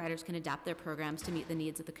 and providers can adapt their programs to meet the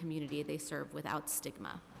needs of the community they serve without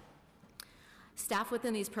stigma. Staff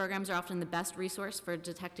within these programs are often the best resource for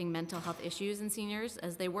detecting mental health issues in seniors,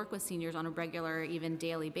 as they work with seniors on a regular, even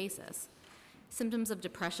daily basis. Symptoms of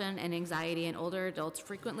depression and anxiety in older adults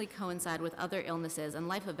frequently coincide with other illnesses and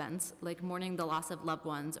life events, like mourning the loss of loved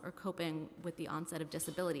ones or coping with the onset of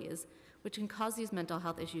disabilities, which can cause these mental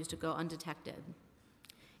health issues to go undetected.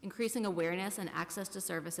 Increasing awareness and access to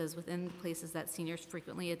services within the places that seniors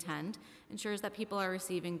frequently attend ensures that people are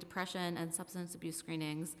receiving depression and substance abuse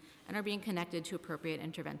screenings and are being connected to appropriate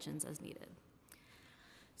interventions as needed.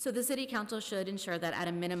 So the City Council should ensure that at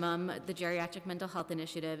a minimum, the Geriatric Mental Health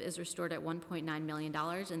Initiative is restored at $1.9 million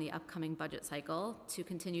in the upcoming budget cycle to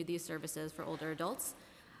continue these services for older adults.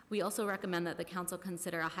 We also recommend that the Council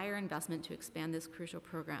consider a higher investment to expand this crucial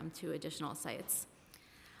program to additional sites.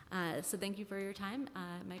 So thank you for your time.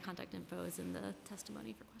 My contact info is in the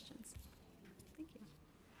testimony for questions. Thank you.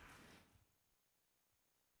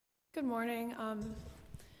 Good morning.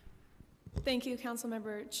 Thank you,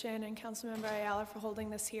 Councilmember Chin and Councilmember Ayala, for holding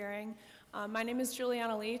this hearing. My name is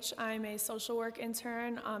Juliana Leach. I'm a social work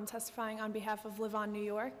intern testifying on behalf of Live On New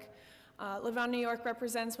York. Live On New York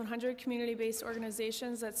represents 100 community-based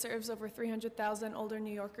organizations that serves over 300,000 older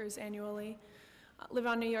New Yorkers annually. Live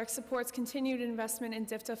On New York supports continued investment in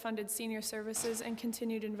DFTA-funded senior services and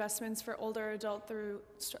continued investments for older adult through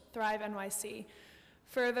Thrive NYC.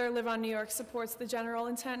 Further, Live On New York supports the general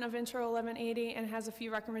intent of Intro 1180 and has a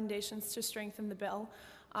few recommendations to strengthen the bill.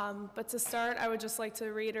 But to start, I would just like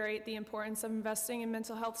to reiterate the importance of investing in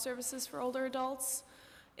mental health services for older adults.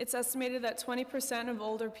 It's estimated that 20% of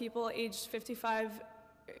older people ages 55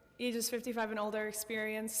 and older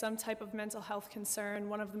experience some type of mental health concern,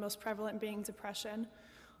 one of the most prevalent being depression.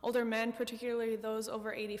 Older men, particularly those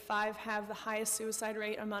over 85, have the highest suicide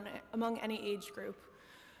rate among any age group.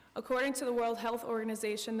 According to the World Health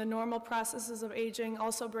Organization, the normal processes of aging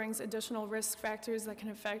also brings additional risk factors that can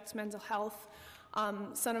affect mental health.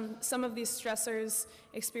 Some of these stressors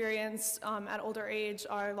experienced at older age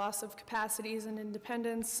are loss of capacities and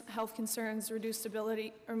independence, health concerns, reduced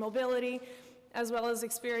ability or mobility, as well as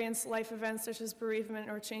experience life events such as bereavement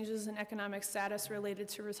or changes in economic status related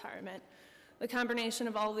to retirement. The combination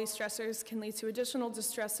of all of these stressors can lead to additional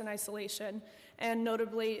distress and isolation, and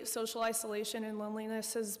notably, social isolation and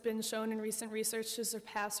loneliness has been shown in recent research to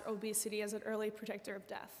surpass obesity as an early predictor of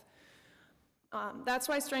death. That's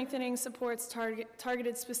why strengthening supports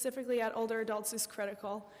targeted specifically at older adults is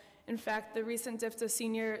critical. In fact, the recent DFTA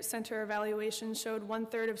Senior Center evaluation showed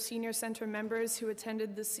 1/3 of Senior Center members who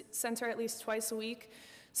attended the center at least twice a week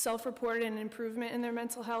self-reported an improvement in their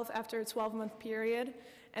mental health after a 12-month period,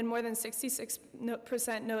 and more than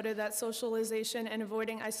 66% noted that socialization and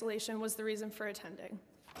avoiding isolation was the reason for attending.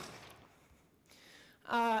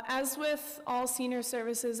 As with all senior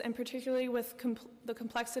services, and particularly with the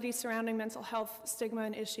complexity surrounding mental health stigma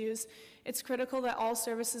and issues, it's critical that all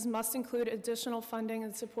services must include additional funding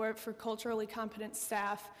and support for culturally competent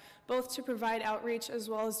staff, both to provide outreach as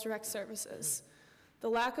well as direct services. The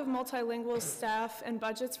lack of multilingual staff and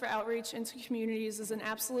budgets for outreach into communities is an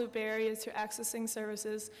absolute barrier to accessing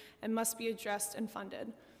services and must be addressed and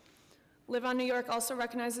funded. Live On New York also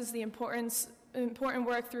recognizes the important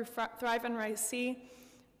work through Thrive NYC,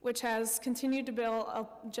 which has continued to build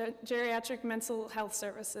geriatric mental health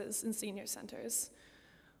services in senior centers.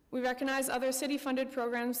 We recognize other city-funded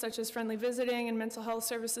programs such as friendly visiting and mental health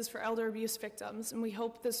services for elder abuse victims, and we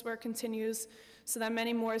hope this work continues so that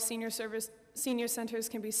many more senior centers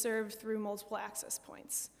can be served through multiple access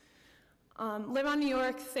points. Live On New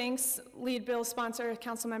York thanks lead bill sponsor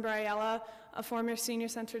Councilmember Ayala, a former senior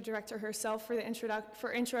center director herself, for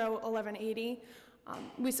Intro 1180.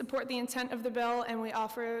 We support the intent of the bill, and we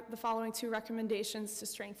offer the following 2 recommendations to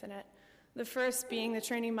strengthen it. The first being the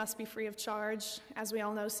training must be free of charge. As we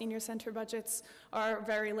all know, senior center budgets are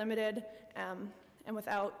very limited, and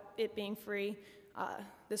without it being free,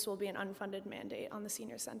 this will be an unfunded mandate on the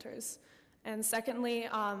senior centers. And secondly,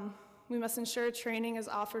 we must ensure training is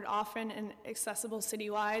offered often and accessible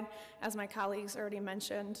citywide, as my colleagues already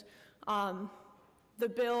mentioned.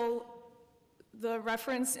 The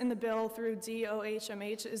reference in the bill through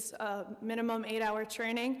DOHMH is a minimum 8-hour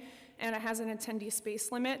training, and it has an attendee space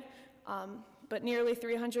limit, but nearly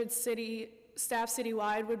 300 staff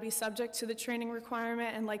citywide would be subject to the training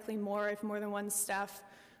requirement, and likely more if more than 1 staff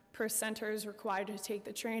per center is required to take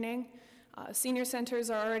the training. Senior centers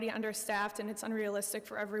are already understaffed, and it's unrealistic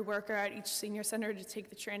for every worker at each senior center to take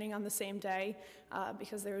the training on the same day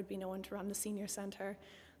because there would be no one to run the senior center.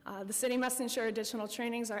 The city must ensure additional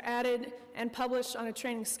trainings are added and published on a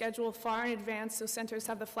training schedule far in advance so centers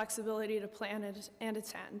have the flexibility to plan and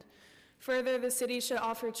attend. Further, the city should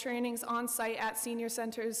offer trainings on site at senior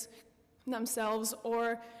centers themselves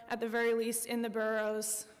or at the very least in the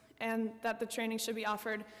boroughs, and that the training should be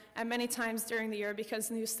offered at many times during the year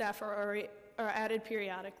because new staff are added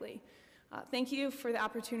periodically. Thank you for the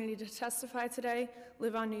opportunity to testify today.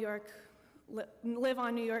 Live on New York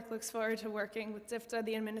looks forward to working with DFTA,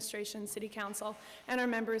 the administration, City Council, and our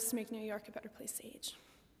members to make New York a better place to age.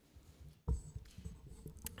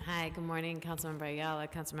 Hi, good morning, Councilmember Ayala,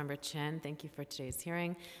 Councilmember Chen. Thank you for today's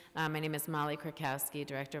hearing. My name is Molly Krakowski,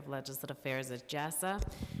 Director of Legislative Affairs at JASA.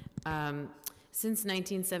 Since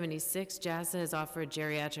 1976, JASA has offered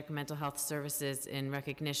geriatric mental health services in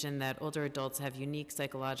recognition that older adults have unique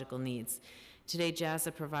psychological needs. Today,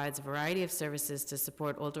 JASA provides a variety of services to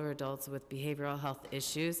support older adults with behavioral health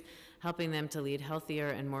issues, helping them to lead healthier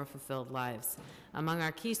and more fulfilled lives. Among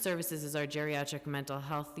our key services is our geriatric mental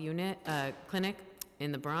health unit clinic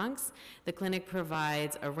in the Bronx. The clinic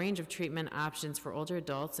provides a range of treatment options for older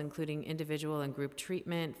adults, including individual and group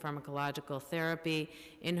treatment, pharmacological therapy,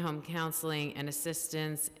 in-home counseling, and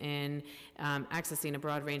assistance in accessing a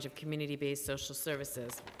broad range of community-based social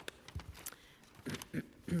services.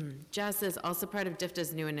 JASA is also part of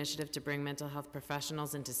DFTA's new initiative to bring mental health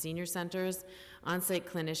professionals into senior centers. On-site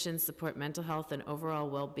clinicians support mental health and overall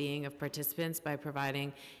well-being of participants by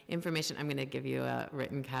providing information. I'm going to give you a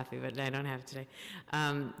written copy, but I don't have it today.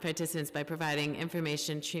 Participants by providing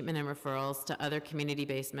information, treatment, and referrals to other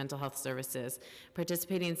community-based mental health services.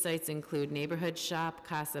 Participating sites include Neighborhood Shop,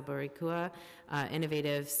 Casa Boricua,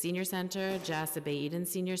 Innovative Senior Center, JASA Bay Eden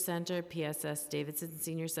Senior Center, PSS Davidson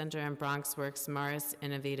Senior Center, and Bronx Works Morris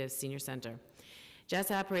Innovative Senior Center.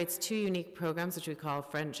 JASA operates two unique programs, which we call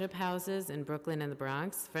Friendship Houses in Brooklyn and the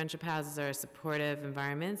Bronx. Friendship Houses are supportive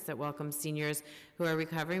environments that welcome seniors who are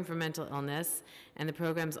recovering from mental illness, and the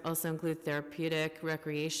programs also include therapeutic,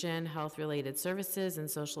 recreation, health-related services, and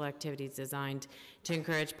social activities designed to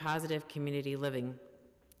encourage positive community living.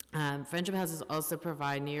 Friendship Houses also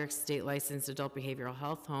provide New York State licensed adult behavioral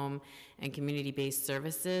health, home, and community-based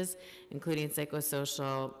services, including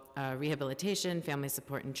psychosocial rehabilitation, family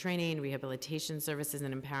support and training, rehabilitation services,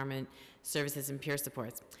 and empowerment services and peer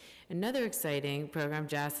supports. Another exciting program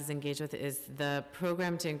JASA is engaged with is the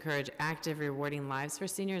program to encourage active, rewarding lives for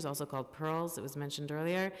seniors, also called PEARLS. It was mentioned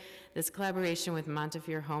earlier. This collaboration with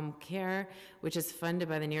Montefiore Home Care, which is funded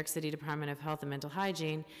by the New York City Department of Health and Mental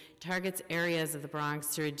Hygiene, targets areas of the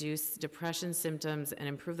Bronx to reduce depression symptoms and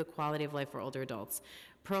improve the quality of life for older adults.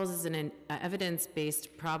 PEARLS is an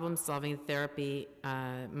evidence-based problem-solving therapy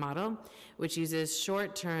model, which uses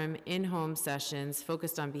short-term in-home sessions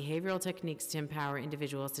focused on behavioral techniques to empower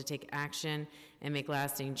individuals to take action and make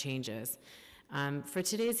lasting changes. For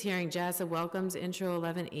today's hearing, JASA welcomes Intro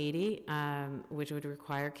 1180, which would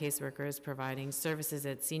require caseworkers providing services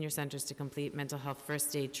at senior centers to complete mental health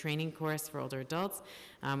first aid training course for older adults,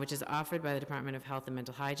 which is offered by the Department of Health and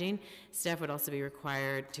Mental Hygiene. Staff would also be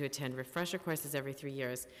required to attend refresher courses every 3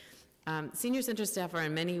 years. Senior center staff are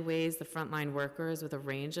in many ways the frontline workers with a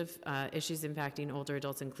range of issues impacting older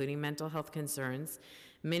adults, including mental health concerns.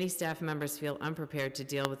 Many staff members feel unprepared to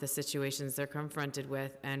deal with the situations they're confronted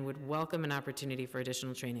with and would welcome an opportunity for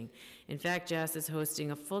additional training. In fact, JASA is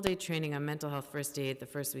hosting a full-day training on mental health first aid the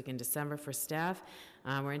first week in December for staff.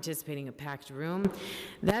 We're anticipating a packed room.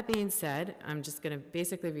 That being said, I'm just going to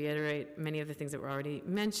basically reiterate many of the things that were already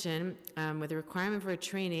mentioned. With the requirement for a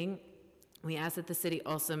training, we ask that the city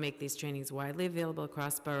also make these trainings widely available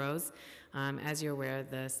across boroughs. As you're aware,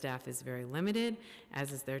 the staff is very limited,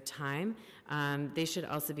 as is their time. They should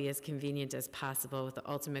also be as convenient as possible with the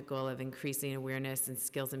ultimate goal of increasing awareness and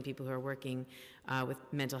skills in people who are working with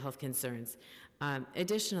mental health concerns.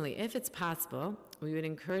 Additionally, if it's possible, we would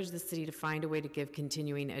encourage the city to find a way to give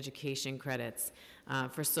continuing education credits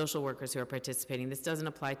for social workers who are participating. This doesn't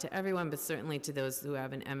apply to everyone, but certainly to those who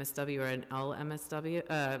have an MSW or an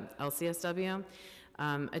LCSW.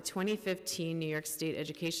 A 2015 New York State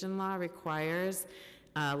education law requires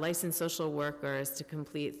licensed social workers to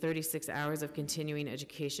complete 36 hours of continuing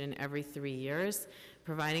education every 3 years.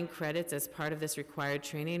 Providing credits as part of this required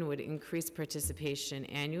training would increase participation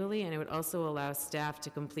annually, and it would also allow staff to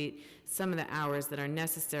complete some of the hours that are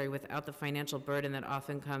necessary without the financial burden that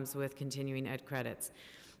often comes with continuing ed credits.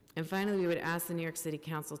 And finally, we would ask the New York City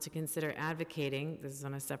Council to consider advocating, this is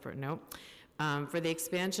on a separate note, For the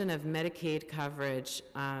expansion of Medicaid coverage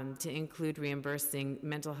to include reimbursing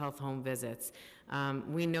mental health home visits.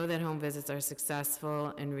 We know that home visits are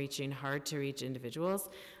successful in reaching hard-to-reach individuals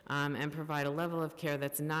and provide a level of care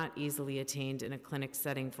that's not easily attained in a clinic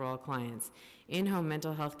setting for all clients. In-home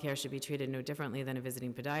mental health care should be treated no differently than a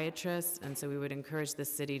visiting podiatrist, and so we would encourage the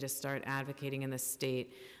city to start advocating in the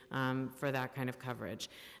state for that kind of coverage.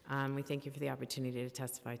 We thank you for the opportunity to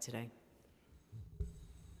testify today.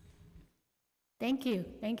 Thank you.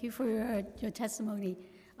 Thank you for your testimony.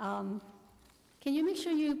 Can you make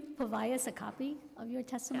sure you provide us a copy of your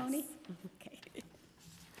testimony? Yes. Okay.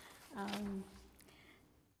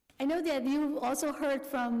 I know that you also heard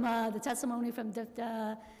from the testimony from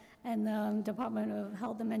DFTA and the Department of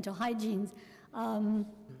Health and Mental Hygiene.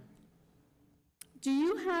 Do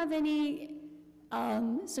you have any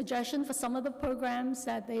suggestion for some of the programs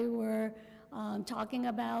that they were talking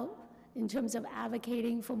about in terms of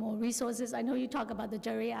advocating for more resources? I know you talk about the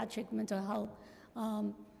geriatric mental health,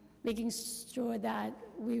 making sure that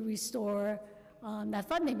we restore that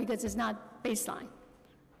funding because it's not baseline.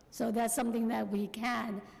 So that's something that we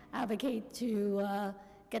can advocate to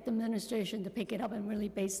get the administration to pick it up and really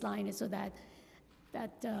baseline it so that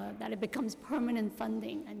it becomes permanent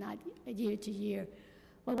funding and not year to year.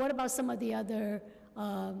 But what about some of the other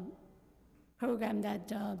program that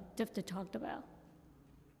DFTA talked about?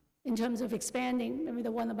 In terms of expanding, maybe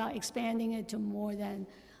the one about expanding it to more than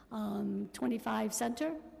 25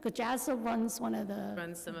 center? Because JASA runs one of the...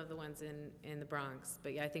 Runs some of the ones in the Bronx,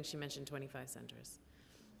 but yeah, I think she mentioned 25 centers.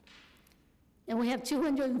 And we have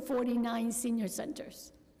 249 senior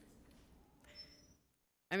centers.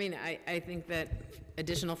 I mean, I think that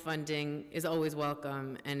additional funding is always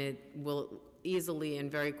welcome, and it will easily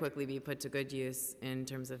and very quickly be put to good use in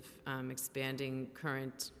terms of expanding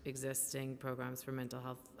current existing programs for mental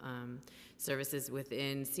health services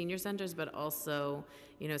within senior centers, but also,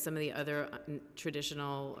 you know, some of the other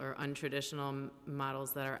traditional or untraditional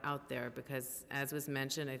models that are out there, because as was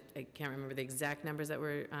mentioned, I can't remember the exact numbers that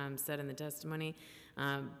were said in the testimony,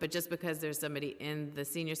 but just because there's somebody in the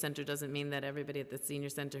senior center doesn't mean that everybody at the senior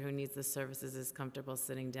center who needs the services is comfortable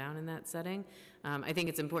sitting down in that setting. I think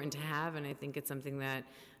it's important to have, and I think it's something that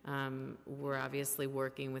we're obviously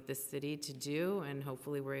working with the city to do, and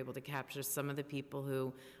hopefully we're able to capture some of the people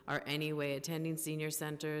who are anyway attending senior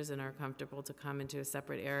centers and are comfortable to come into a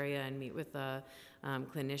separate area and meet with a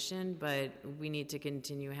clinician, but we need to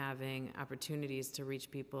continue having opportunities to reach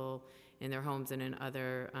people in their homes and in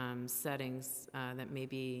other settings that may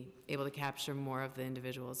be able to capture more of the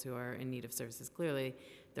individuals who are in need of services. Clearly,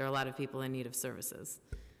 there are a lot of people in need of services.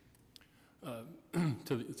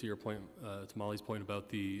 To your point, to Molly's point about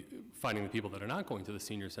the finding the people that are not going to the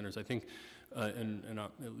senior centers, I think, in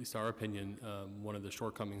at least our opinion, one of the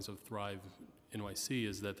shortcomings of Thrive NYC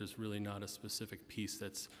is that there's really not a specific piece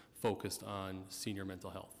that's focused on senior mental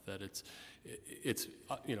health. That it's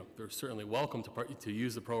you know, they're certainly welcome to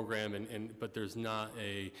use the program, but there's not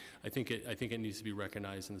a. I think it needs to be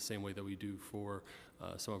recognized in the same way that we do for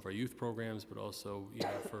some of our youth programs, but also, you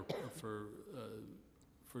know, for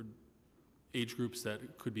age groups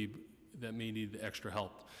that may need extra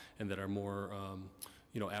help and that are more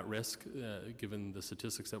you know, at risk, given the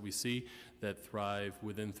statistics that we see, that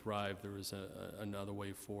within Thrive, there is another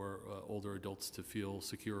way for older adults to feel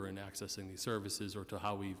secure in accessing these services, or to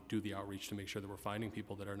how we do the outreach to make sure that we're finding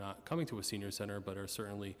people that are not coming to a senior center, but are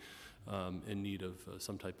certainly in need of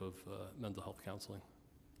some type of mental health counseling.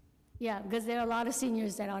 Yeah, because there are a lot of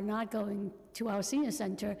seniors that are not going to our senior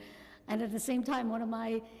center. And at the same time, one of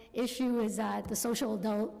my issues is that the social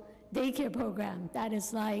adult daycare program, that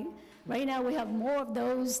is like, right now we have more of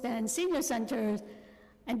those than senior centers,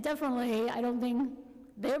 and definitely I don't think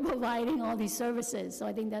they're providing all these services. So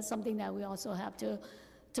I think that's something that we also have to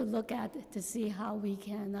look at to see how we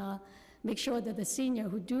can make sure that the senior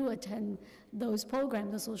who do attend those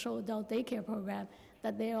programs, the social adult daycare program,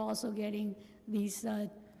 that they're also getting these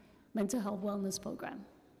mental health wellness program.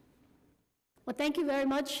 Well, thank you very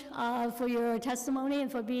much for your testimony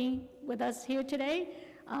and for being with us here today.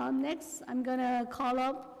 Next, I'm going to call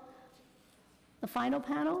up the final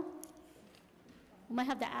panel. We might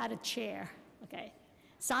have to add a chair. Okay.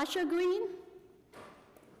 Sasha Green,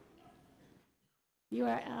 you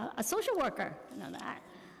are a social worker. I know that.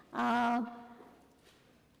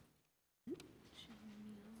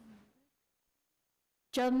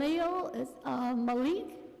 Jamil Malik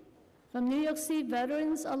from New York City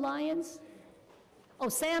Veterans Alliance. Oh,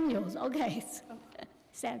 Samuels, okay.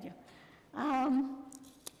 Samuel.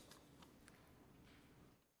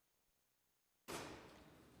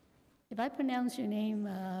 If I pronounce your name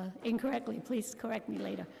incorrectly, please correct me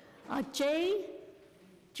later. Jay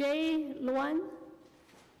Jay Luan?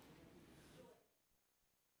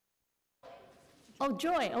 Oh,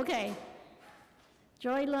 Joy, okay.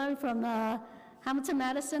 Joy Luan from Hamilton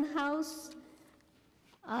Madison House.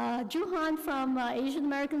 Juhan from Asian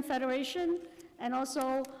American Federation, and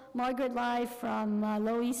also Margaret Lai from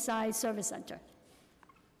Lower East Side Service Center.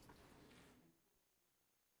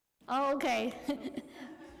 Oh, okay.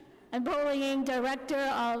 And bullying director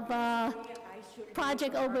of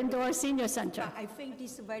Project Open Door Senior Center. I think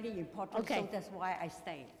this is very important, Okay. so that's why I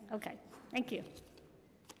stayed. Okay, thank you.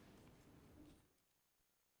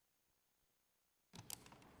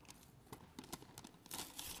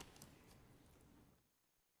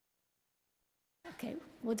 Okay,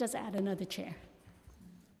 we'll just add another chair.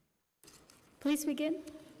 Please begin.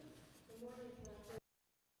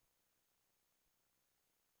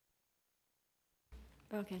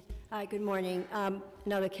 Okay. Hi, good morning.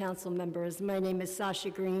 Another council members. My name is Sasha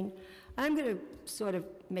Green. I'm going to sort of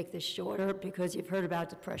make this shorter because you've heard about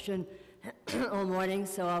depression all morning,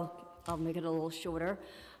 so I'll make it a little shorter.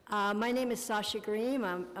 My name is Sasha Green.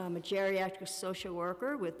 I'm a geriatric social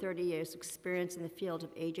worker with 30 years experience in the field of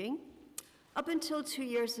aging. Up until 2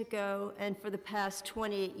 years ago, and for the past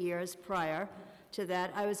 28 years prior to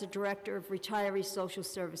that, I was a director of retiree social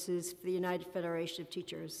services for the United Federation of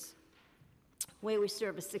Teachers, where we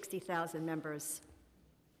service 60,000 members.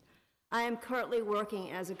 I am currently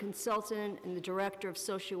working as a consultant and the director of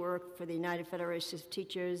social work for the United Federation of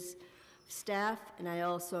Teachers staff, and I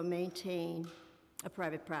also maintain a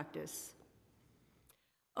private practice.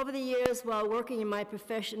 Over the years, while working in my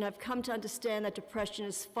profession, I've come to understand that depression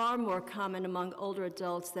is far more common among older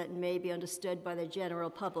adults than may be understood by the general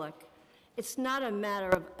public. It's not a matter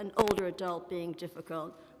of an older adult being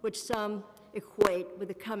difficult, which some equate with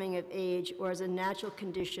the coming of age or as a natural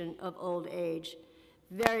condition of old age.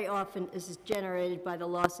 Very often is generated by the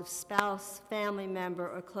loss of spouse, family member,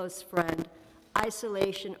 or close friend,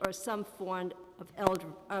 isolation, or some form of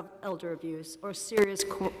elder abuse, or serious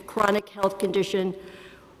chronic health condition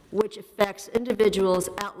which affects individuals'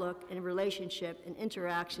 outlook and relationship and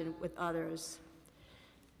interaction with others.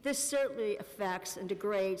 This certainly affects and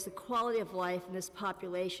degrades the quality of life in this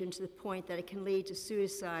population to the point that it can lead to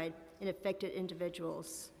suicide in affected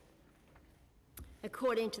individuals.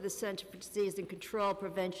 According to the Center for Disease and Control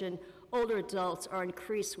Prevention, older adults are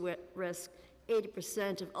increased risk.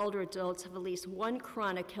 80% of older adults have at least one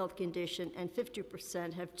chronic health condition, and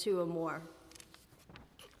 50% have two or more.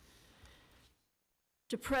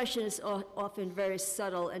 Depression is often very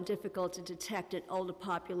subtle and difficult to detect in older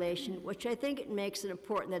population, which I think it makes it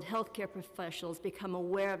important that healthcare professionals become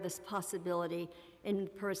aware of this possibility in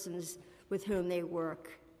persons with whom they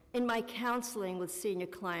work. In my counseling with senior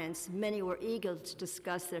clients, many were eager to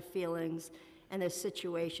discuss their feelings and their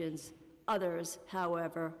situations. Others,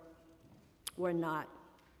 however, were not.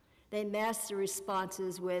 They masked their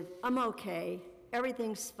responses with, "I'm okay,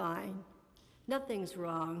 everything's fine, nothing's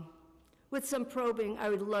wrong." With some probing, I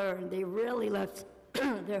would learn they rarely left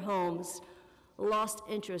their homes, lost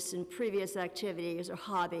interest in previous activities or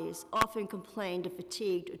hobbies, often complained of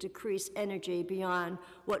fatigue or decreased energy beyond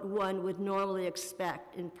what one would normally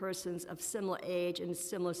expect in persons of similar age and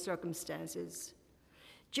similar circumstances.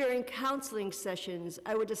 During counseling sessions,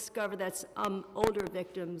 I would discover that some older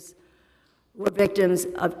victims were victims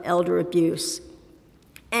of elder abuse.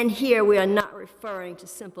 And here we are not referring to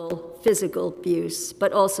simple physical abuse,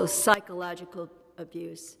 but also psychological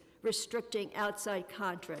abuse, restricting outside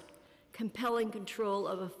contact, compelling control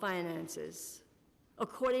over finances.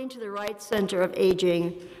 According to the Wright Center of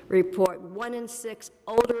Aging report, 1 in 6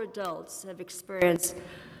 older adults have experienced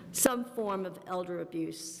some form of elder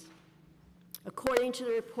abuse. According to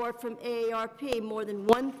the report from AARP, more than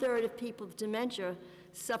 1/3 of people with dementia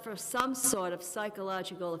suffer some sort of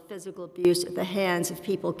psychological or physical abuse at the hands of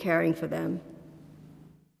people caring for them.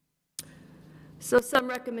 So some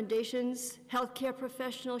recommendations: healthcare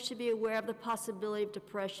professionals should be aware of the possibility of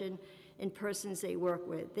depression in persons they work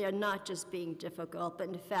with. They are not just being difficult, but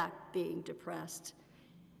in fact being depressed.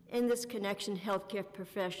 In this connection, healthcare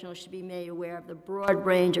professionals should be made aware of the broad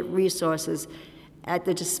range of resources at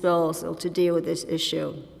the disposal to deal with this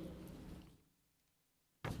issue.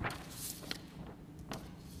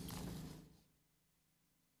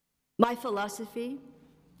 My philosophy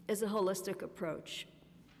is a holistic approach.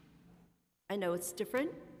 I know it's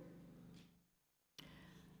different,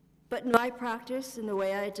 but in my practice, in the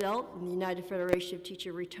way I dealt in the United Federation of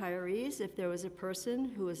Teacher Retirees, if there was a person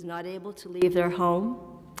who was not able to leave their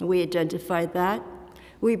home, we identified that,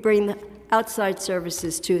 we bring the outside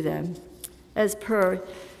services to them. As per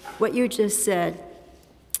what you just said,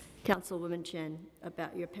 Councilwoman Chen,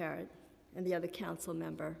 about your parent and the other council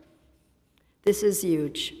member. This is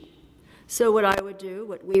huge. So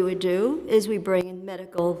what we would do, is we bring a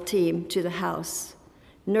medical team to the house,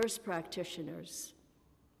 nurse practitioners,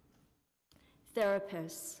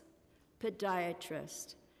 therapists,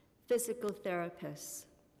 podiatrists, physical therapists,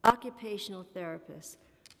 occupational therapists.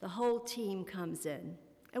 The whole team comes in.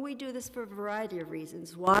 And we do this for a variety of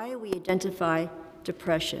reasons. Why? We identify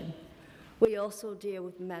depression. We also deal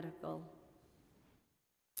with medical.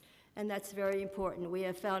 And that's very important. We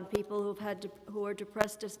have found people who are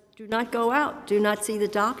depressed just do not go out, do not see the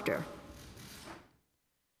doctor.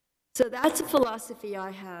 So that's a philosophy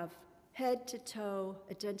I have, head to toe,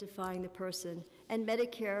 identifying the person, and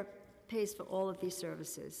Medicare pays for all of these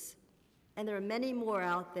services. And there are many more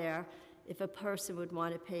out there if a person would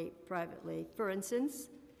want to pay privately. For instance,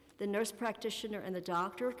 the nurse practitioner and the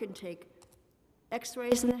doctor can take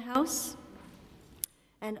x-rays in the house,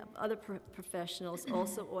 and other professionals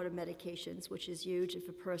also order medications, which is huge if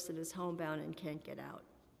a person is homebound and can't get out.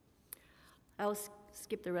 I'll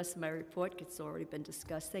skip the rest of my report because it's already been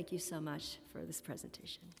discussed. Thank you so much for this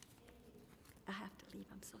presentation. I have to leave,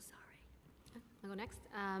 I'm so sorry. I'll go next.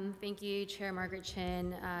 Thank you, Chair Margaret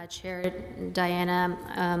Chin, Chair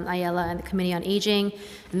Diana Ayala, and the Committee on Aging,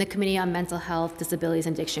 and the Committee on Mental Health, Disabilities,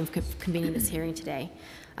 and Addiction for convening this hearing today.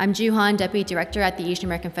 I'm Ju Han, Deputy Director at the Asian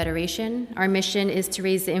American Federation. Our mission is to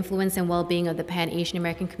raise the influence and well-being of the Pan-Asian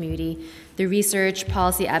American community through research,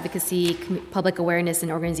 policy advocacy, public awareness,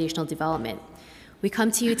 and organizational development. We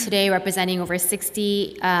come to you today representing over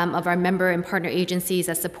 60 of our member and partner agencies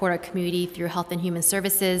that support our community through health and human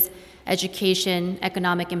services, education,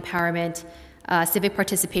 economic empowerment, civic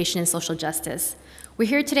participation, and social justice. We're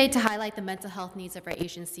here today to highlight the mental health needs of our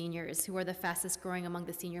Asian seniors, who are the fastest growing among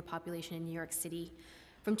the senior population in New York City.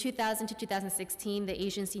 From 2000 to 2016, the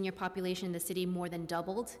Asian senior population in the city more than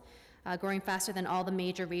doubled, growing faster than all the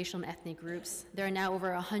major racial and ethnic groups. There are now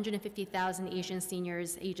over 150,000 Asian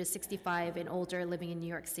seniors ages 65 and older living in New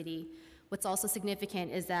York City. What's also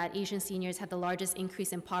significant is that Asian seniors had the largest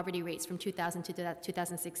increase in poverty rates from 2000 to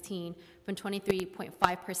 2016, from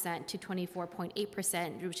 23.5% to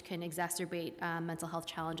 24.8%, which can exacerbate mental health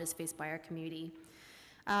challenges faced by our community.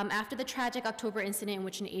 After the tragic October incident in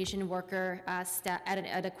which an Asian worker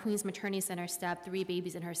at a Queens maternity center stabbed 3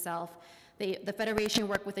 babies and herself, the Federation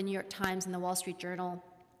worked with the New York Times and the Wall Street Journal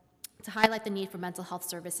to highlight the need for mental health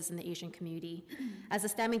services in the Asian community. As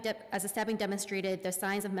the stabbing demonstrated, the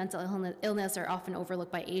signs of mental illness are often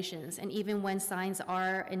overlooked by Asians, and even when signs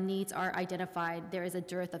and needs are identified, there is a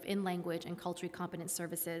dearth of in-language and culturally competent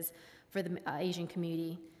services for the Asian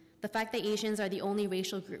community. The fact that Asians are the only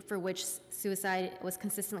racial group for which suicide was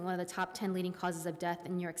consistently one of the top 10 leading causes of death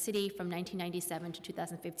in New York City from 1997 to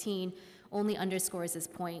 2015 only underscores this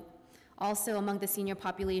point. Also, among the senior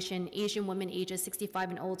population, Asian women ages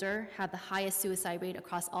 65 and older have the highest suicide rate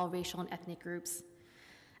across all racial and ethnic groups.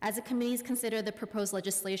 As the committees consider the proposed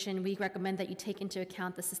legislation, we recommend that you take into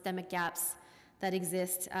account the systemic gaps that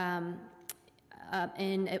exist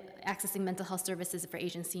in accessing mental health services for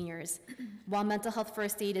Asian seniors. While mental health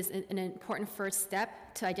first aid is an important first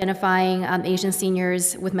step to identifying Asian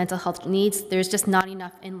seniors with mental health needs, there's just not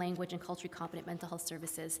enough in-language and culturally competent mental health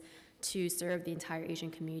services to serve the entire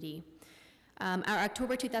Asian community. Our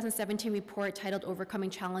October 2017 report titled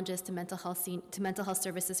Overcoming Challenges to Mental Health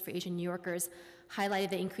Services for Asian New Yorkers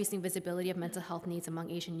highlighted the increasing visibility of mental health needs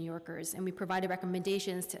among Asian New Yorkers, and we provided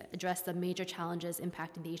recommendations to address the major challenges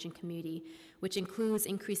impacting the Asian community, which includes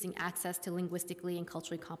increasing access to linguistically and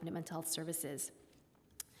culturally competent mental health services.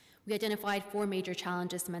 We identified 4 major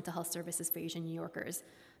challenges to mental health services for Asian New Yorkers.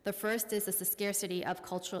 The first is the scarcity of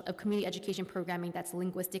community education programming that's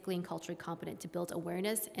linguistically and culturally competent to build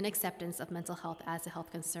awareness and acceptance of mental health as a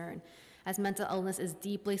health concern, as mental illness is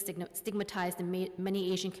deeply stigmatized in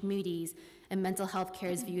many Asian communities, and mental health care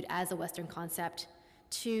is viewed as a Western concept.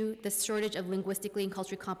 2, the shortage of linguistically and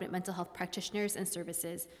culturally competent mental health practitioners and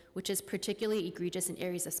services, which is particularly egregious in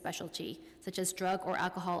areas of specialty, such as drug or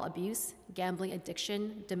alcohol abuse, gambling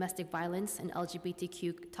addiction, domestic violence, and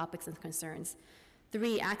LGBTQ topics and concerns.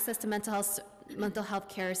 3, access to mental health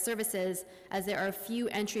care services, as there are few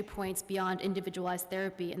entry points beyond individualized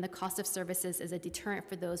therapy, and the cost of services is a deterrent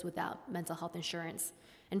for those without mental health insurance.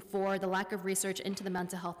 And 4, the lack of research into the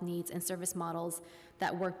mental health needs and service models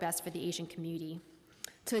that work best for the Asian community.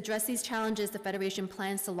 To address these challenges, the Federation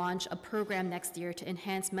plans to launch a program next year to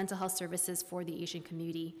enhance mental health services for the Asian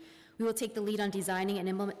community. We will take the lead on designing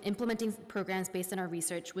and implementing programs based on our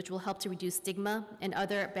research, which will help to reduce stigma and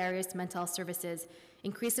other barriers to mental health services,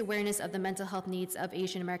 increase awareness of the mental health needs of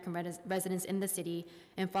Asian American residents in the city,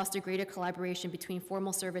 and foster greater collaboration between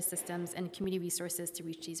formal service systems and community resources to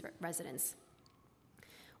reach these residents.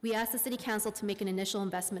 We asked the City Council to make an initial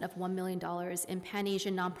investment of $1 million in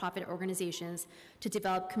Pan-Asian nonprofit organizations to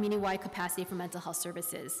develop community-wide capacity for mental health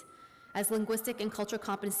services. As linguistic and cultural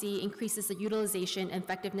competency increases the utilization and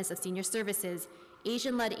effectiveness of senior services,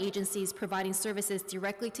 Asian-led agencies providing services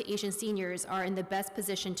directly to Asian seniors are in the best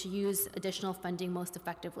position to use additional funding most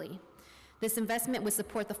effectively. This investment would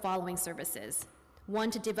support the following services.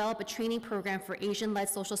 One, to develop a training program for Asian-led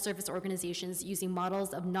social service organizations using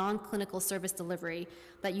models of non-clinical service delivery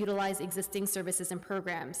that utilize existing services and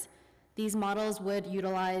programs. These models would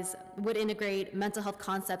integrate mental health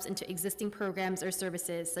concepts into existing programs or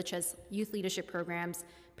services, such as youth leadership programs,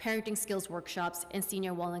 parenting skills workshops, and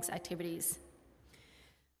senior wellness activities.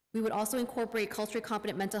 We would also incorporate culturally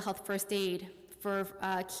competent mental health first aid for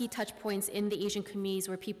key touch points in the Asian communities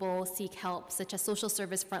where people seek help, such as social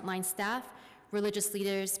service frontline staff, religious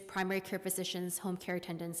leaders, primary care physicians, home care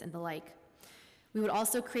attendants, and the like. We would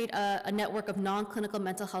also create a network of non-clinical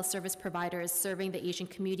mental health service providers serving the Asian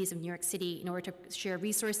communities of New York City in order to share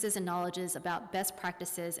resources and knowledges about best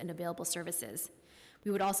practices and available services.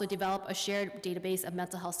 We would also develop a shared database of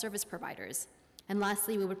mental health service providers. And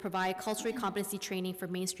lastly, we would provide culturally competency training for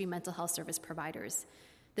mainstream mental health service providers.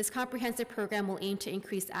 This comprehensive program will aim to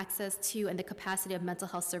increase access to and the capacity of mental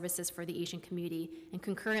health services for the Asian community, and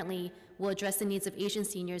concurrently will address the needs of Asian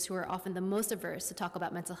seniors who are often the most averse to talk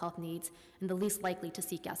about mental health needs and the least likely to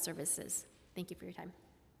seek out services. Thank you for your time.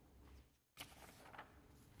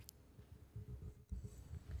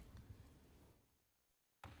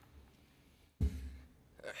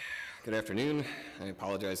 Good afternoon. I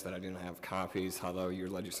apologize that I didn't have copies, although your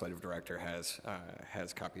legislative director has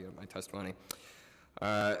a copy of my testimony.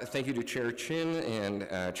 Thank you to Chair Chin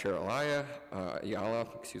and Chair Ayala,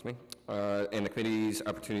 and the committee's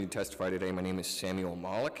opportunity to testify today. My name is Samuel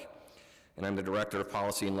Malik, and I'm the Director of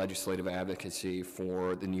Policy and Legislative Advocacy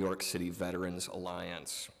for the New York City Veterans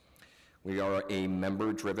Alliance. We are a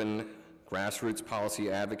member-driven grassroots policy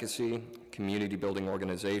advocacy, community building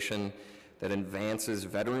organization that advances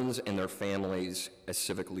veterans and their families as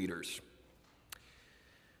civic leaders.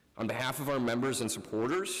 On behalf of our members and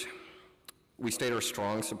supporters, we state our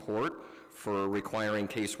strong support for requiring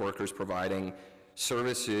caseworkers providing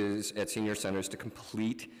services at senior centers to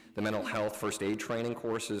complete the mental health first aid training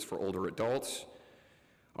courses for older adults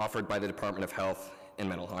offered by the Department of Health and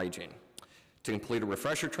Mental Hygiene. To complete a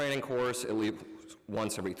refresher training course at least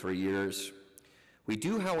once every 3 years. We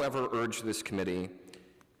do, however, urge this committee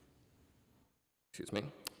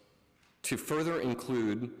to further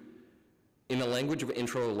include, in the language of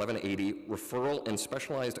Intro 1180, referral and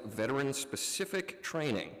specialized veteran-specific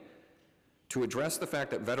training to address the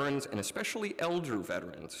fact that veterans, and especially elder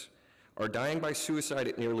veterans, are dying by suicide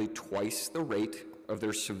at nearly twice the rate of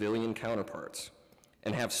their civilian counterparts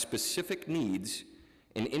and have specific needs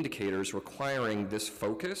and indicators requiring this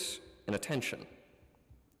focus and attention.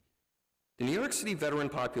 The New York City veteran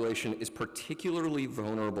population is particularly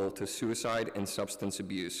vulnerable to suicide and substance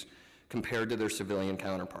abuse compared to their civilian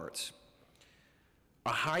counterparts. A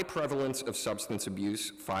high prevalence of substance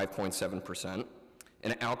abuse, 5.7%,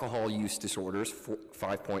 and alcohol use disorders,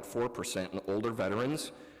 5.4% in older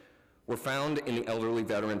veterans, were found in the elderly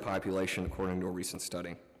veteran population, according to a recent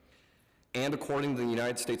study. And according to the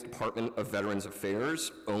United States Department of Veterans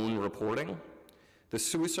Affairs' own reporting, the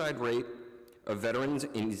suicide rate of veterans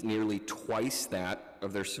is nearly twice that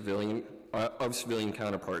of their civilian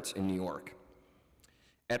counterparts in New York.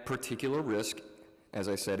 At particular risk, as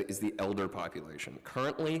I said, is the elder population.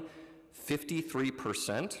 Currently,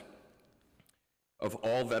 53% of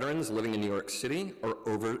all veterans living in New York City are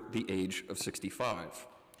over the age of 65.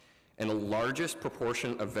 And the largest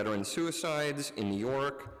proportion of veteran suicides in New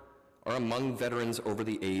York are among veterans over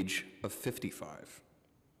the age of 55.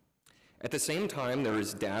 At the same time, there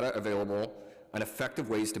is data available on effective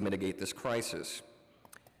ways to mitigate this crisis,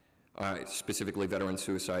 specifically veteran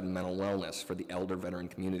suicide and mental wellness for the elder veteran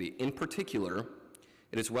community. In particular,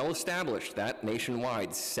 it is well established that nationwide,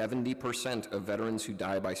 70% of veterans who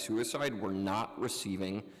die by suicide were not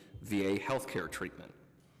receiving VA healthcare treatment,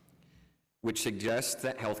 which suggests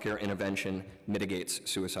that healthcare intervention mitigates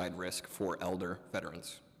suicide risk for elder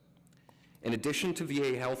veterans. In addition to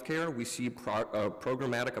VA healthcare, we see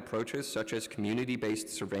programmatic approaches such as community-based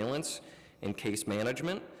surveillance and case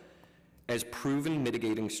management as proven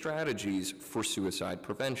mitigating strategies for suicide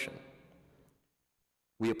prevention.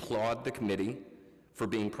 We applaud the committee for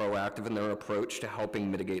being proactive in their approach to helping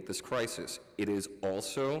mitigate this crisis. It is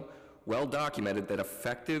also well documented that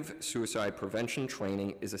effective suicide prevention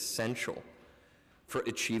training is essential for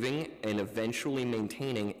achieving and eventually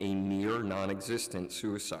maintaining a near non-existent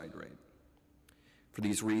suicide rate. For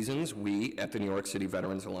these reasons, we at the New York City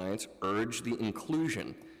Veterans Alliance urge the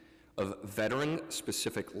inclusion of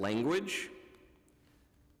veteran-specific language,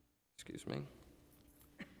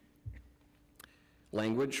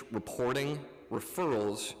 language, reporting,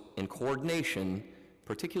 referrals, and coordination,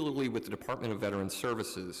 particularly with the Department of Veterans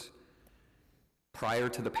Services, prior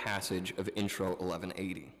to the passage of Intro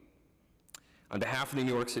 1180. On behalf of the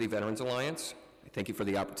New York City Veterans Alliance, I thank you for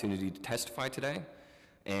the opportunity to testify today,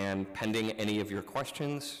 and pending any of your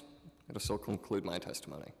questions, I will still conclude my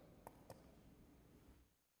testimony.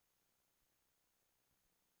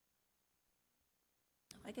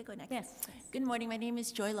 I could go next. Yes. Good morning. My name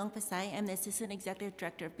is Joy Longpasai. I'm the Assistant Executive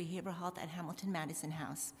Director of Behavioral Health at Hamilton Madison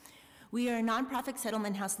House. We are a nonprofit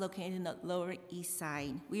settlement house located in the Lower East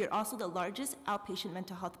Side. We are also the largest outpatient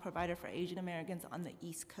mental health provider for Asian Americans on the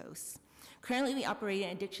East Coast. Currently, we operate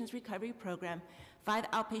an addictions recovery program,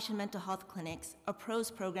 5 outpatient mental health clinics, a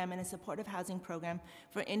PROS program, and a supportive housing program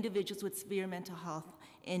for individuals with severe mental health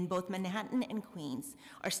in both Manhattan and Queens.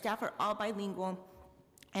 Our staff are all bilingual,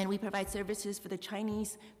 and we provide services for the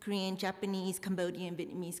Chinese, Korean, Japanese, Cambodian,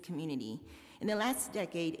 Vietnamese community. In the last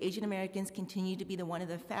decade, Asian Americans continue to be one of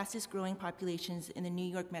the fastest growing populations in the New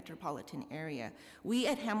York metropolitan area. We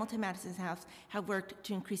at Hamilton Madison House have worked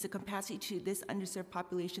to increase the capacity to this underserved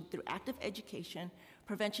population through active education,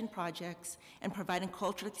 prevention projects, and providing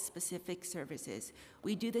culturally specific services.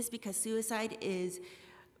 We do this because suicide is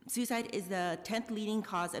the 10th leading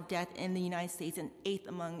cause of death in the United States and 8th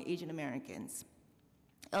among Asian Americans.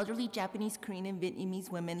 Elderly Japanese, Korean, and Vietnamese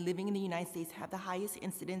women living in the United States have the highest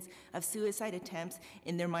incidence of suicide attempts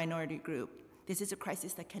in their minority group. This is a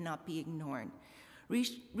crisis that cannot be ignored.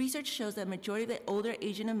 Research shows that a majority of the older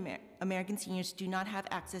Asian American seniors do not have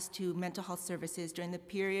access to mental health services during the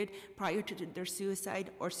period prior to their suicide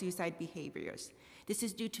or suicide behaviors. This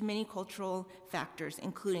is due to many cultural factors,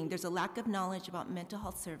 including there's a lack of knowledge about mental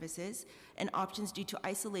health services and options due to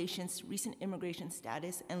isolation, recent immigration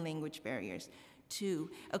status, and language barriers. 2,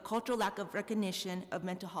 a cultural lack of recognition of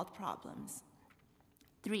mental health problems.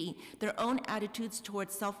 3, their own attitudes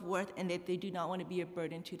towards self-worth and that they do not want to be a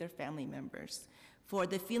burden to their family members. 4,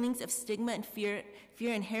 the feelings of stigma and fear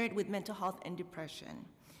inherent with mental health and depression.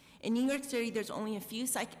 In New York City, there's only a few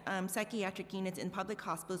psychiatric units in public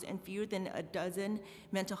hospitals and fewer than a dozen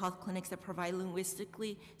mental health clinics that provide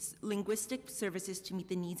linguistic services to meet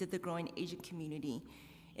the needs of the growing Asian community.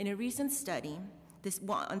 In a recent study,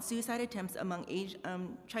 on suicide attempts among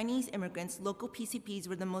Chinese immigrants, local PCPs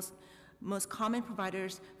were the most common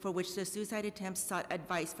providers for which the suicide attempts sought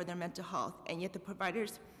advice for their mental health, and yet the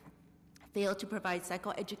providers failed to provide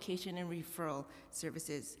psychoeducation and referral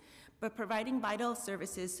services. But providing vital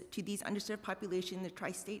services to these underserved populations in the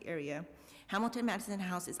tri-state area, Hamilton Madison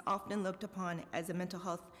House is often looked upon as a mental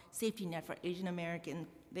health safety net for the Asian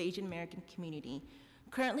American community.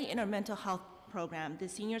 Currently in our mental health program, the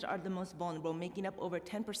seniors are the most vulnerable, making up over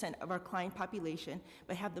 10% of our client population,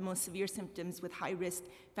 but have the most severe symptoms with high risk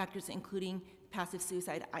factors, including passive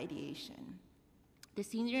suicide ideation. The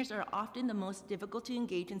seniors are often the most difficult to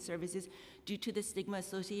engage in services due to the stigma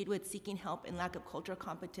associated with seeking help and lack of culturally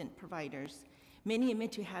competent providers. Many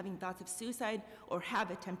admit to having thoughts of suicide or have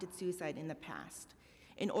attempted suicide in the past.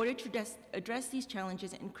 In order to address these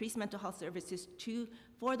challenges and increase mental health services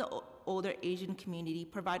for the older Asian community,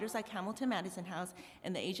 providers like Hamilton Madison House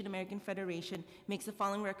and the Asian American Federation makes the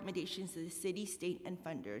following recommendations to the city, state, and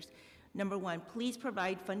funders. Number 1, please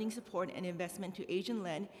provide funding support and investment to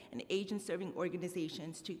Asian-led and Asian-serving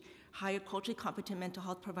organizations to hire culturally competent mental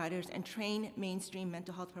health providers and train mainstream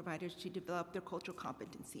mental health providers to develop their cultural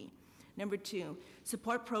competency. Number 2,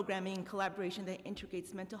 support programming and collaboration that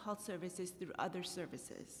integrates mental health services through other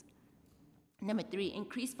services. Number 3,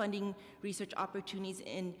 increase funding research opportunities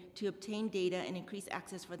to obtain data and increase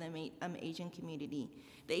access for the Asian community.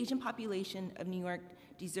 The Asian population of New York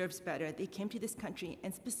deserves better. They came to this country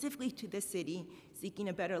and specifically to this city seeking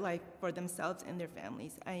a better life for themselves and their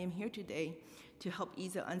families. I am here today to help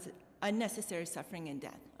ease the unnecessary suffering and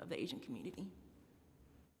death of the Asian community.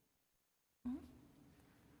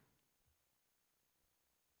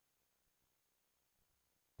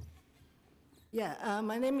 Yeah,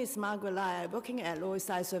 my name is Margaret Lai. I'm working at Lower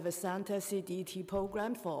Side Service Center CDT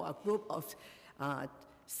program for a group of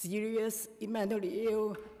serious mentally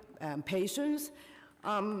ill patients.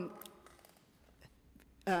 Right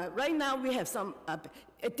now we have some,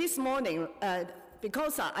 this morning,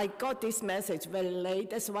 because I got this message very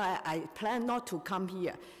late, that's why I plan not to come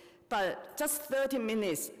here. But just 30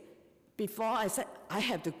 minutes before I said I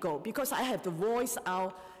have to go, because I have to voice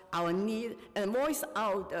out our need and voice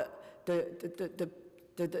out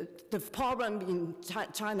the problem in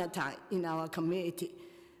Chinatown in our community.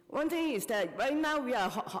 One thing is that right now we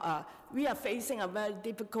are facing a very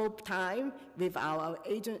difficult time with our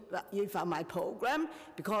agent, with my program,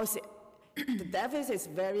 because the deficit is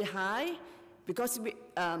very high, because we,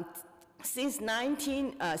 since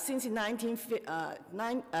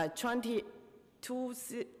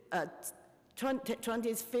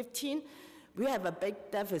 2015, we have a big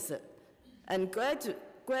deficit, and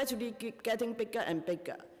gradually getting bigger and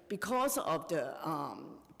bigger because of the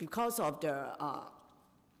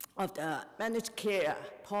managed care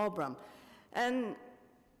problem, and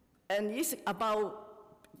it's about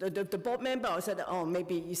the board member said, oh,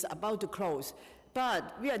 maybe it's about to close,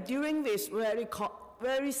 but we are dealing with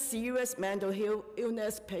very serious mental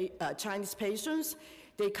illness Chinese patients.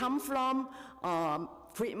 They come from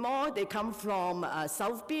Fremont, they come from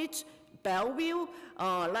South Beach, Bellevue.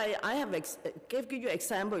 Like I have give you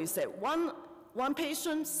example. Is that one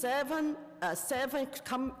patient, seven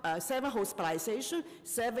hospitalization,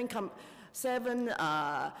 seven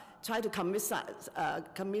try to commit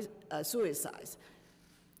suicide.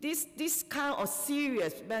 This kind of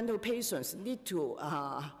serious mental patients need to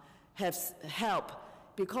have help,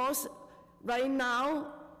 because right now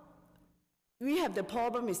we have the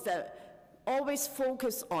problem is that always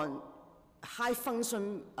focus on high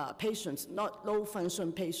function patients, not low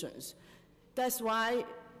function patients. That's why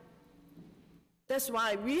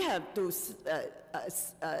we have to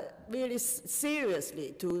really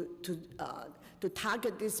seriously to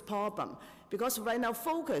target this problem, because right now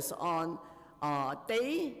focus on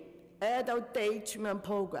adult day treatment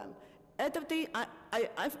program. Adult day,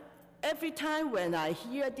 every time when I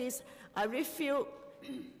hear this, I really feel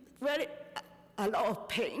a lot of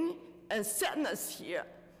pain and sadness here.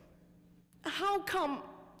 How come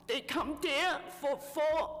they come there for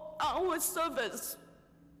 4 hours service?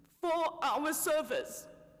 4 hours service,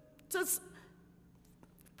 just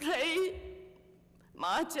play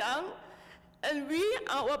mahjong, and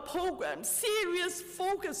our program, serious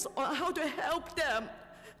focus on how to help them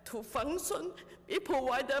to function. We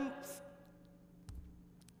provide them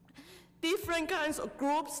different kinds of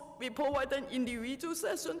groups. We provide them individual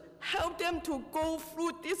sessions, help them to go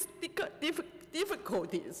through these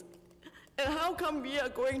difficulties. And how come we are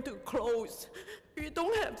going to close? We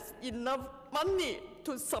don't have enough money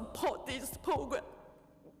to support this program.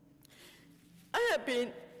 I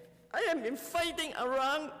have been fighting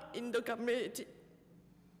around in the community.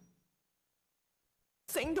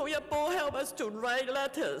 St. Toyabo helped us to write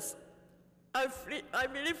letters. I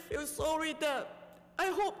really feel sorry that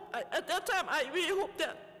at that time I really hope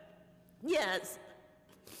that yes,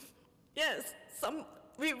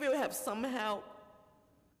 we will have some help.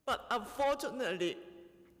 But unfortunately,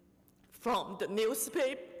 from the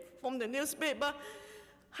newspaper,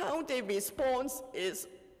 how they respond is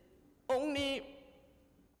only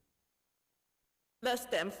less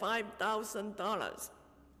than $5,000.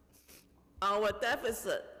 Our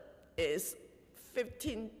deficit is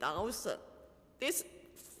 $15,000. This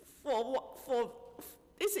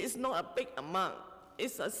is not a big amount.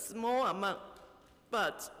 It's a small amount.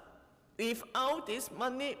 But without this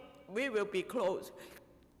money, we will be closed.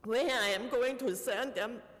 Where I'm going to send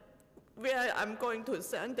them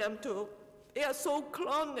to, they are so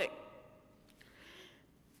chronic.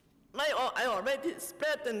 I already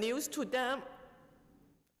spread the news to them.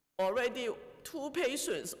 Already 2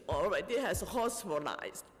 patients already has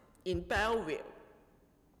hospitalized in Bellevue.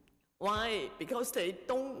 Why? Because they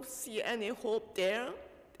don't see any hope there.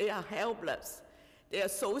 They are helpless. They are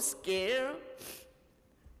so scared.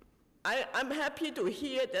 I'm happy to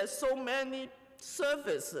hear there's so many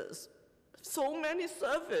services for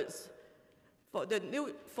the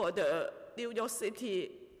New York City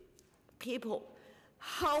people.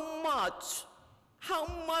 How much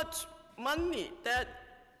money that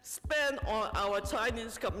spent on our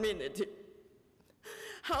Chinese community?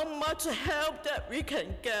 How much help that we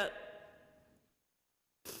can get?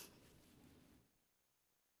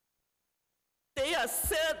 They are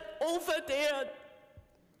sad over there,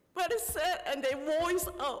 very sad, and they voice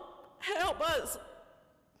out, help us.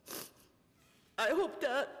 I hope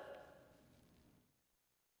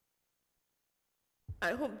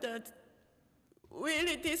that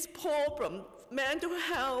really this problem, mental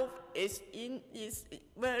health, is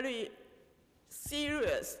very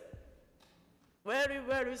serious, very,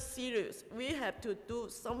 very serious. We have to do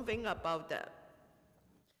something about that.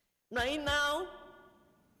 Right now,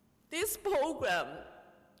 this program,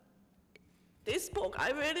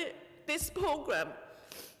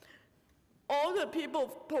 all the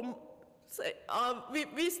people say, we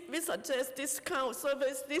suggest this kind of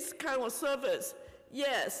service,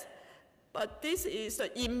 yes, but this is the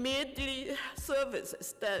immediate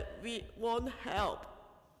services that we want help.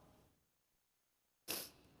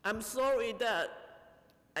 I'm sorry that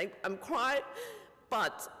I'm crying,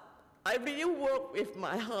 but I really work with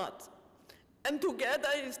my heart. And together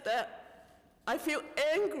is that I feel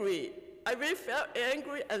angry. I really felt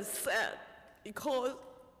angry and sad because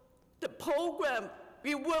the program,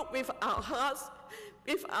 we work with our hearts,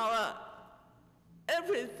 with our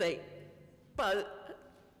everything, but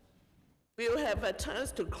we'll have a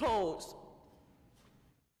chance to close.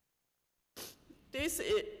 This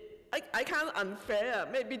is, I can't unfair.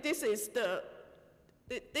 Maybe this is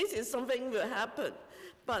something will happen,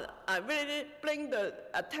 but I really bring the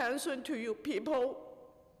attention to you people,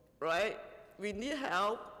 right? We need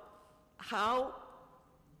help. How?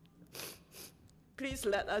 Please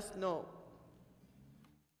let us know.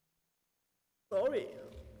 Sorry.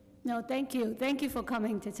 No, thank you. Thank you for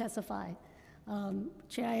coming to testify.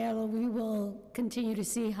 Chair Ayala, we will continue to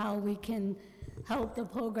see how we can help the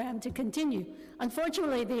program to continue.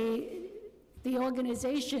 Unfortunately, the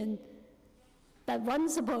organization that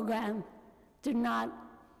runs the program did not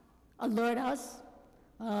alert us,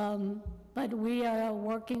 but we are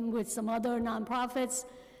working with some other nonprofits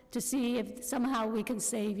to see if somehow we can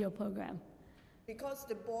save your program. Because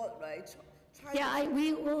the board, right? Yeah,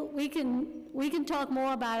 we can talk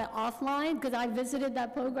more about it offline, because I visited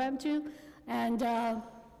that program too, and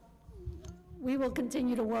we will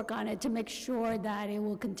continue to work on it to make sure that it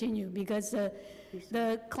will continue, because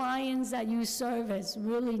the clients that you service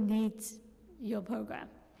really need your program.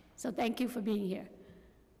 So thank you for being here.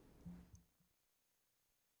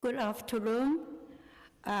 Good afternoon.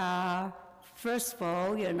 First of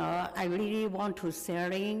all, I really want to share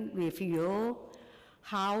with you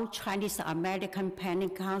how Chinese American Planning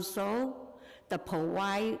Council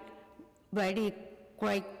provide very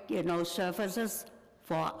great, services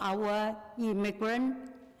for our immigrant,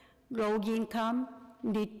 low-income,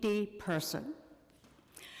 needy person.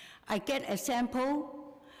 I get a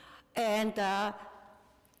sample, and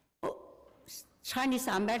Chinese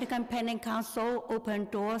American Planning Council Open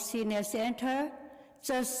Door Senior Center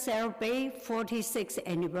just celebrate 46th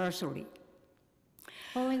anniversary.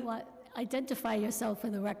 Following what? Identify yourself for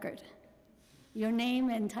the record. Your name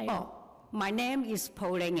and title. My name is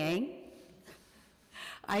Pauline Yang.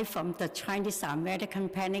 I'm from the Chinese American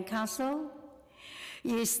Planning Council.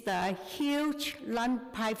 It's the huge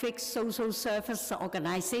non-profit social service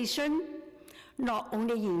organization, not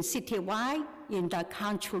only in citywide, in the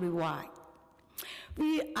countrywide.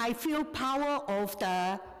 I feel power of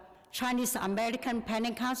the Chinese American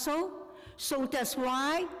Planning Council, so that's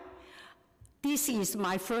why this is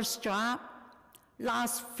my first job.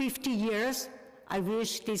 Last 50 years, I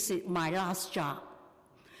wish this is my last job.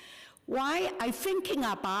 Why I thinking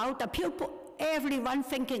about the people, everyone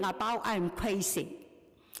thinking about I'm crazy.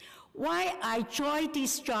 Why I joined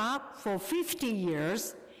this job for 50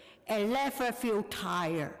 years and never feel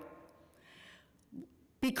tired?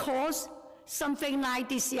 Because something like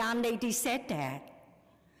this young lady said that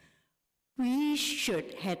we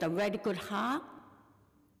should have a very good heart,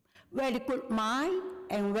 very good mind,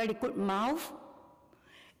 and very good mouth,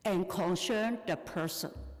 and concern the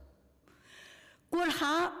person. Good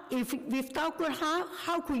heart, if without good heart,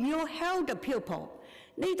 how could you help the people?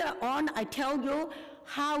 Later on, I tell you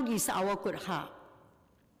how is our good heart.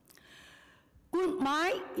 Good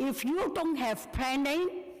mind, if you don't have plan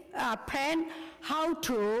how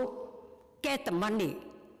to get the money.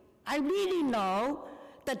 I really know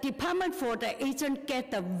the Department for the Agent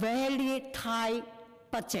get a very tight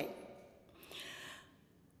budget.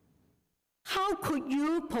 How could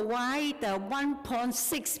you provide the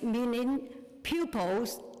 1.6 million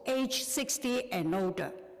pupils age 60 and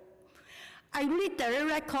older? I read the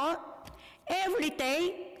record. Every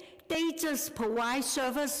day, they just provide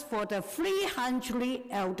service for the 300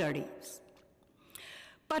 elderly.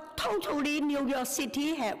 But totally New York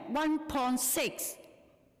City had 1.6.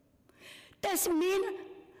 That means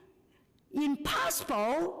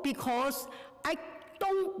impossible, because I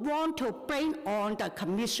don't want to blame on the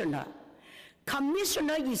commissioner.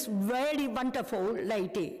 Commissioner is very wonderful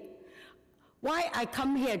lady. Why I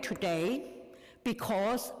come here today?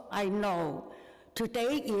 Because I know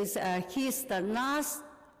today is he's the last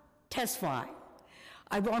testify.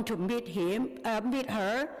 I want to meet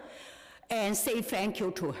her, and say thank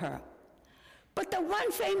you to her. But the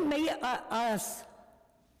one thing made us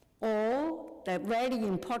all the very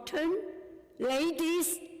important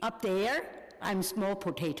ladies up there, I'm small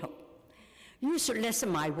potato. You should listen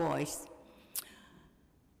to my voice.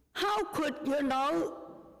 How could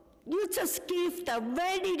you just give the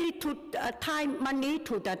very little time money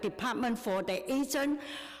to the Department for the Agent?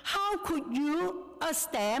 How could you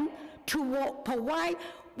ask them to provide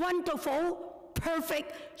wonderful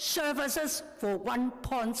perfect services for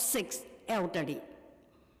 1.6 elderly.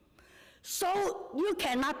 So you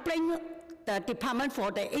cannot blame the Department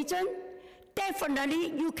for the Aging.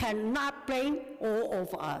 Definitely you cannot blame all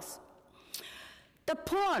of us. The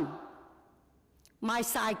point, my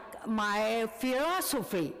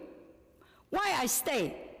philosophy, why I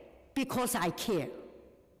stay, because I care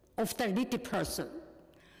of the needy person.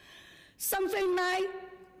 Something like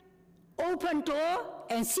Open Door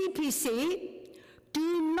and CPC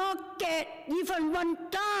do not get even one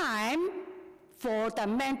dime for the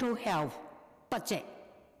mental health budget.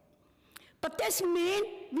 But that means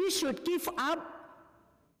we should give up,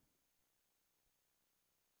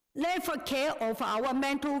 never care of our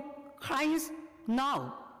mental clients?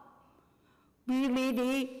 No. We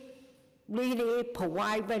really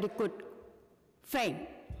provide very good thing.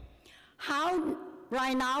 How,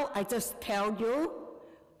 right now, I just tell you,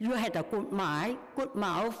 you had a good mind, good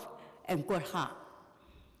mouth, and good heart.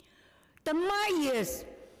 The mind is,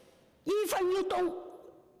 even you don't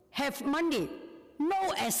have money,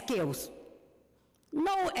 no excuse.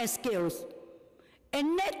 No excuse.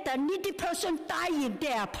 And let the needy person die in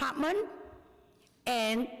their apartment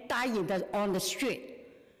and die on the street.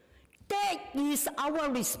 That is our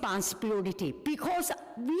responsibility because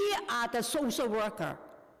we are the social worker.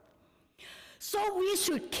 So we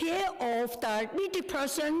should care of the needy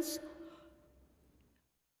person's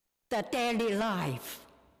the daily life.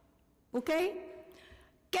 Okay?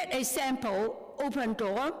 Get example, Open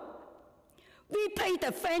Door. We pay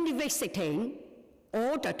the family visiting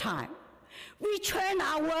all the time. We train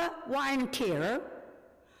our volunteer,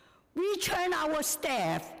 we train our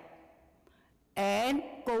staff, and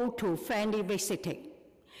go to family visiting.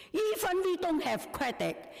 Even we don't have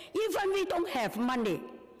credit, even we don't have money.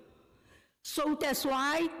 So that's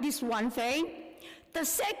why this one thing. The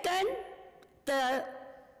second, the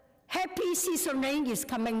happy seasoning is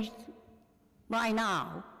coming right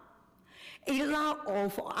now. A lot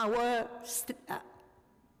of our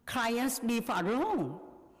clients live alone.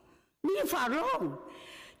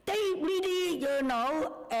 They really,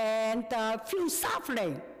 and feel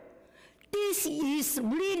suffering. This is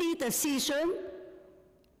really the season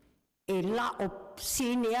a lot of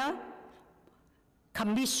seniors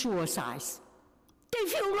commit suicide. They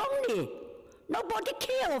feel lonely. Nobody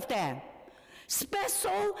cares of them.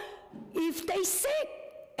 Especially if they sick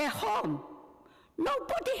at home.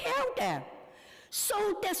 Nobody help them.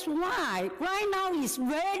 So that's why right now is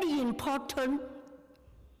very important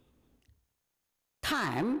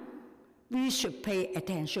time we should pay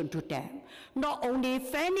attention to them. Not only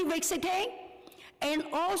family visiting, and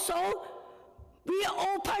also we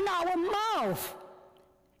open our mouth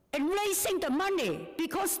and raising the money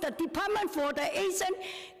because the Department for the Aging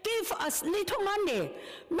give us little money.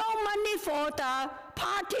 No money for the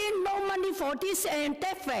party, no money for this and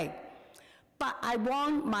that thing. But I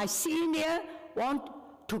want my senior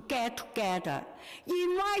to get together.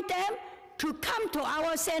 Invite them to come to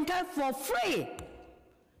our center for free.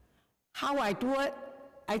 How I do it?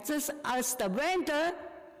 I just ask the vendor,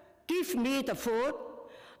 give me the food.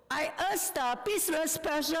 I ask the business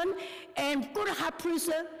person and good heart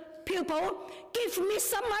person, people, give me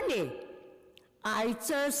some money. I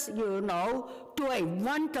just, do a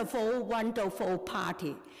wonderful, wonderful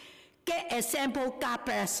party. Get example, God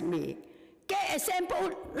bless me. Get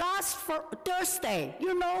example, last Thursday,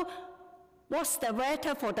 what's the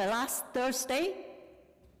weather for the last Thursday?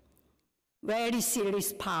 Very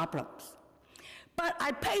serious problems. But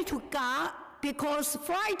I pray to God because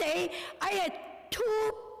Friday I had 2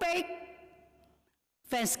 big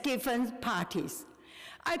Thanksgiving parties.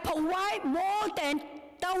 I provide more than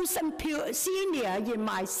 1,000 seniors in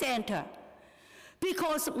my center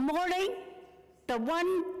because morning, the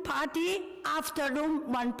one party,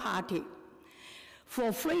 afternoon, one party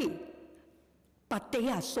for free. But they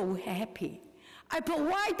are so happy. I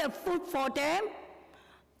provide the food for them.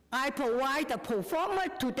 I provide the performer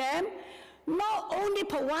to them. Not only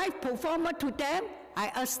provide performer to them, I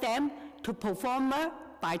ask them to perform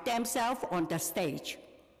by themselves on the stage.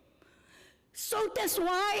 So that's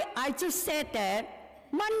why I just said that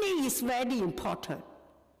money is very important.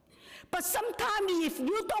 But sometimes if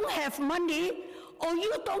you don't have money or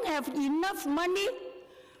you don't have enough money,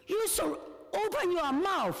 you should open your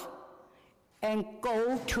mouth and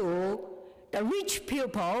go to the rich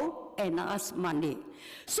people and ask money.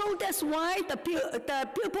 So that's why the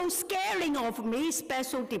people scaring of me,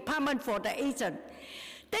 Special Department for the Aging,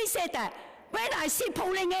 they said that when I see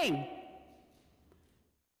polling in,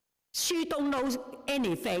 she don't know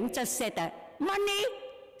anything, just said that money,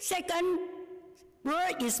 second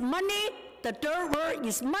word is money, the third word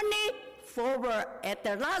is money, forward at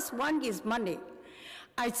the last one is money.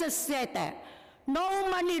 I just said that. No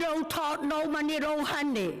money, no talk, no money, no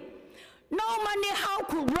honey. No money, how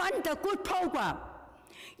to run the good program.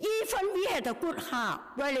 Even we had a good heart,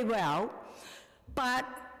 very well, but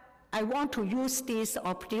I want to use this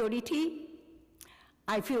opportunity.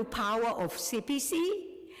 I feel power of CPC.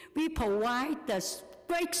 We provide the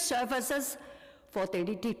great services for the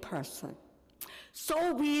needy person.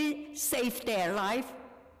 So we save their life.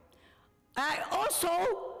 I also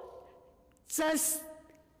just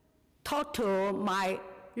talked to my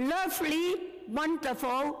lovely,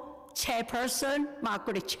 wonderful chairperson,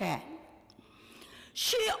 Margaret Chan.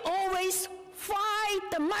 She always find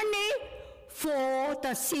the money for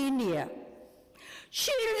the senior.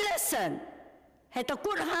 She listened, had a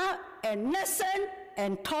good heart, and listen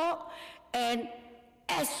and talk and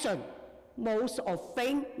action. Most of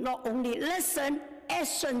things, not only listen,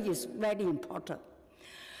 action is very important.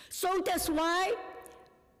 So that's why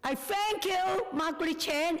I thank you, Margaret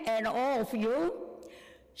Chan, and all of you.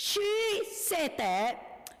 She said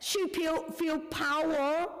that she feel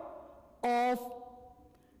power of,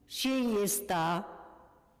 she is the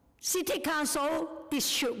City Council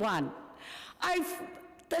District 1.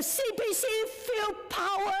 The CPC feel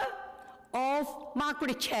power of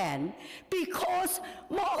Margaret Chan because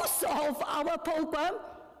most of our program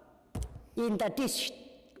in the District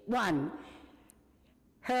 1,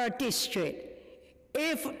 her district.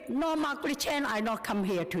 If not Margaret Chan, I not come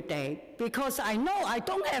here today because I know I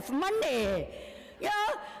don't have money. Yeah,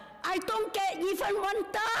 I don't get even one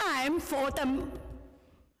dime for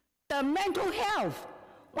the mental health.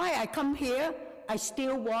 Why I come here? I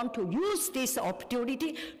still want to use this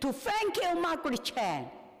opportunity to thank you, Margaret Chan.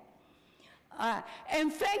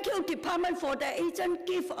 And thank you, Department, for the agent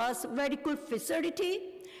give us very good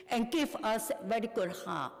facility and give us very good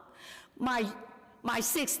heart. My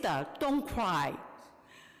sister, don't cry.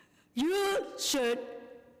 You should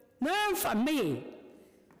learn from me.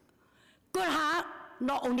 Good heart,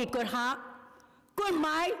 not only good heart, good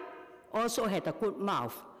mind, also had a good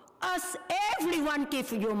mouth. Us, everyone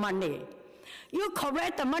give you money. You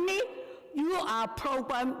collect the money, your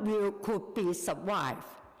program could be survived.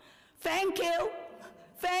 Thank you,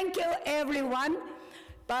 everyone.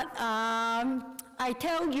 But I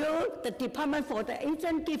tell you, the Department for the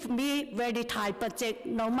Agent give me very tight budget,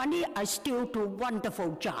 no money, I still do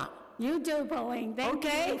wonderful job. You do, Pauline. Thank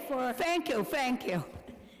you for... Thank you.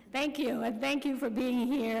 Thank you, and thank you for being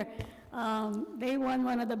here. They won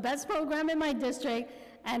one of the best programs in my district,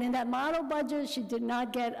 and in that model budget, she did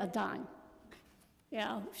not get a dime.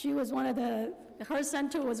 Yeah, she was her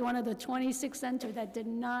center was one of the 26 centers that did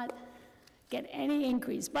not get any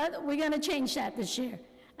increase, but we're gonna change that this year.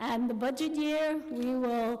 And the budget year, we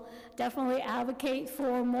will definitely advocate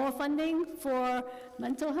for more funding for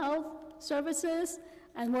mental health services,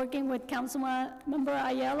 and working with Councilmember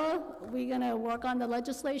Ayala, we're gonna work on the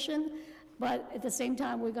legislation, but at the same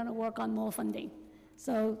time, we're gonna work on more funding.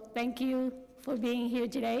 So thank you for being here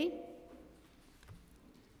today.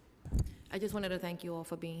 I just wanted to thank you all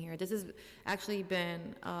for being here. This has actually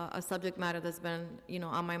been a subject matter that's been,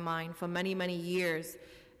 on my mind for many, many years.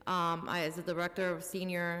 As the director of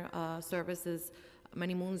senior services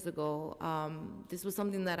many moons ago, this was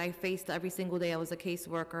something that I faced every single day. I was a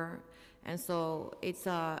caseworker, and so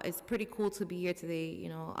it's pretty cool to be here today,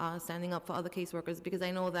 standing up for other caseworkers, because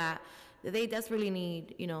I know that they desperately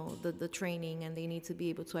need, the training, and they need to be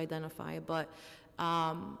able to identify. But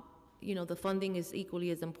the funding is equally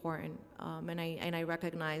as important, and I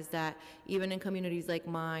recognize that even in communities like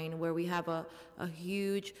mine, where we have a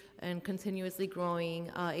huge and continuously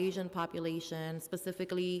growing Asian population,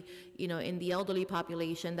 specifically, in the elderly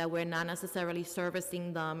population, that we're not necessarily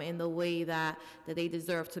servicing them in the way that they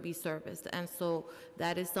deserve to be serviced. And so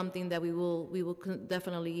that is something that we will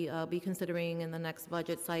definitely be considering in the next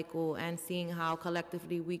budget cycle, and seeing how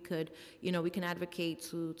collectively we could, we can advocate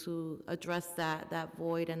to address that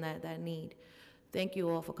void and that need. Thank you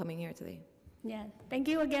all for coming here today. Yeah, thank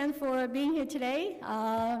you again for being here today.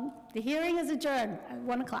 The hearing is adjourned at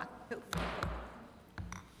 1 o'clock.